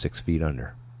until you're 6 feet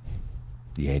under.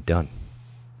 You ain't done.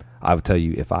 I would tell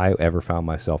you, if I ever found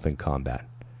myself in combat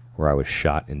where I was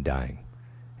shot and dying,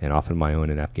 and often my own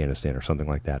in Afghanistan or something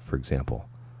like that, for example,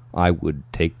 I would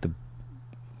take the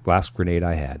last grenade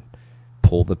I had,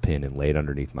 pull the pin, and lay it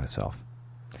underneath myself,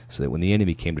 so that when the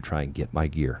enemy came to try and get my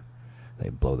gear,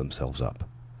 they'd blow themselves up.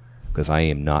 Because I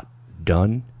am not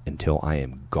done until I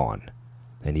am gone.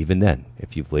 And even then,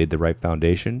 if you've laid the right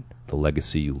foundation, the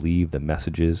legacy you leave, the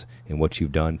messages, and what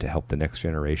you've done to help the next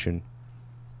generation,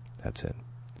 that's it.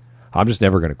 I'm just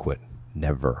never going to quit.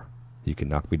 Never. You can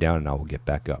knock me down and I will get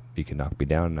back up. You can knock me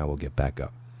down and I will get back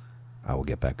up. I will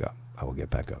get back up. I will get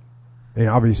back up. And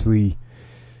obviously,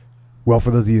 well,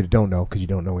 for those of you that don't know, because you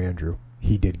don't know Andrew,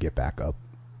 he did get back up.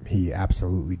 He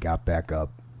absolutely got back up.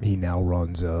 He now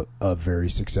runs a very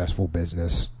successful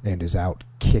business and is out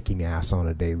kicking ass on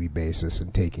a daily basis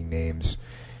and taking names.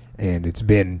 And it's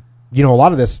been, a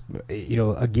lot of this,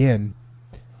 again,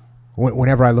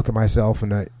 whenever I look at myself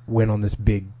and I went on this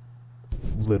big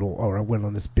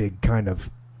kind of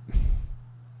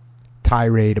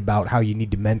tirade about how you need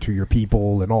to mentor your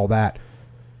people and all that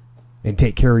and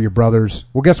take care of your brothers.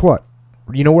 Well, guess what?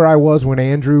 You know where I was when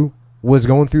Andrew was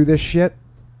going through this shit?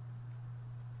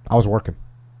 I was working.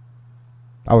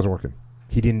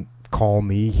 He didn't call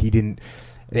me. He didn't,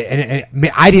 and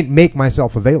I didn't make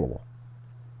myself available.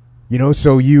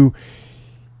 So you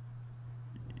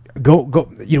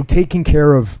go. Taking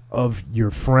care of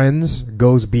your friends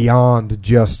goes beyond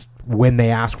just when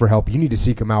they ask for help. You need to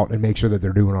seek them out and make sure that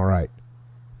they're doing all right.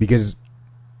 Because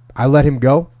I let him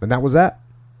go, and that was that.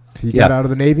 He got out of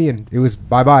the Navy, and it was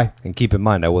bye-bye. And keep in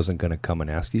mind, I wasn't going to come and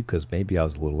ask you because maybe I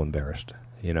was a little embarrassed,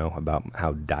 about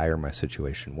how dire my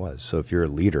situation was. So if you're a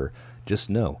leader, just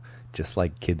know, just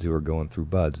like kids who are going through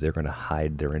buds, they're going to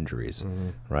hide their injuries,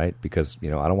 right? Because, I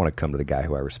don't want to come to the guy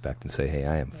who I respect and say, hey,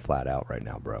 I am flat out right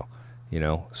now, bro.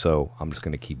 So I'm just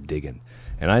going to keep digging.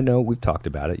 And I know we've talked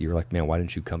about it. You're like, man, why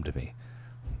didn't you come to me?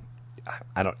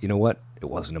 I don't, you know what? It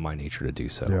wasn't in my nature to do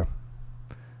so. Yeah.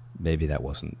 Maybe that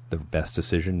wasn't the best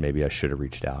decision. Maybe I should have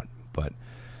reached out. But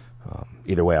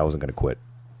either way, I wasn't going to quit.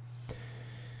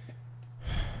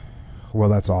 Well,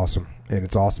 that's awesome. And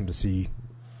it's awesome to see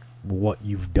what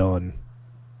you've done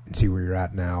and see where you're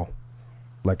at now.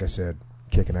 Like I said,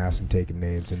 kicking ass and taking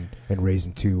names and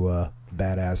raising two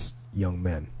badass young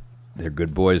men. They're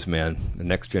good boys, man. The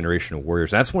next generation of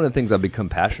warriors. That's one of the things I've become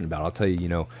passionate about. I'll tell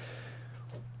you,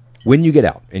 when you get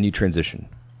out and you transition,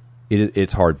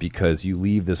 it's hard because you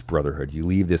leave this brotherhood, you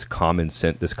leave this common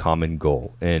sense, this common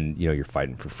goal, and you're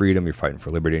fighting for freedom, you're fighting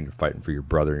for liberty, and you're fighting for your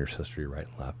brother and your sister, your right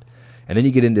and left. And then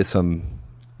you get into some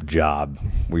job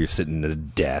where you're sitting at a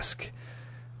desk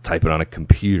type it on a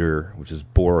computer, which is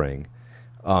boring.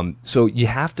 So you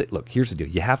have to look. Here's the deal: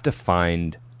 you have to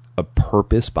find a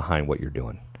purpose behind what you're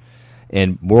doing.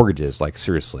 And mortgages, like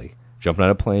seriously, jumping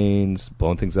out of planes,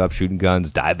 blowing things up, shooting guns,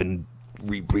 diving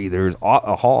rebreathers,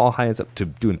 all high ends up to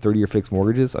doing 30-year fixed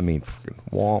mortgages. I mean,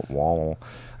 wah, wah.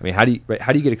 I mean, how do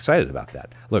you get excited about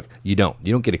that? Look, you don't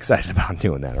get excited about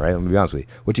doing that, all right? Let me be honest with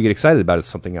you. What you get excited about is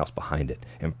something else behind it.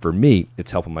 And for me,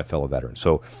 it's helping my fellow veterans.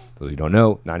 So, those of you who don't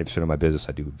know, 90% of my business,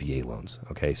 I do VA loans,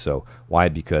 okay? So, why?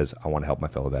 Because I want to help my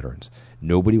fellow veterans.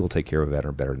 Nobody will take care of a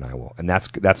veteran better than I will. And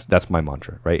that's my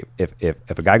mantra, right? If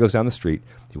a guy goes down the street,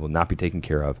 he will not be taken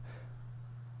care of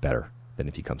better than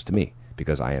if he comes to me,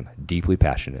 because I am deeply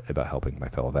passionate about helping my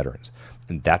fellow veterans.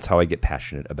 And that's how I get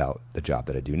passionate about the job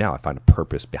that I do now. I find a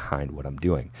purpose behind what I'm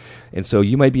doing. And so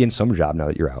you might be in some job now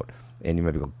that you're out, and you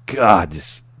might be going, God,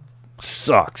 this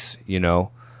sucks, you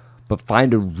know? But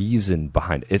find a reason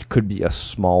behind it. It could be a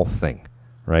small thing,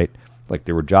 right? Like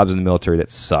there were jobs in the military that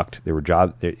sucked.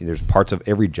 There's parts of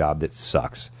every job that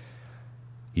sucks.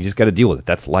 You just got to deal with it.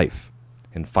 That's life.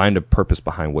 And find a purpose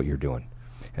behind what you're doing.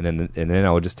 And then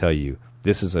I would just tell you,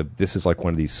 this is like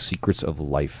one of these secrets of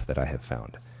life that I have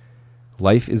found.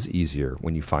 Life is easier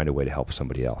when you find a way to help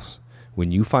somebody else.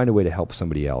 When you find a way to help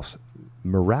somebody else,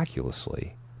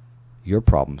 miraculously, your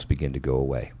problems begin to go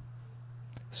away.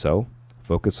 So,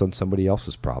 focus on somebody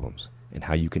else's problems and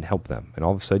how you can help them. And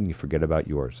all of a sudden, you forget about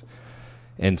yours.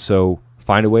 And so,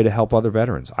 find a way to help other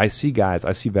veterans. I see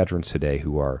veterans today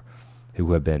who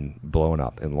have been blown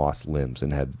up and lost limbs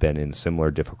and have been in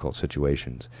similar difficult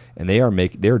situations. And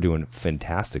they're doing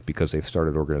fantastic because they've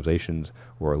started organizations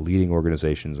or are leading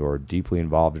organizations or are deeply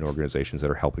involved in organizations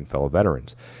that are helping fellow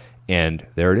veterans. And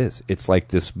there it is. It's like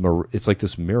this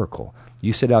miracle.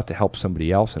 You set out to help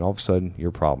somebody else, and all of a sudden your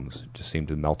problems just seem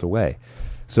to melt away.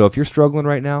 So if you're struggling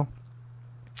right now,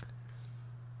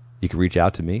 you can reach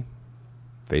out to me,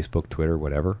 Facebook, Twitter,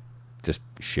 whatever. Just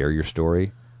share your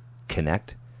story,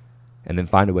 connect, and then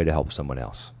find a way to help someone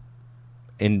else.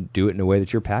 And do it in a way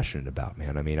that you're passionate about,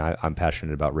 man. I mean, I'm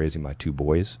passionate about raising my 2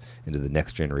 boys into the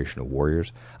next generation of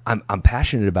warriors. I'm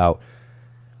passionate about,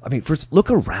 I mean, first,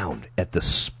 look around at the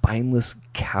spineless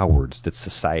cowards that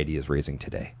society is raising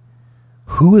today.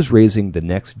 Who is raising the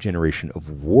next generation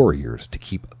of warriors to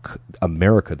keep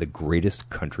America the greatest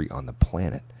country on the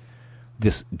planet?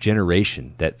 This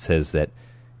generation that says that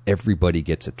everybody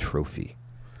gets a trophy,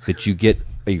 that you get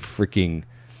a freaking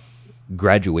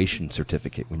graduation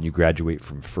certificate when you graduate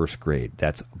from first grade.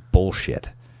 That's bullshit.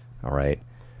 All right?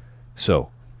 So,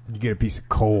 you get a piece of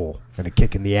coal and a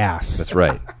kick in the ass. That's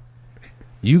right.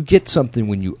 You get something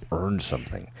when you earn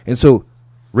something. And so,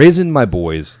 raising my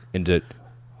boys into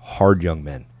hard young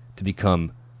men to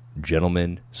become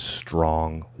gentlemen,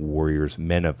 strong warriors,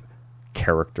 men of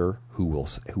character who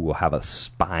will have a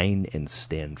spine and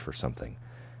stand for something.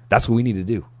 That's what we need to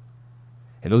do.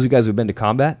 And those of you guys who have been to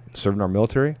combat and served in our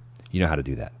military, you know how to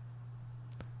do that.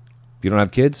 If you don't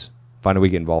have kids, find a way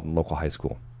to get involved in local high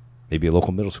school, maybe a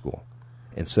local middle school,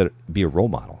 and be a role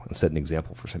model and set an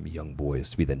example for some young boys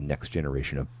to be the next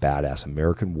generation of badass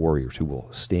American warriors who will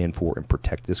stand for and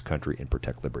protect this country and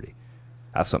protect liberty.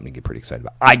 That's something to get pretty excited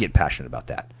about. I get passionate about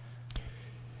that.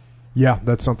 Yeah,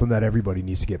 that's something that everybody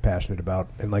needs to get passionate about.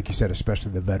 And like you said,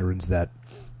 especially the veterans that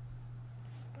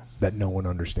know and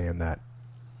understand that.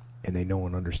 And they know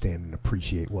and understand and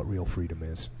appreciate what real freedom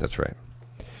is. That's right.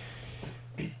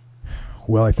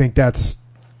 Well, I think that's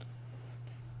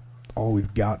all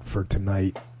we've got for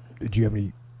tonight. Did you have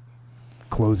any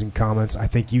closing comments? I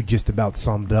think you just about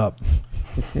summed up.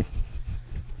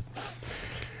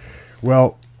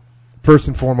 Well, first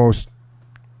and foremost,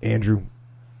 Andrew,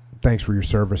 thanks for your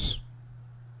service.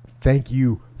 Thank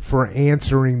you for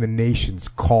answering the nation's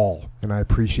call. And I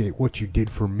appreciate what you did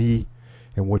for me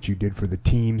and what you did for the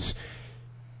teams.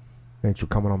 Thanks for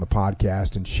coming on the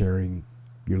podcast and sharing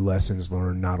your lessons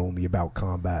learned not only about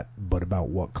combat, but about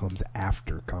what comes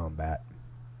after combat.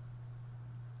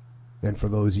 And for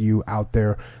those of you out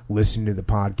there listening to the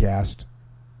podcast,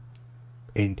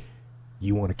 and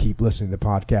you want to keep listening to the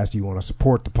podcast, you want to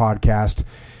support the podcast,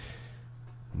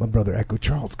 my brother Echo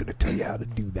Charles is going to tell you how to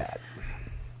do that.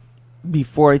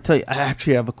 Before I tell you, I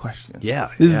actually have a question.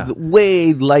 Yeah. This is a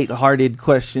way lighthearted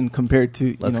question compared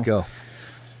to, Let's go.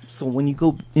 So when you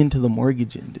go into the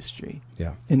mortgage industry,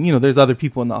 Yeah. and, there's other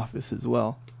people in the office as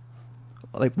well,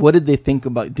 like, what did they think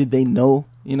about, did they know,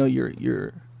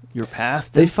 your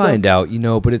past? They find out,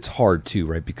 but it's hard too,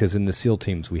 right? Because in the SEAL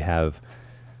teams, we have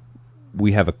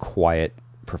a quiet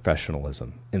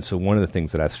professionalism. And so one of the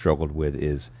things that I've struggled with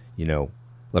is,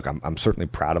 look, I'm certainly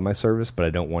proud of my service, but I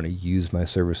don't want to use my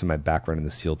service and my background in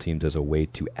the SEAL teams as a way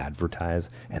to advertise.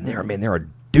 And there are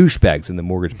douchebags in the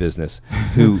mortgage business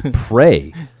who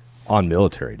prey on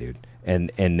military, dude.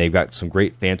 And they've got some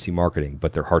great fancy marketing,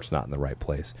 but their heart's not in the right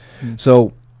place.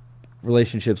 So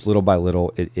relationships, little by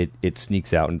little, it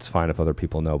sneaks out, and it's fine if other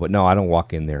people know. But no, I don't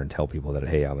walk in there and tell people that,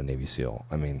 hey, I'm a Navy SEAL.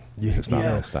 I mean, it's not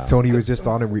my style. Tony was just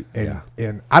on,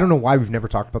 and I don't know why we've never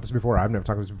talked about this before. I've never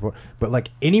talked about this before. But like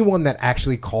anyone that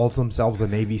actually calls themselves a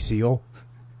Navy SEAL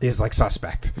is like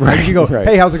suspect. Right. Like you go, Right.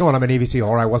 Hey, how's it going? I'm a Navy SEAL,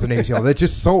 or I was a Navy SEAL. That's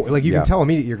just so like you can tell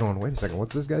immediately. You're going, wait a second,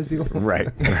 what's this guy's deal? Right.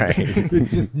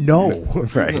 It's just no,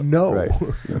 Right. no, Right.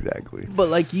 Exactly.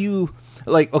 But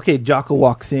okay, Jocko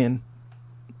walks in.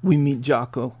 We meet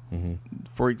Jocko,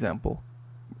 for example,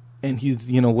 and he's,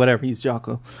 whatever, he's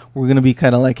Jocko. We're going to be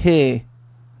kind of like, hey,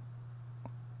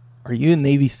 are you a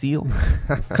Navy SEAL?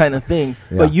 kind of thing.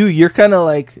 Yeah. But you're kind of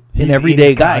like an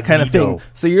everyday guy kind of incognito. thing.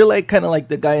 So you're like kind of like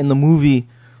the guy in the movie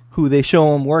who they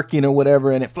show him working or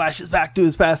whatever, and it flashes back to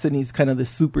his past, and he's kind of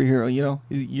this superhero,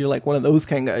 You're like one of those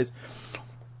kind of guys.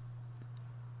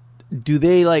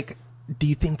 Do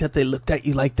you think that they looked at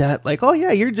you like that? Like, oh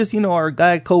yeah, you're just, our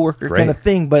guy, coworker kind of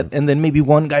thing. And then maybe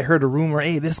one guy heard a rumor,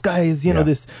 hey, this guy is,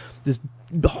 this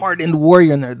hardened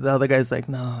warrior. And the other guy's like,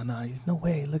 no, he's no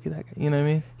way. Look at that guy. You know what I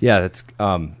mean? Yeah,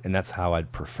 and that's how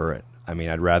I'd prefer it. I mean,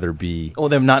 I'd rather be... Oh,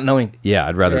 them not knowing. Yeah,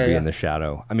 I'd rather be in the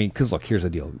shadow. I mean, because look, here's the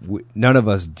deal. None of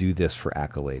us do this for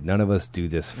accolade. None of us do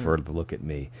this for the look at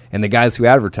me. And the guys who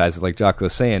advertise it, like Jocko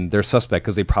was saying, they're suspect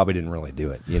because they probably didn't really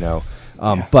do it,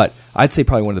 But I'd say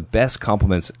probably one of the best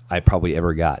compliments I probably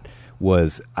ever got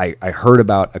was I heard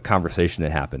about a conversation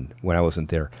that happened when I wasn't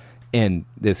there. And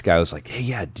this guy was like, hey,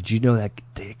 yeah, did you know that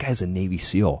guy's a Navy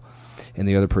SEAL? And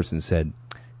the other person said,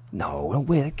 no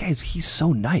way, he's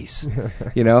so nice. I'm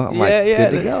like,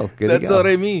 good to go. That's what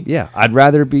I mean. Yeah, I'd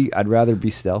rather be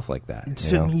stealth like that.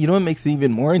 To me, what makes it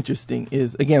even more interesting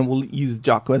is, again, we'll use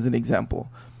Jocko as an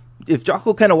example. If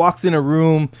Jocko kind of walks in a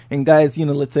room and guys,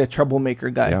 let's say a troublemaker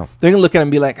guy, they're gonna look at him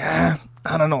and be like, I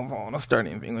don't know if I want to start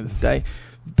anything with this guy.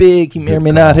 He's big. He may or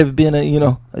may not have been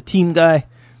a team guy.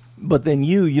 But then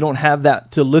you don't have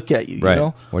that to look at you, right.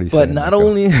 What are you but saying? not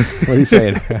only... What are you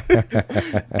saying?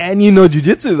 And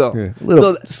jiu-jitsu, though.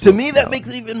 So to me, that makes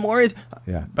it even more...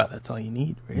 Yeah. But that's all you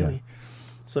need, really. Yeah.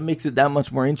 So it makes it that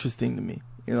much more interesting to me,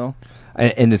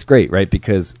 And it's great, right?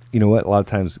 Because, you know what? A lot of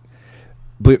times...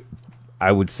 But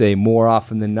I would say more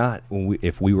often than not,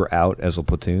 if we were out as a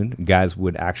platoon, guys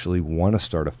would actually want to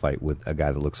start a fight with a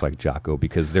guy that looks like Jocko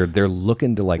because they're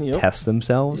looking to test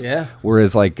themselves. Yeah.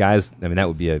 Whereas guys, I mean, that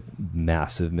would be a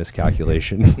massive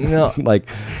miscalculation.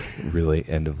 Really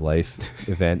end of life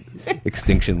event,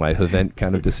 extinction life event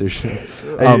kind of decision.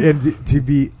 And to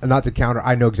be not to counter,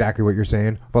 I know exactly what you're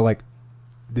saying, but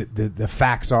the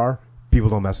facts are. People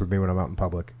don't mess with me when I'm out in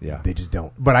public. Yeah. They just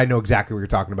don't. But I know exactly what you're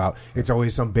talking about. It's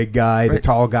always some big guy, the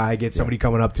tall guy, gets somebody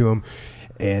coming up to him.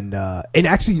 And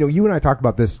actually, you and I talked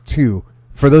about this too.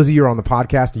 For those of you who are on the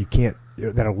podcast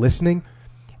and that are listening,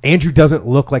 Andrew doesn't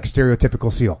look like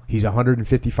stereotypical SEAL. He's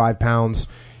 155 pounds.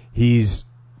 He's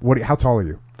how tall are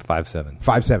you? 5'7".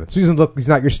 5'7". So he doesn't look. He's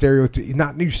not your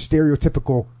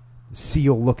stereotypical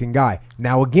SEAL-looking guy.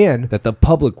 Now again, that the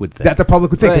public would think.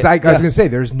 Because I was going to say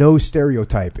there's no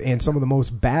stereotype, and some of the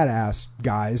most badass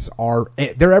guys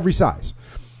they're every size.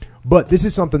 But this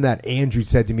is something that Andrew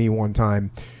said to me one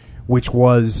time, which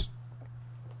was,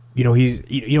 he's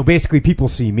basically people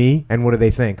see me and what do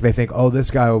they think? They think, oh,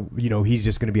 this guy, he's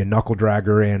just going to be a knuckle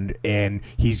dragger and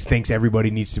he thinks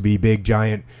everybody needs to be big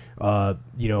giant,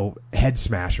 head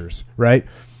smashers, right?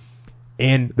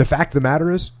 And the fact of the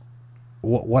matter is,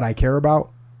 what I care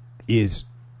about is,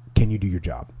 can you do your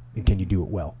job? And can you do it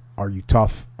well? Are you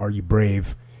tough? Are you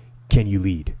brave? Can you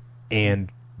lead? And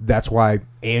that's why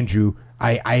Andrew,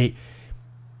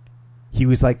 he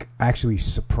was actually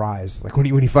surprised.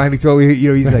 When he finally told me,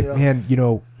 he's like, man,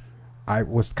 I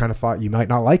was kind of thought you might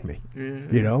not like me,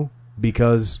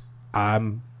 because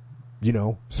I'm,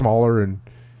 smaller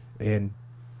and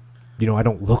I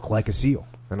don't look like a SEAL.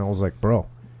 And I was like, bro,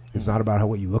 it's not about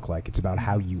what you look like. It's about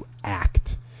how you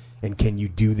act. And can you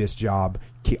do this job?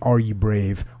 Are you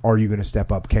brave? Are you going to step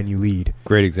up? Can you lead?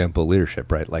 Great example of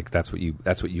leadership, right? that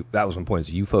was one point.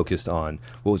 Is you focused on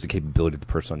what was the capability of the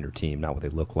person on your team, not what they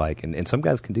look like. And some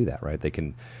guys can do that, right? They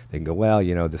can go, well,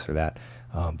 this or that.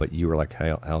 But you were like,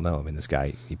 hell no. I mean, this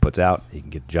guy, he puts out, he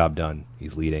can get the job done.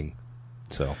 He's leading.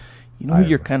 So, who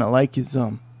you're kind of like is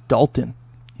Dalton.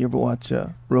 You ever watch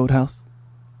Roadhouse?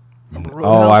 Roadhouse?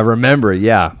 Oh, I remember.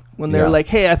 Yeah. When they're like,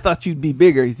 hey, I thought you'd be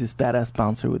bigger. He's this badass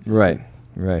bouncer with this. Right.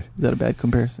 Is that a bad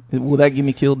comparison? Will that get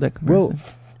me killed, that comparison?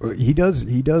 He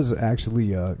does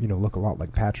actually, look a lot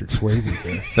like Patrick Swayze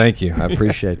there. Thank you. I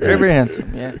appreciate that. Very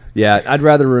handsome, yes. Yeah, I'd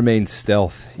rather remain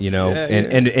stealth,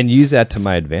 and use that to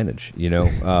my advantage,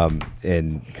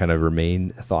 and kind of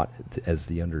remain thought as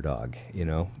the underdog,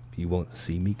 You won't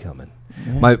see me coming.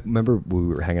 Yeah. Remember we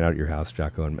were hanging out at your house,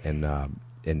 Jocko,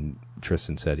 and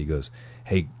Tristan said, he goes,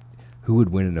 "Hey, who would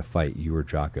win in a fight, you or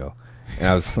Jocko?" And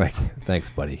I was like, "Thanks,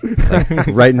 buddy." Like,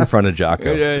 right in front of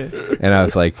Jocko. Yeah. And I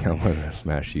was like, "I'm gonna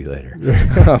smash you later."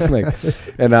 I'm like,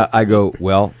 and I go,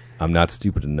 "Well, I'm not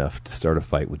stupid enough to start a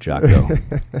fight with Jocko.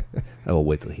 I will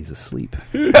wait till he's asleep."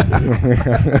 Then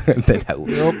I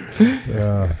will.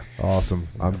 Awesome.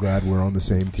 I'm glad we're on the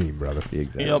same team, brother.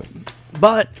 Exactly. Yep.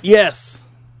 But yes,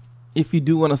 if you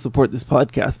do want to support this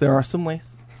podcast, there are some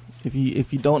ways. If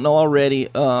you don't know already,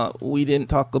 we didn't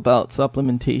talk about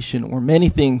supplementation or many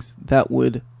things that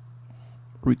would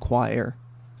require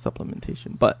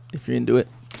supplementation. But if you're into it,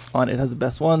 Onnit has the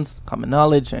best ones. Common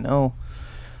Knowledge, I know.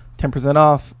 10%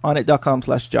 off.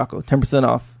 Onnit.com/Jocko. 10%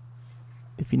 off.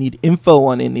 If you need info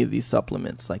on any of these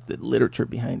supplements, like the literature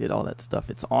behind it, all that stuff,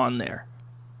 it's on there.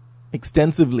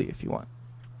 Extensively, if you want.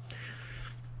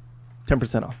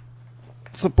 10% off.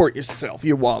 Support yourself,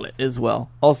 your wallet as well.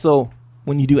 Also,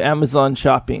 when you do Amazon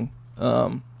shopping,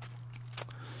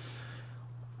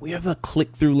 we have a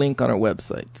click-through link on our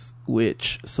websites,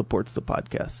 which supports the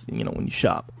podcast, when you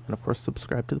shop. And, of course,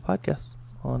 subscribe to the podcast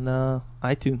on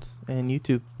iTunes and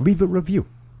YouTube. Leave a review.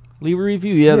 Leave a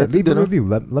review, yeah that's leave a good a review.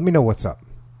 Let me know what's up.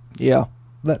 Yeah.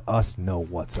 Let us know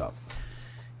what's up.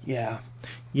 Yeah.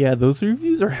 Yeah, those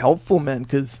reviews are helpful, man,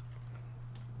 because...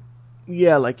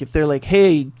 Yeah, like if they're like,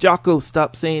 "Hey, Jocko,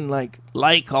 stop saying like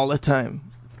all the time."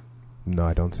 No,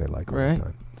 I don't say like all the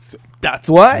time. That's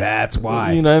why. That's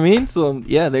why. You know what I mean? So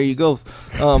yeah, there you go.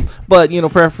 But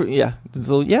yeah.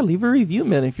 So yeah, leave a review,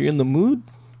 man, if you're in the mood.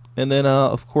 And then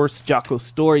of course, Jocko's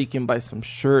store. You can buy some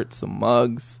shirts, some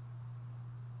mugs,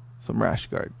 some rash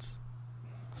guards,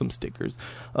 some stickers.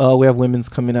 We have women's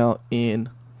coming out in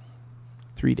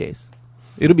 3 days.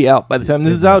 It'll be out by the time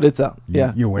this is out. It's out.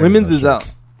 Yeah, women's is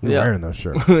out. You're wearing those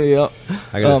shirts. Yeah.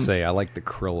 I gotta say, I like the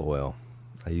krill oil.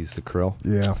 I use the krill.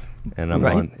 Yeah. And I'm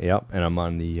on. Yep. And I'm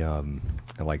on the.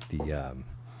 I like the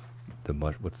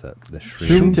what's that? The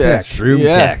Shroom Tech. Shroom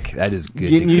Tech. That is good.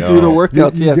 Getting you through the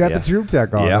workouts. You got the Shroom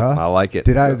Tech on. Yeah, huh? I like it.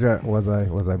 Did I? Was I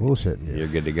bullshitting you? You're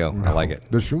good to go. I like it.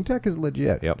 The Shroom Tech is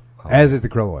legit. Yep. As is the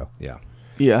krill oil. Yeah.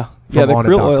 Yeah. The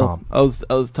krill oil. I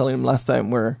was telling him last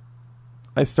time where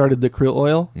I started the krill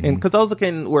oil, and because I was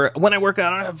looking where when I work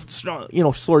out, I don't have strong,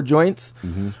 sore joints,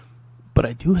 but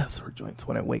I do have sore joints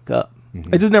when I wake up.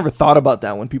 I just never thought about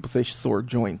that when people say sore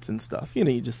joints and stuff.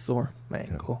 You just sore my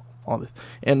ankle, all this.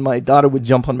 And my daughter would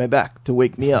jump on my back to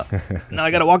wake me up. Now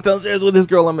I got to walk downstairs with this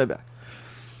girl on my back.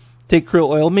 Take krill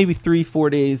oil, maybe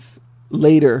 3-4 days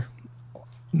later,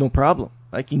 no problem.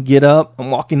 I can get up.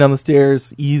 I'm walking down the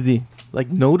stairs easy, like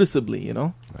noticeably,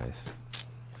 Nice.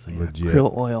 So yeah,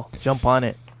 krill oil. Jump on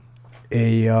it.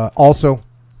 Also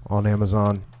on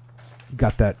Amazon,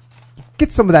 got that.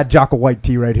 Get some of that Jocko White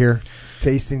tea right here.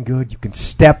 Tasting good. You can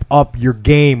step up your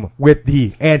game with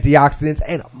the antioxidants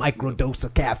and a microdose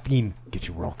of caffeine. Get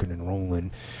you rocking and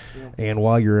rolling. Yeah. And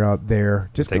while you're out there,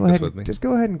 just go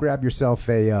ahead and grab yourself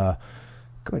a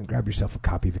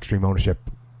copy of Extreme Ownership,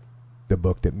 the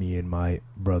book that me and my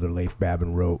brother Leif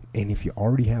Babin wrote. And if you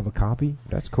already have a copy,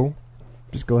 that's cool.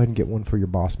 Just go ahead and get one for your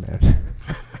boss, man.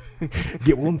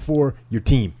 Get one for your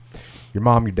team, your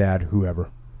mom, your dad, whoever.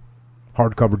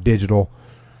 Hardcover, digital.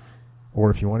 Or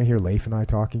if you want to hear Leif and I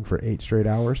talking for 8 straight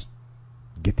hours,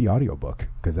 get the audiobook,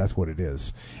 because that's what it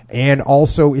is. And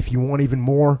also, if you want even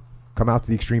more, come out to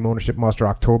the Extreme Ownership Muster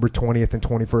October 20th and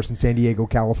 21st in San Diego,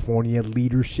 California.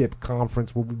 Leadership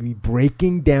Conference. Will be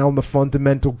breaking down the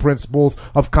fundamental principles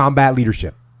of combat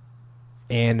leadership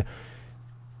and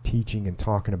teaching and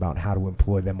talking about how to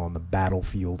employ them on the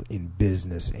battlefield, in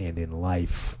business, and in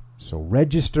life. So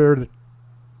register,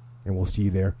 and we'll see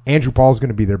you there. Andrew Paul's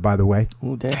going to be there, by the way.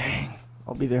 Oh, dang.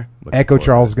 I'll be there. Echo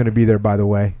Charles is going to be there, by the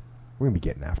way. We're going to be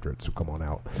getting after it, so come on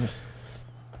out. Yes.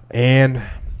 And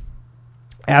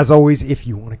as always, if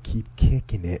you want to keep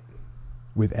kicking it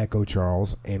with Echo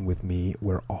Charles and with me,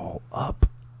 we're all up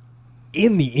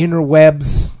in the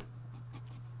interwebs,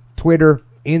 Twitter,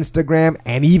 Instagram,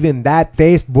 and even that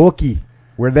Facebookie.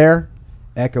 We're there.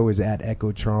 Echo is at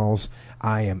Echo Charles.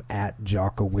 I am at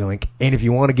Jocko Willink. And if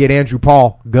you want to get Andrew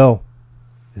Paul, go.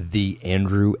 The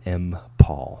Andrew M.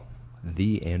 Paul.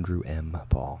 The Andrew M.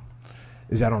 Paul.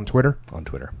 Is that on Twitter? On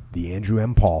Twitter. The Andrew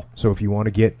M. Paul. So if you want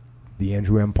to get the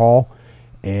Andrew M. Paul,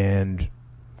 and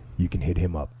you can hit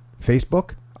him up.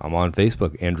 Facebook? I'm on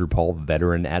Facebook. Andrew Paul,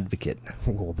 Veteran Advocate.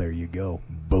 Well, there you go.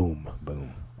 Boom.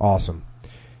 Boom. Awesome.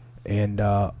 And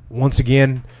once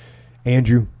again,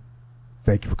 Andrew,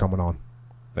 thank you for coming on.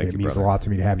 Thank you, means brother. a lot to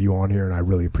me to have you on here, and I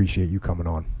really appreciate you coming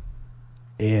on.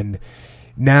 And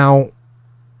now,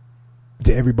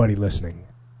 to everybody listening,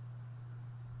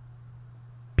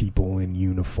 people in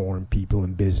uniform, people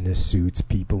in business suits,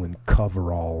 people in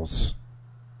coveralls,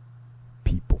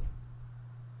 people,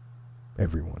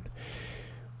 everyone.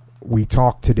 We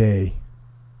talked today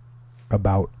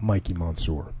about Mikey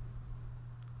Monsoor.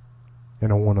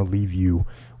 And I want to leave you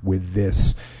with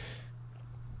this.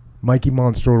 Mikey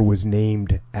Monsoor was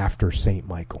named after St.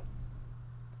 Michael.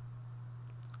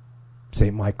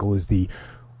 St. Michael is the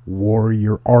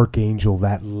warrior archangel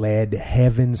that led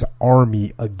heaven's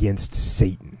army against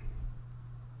Satan.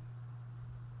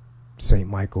 St.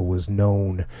 Michael was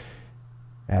known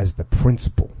as the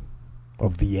principal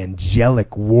of the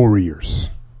angelic warriors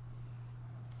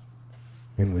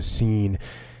and was seen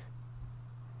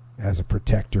as a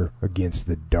protector against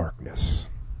the darkness.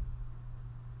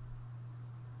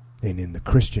 And in the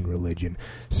Christian religion,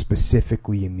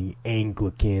 specifically in the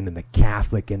Anglican and the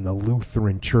Catholic and the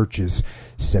Lutheran churches,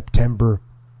 September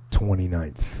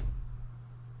 29th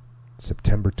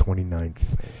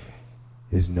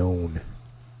is known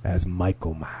as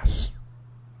Michaelmas,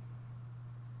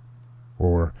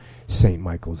 or St.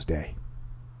 Michael's Day.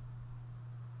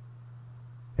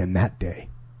 And that day,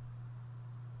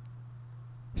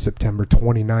 September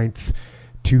 29th,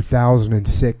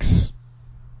 2006,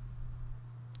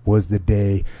 was the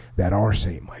day that our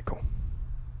St. Michael,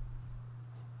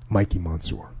 Mikey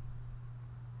Monsoor,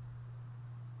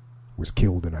 was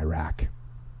killed in Iraq, in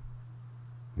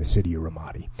the city of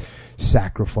Ramadi,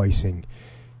 sacrificing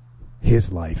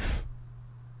his life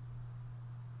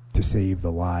to save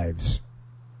the lives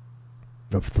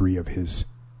of 3 of his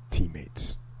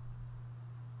teammates,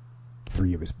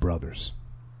 3 of his brothers,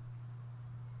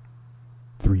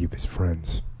 3 of his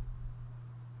friends.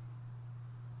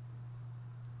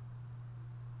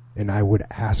 And I would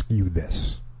ask you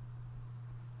this.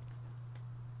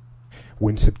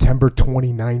 When September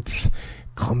 29th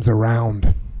comes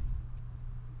around,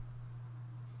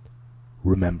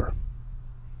 remember.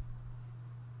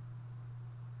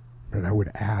 And I would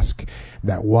ask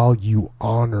that while you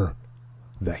honor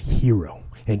the hero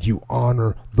and you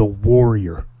honor the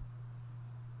warrior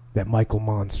that Michael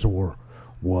Monsoor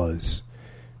was,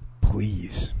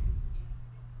 please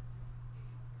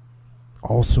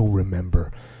also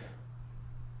remember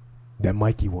that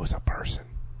Mikey was a person.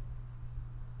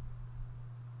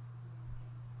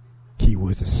 He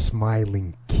was a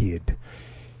smiling kid.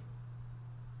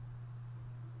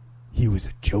 He was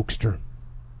a jokester.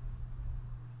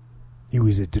 He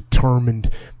was a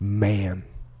determined man.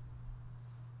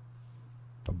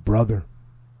 A brother,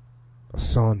 a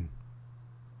son,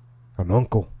 an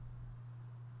uncle,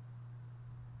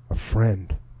 a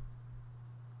friend.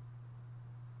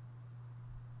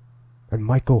 And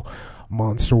Michael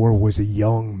Monsoor was a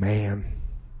young man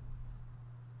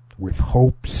with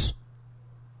hopes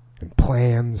and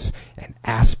plans and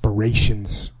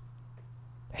aspirations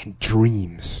and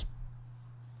dreams.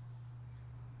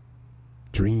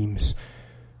 Dreams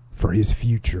for his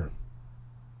future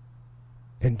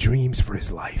and dreams for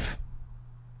his life.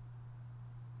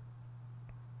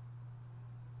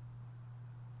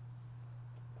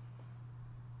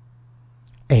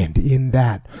 And in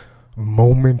that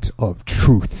moment of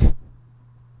truth,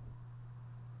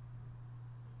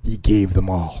 he gave them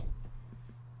all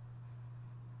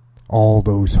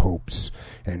those hopes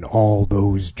and all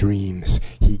those dreams.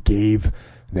 He gave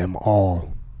them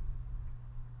all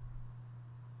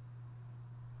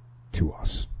to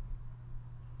us.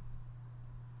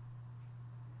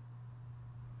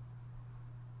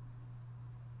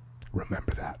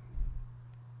 Remember that.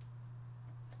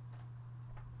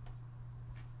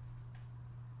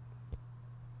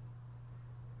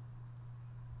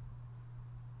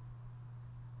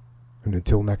 And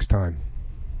until next time,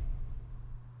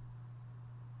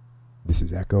 this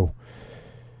is Echo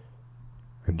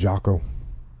and Jocko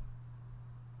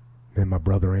and my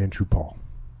brother Andrew Paul.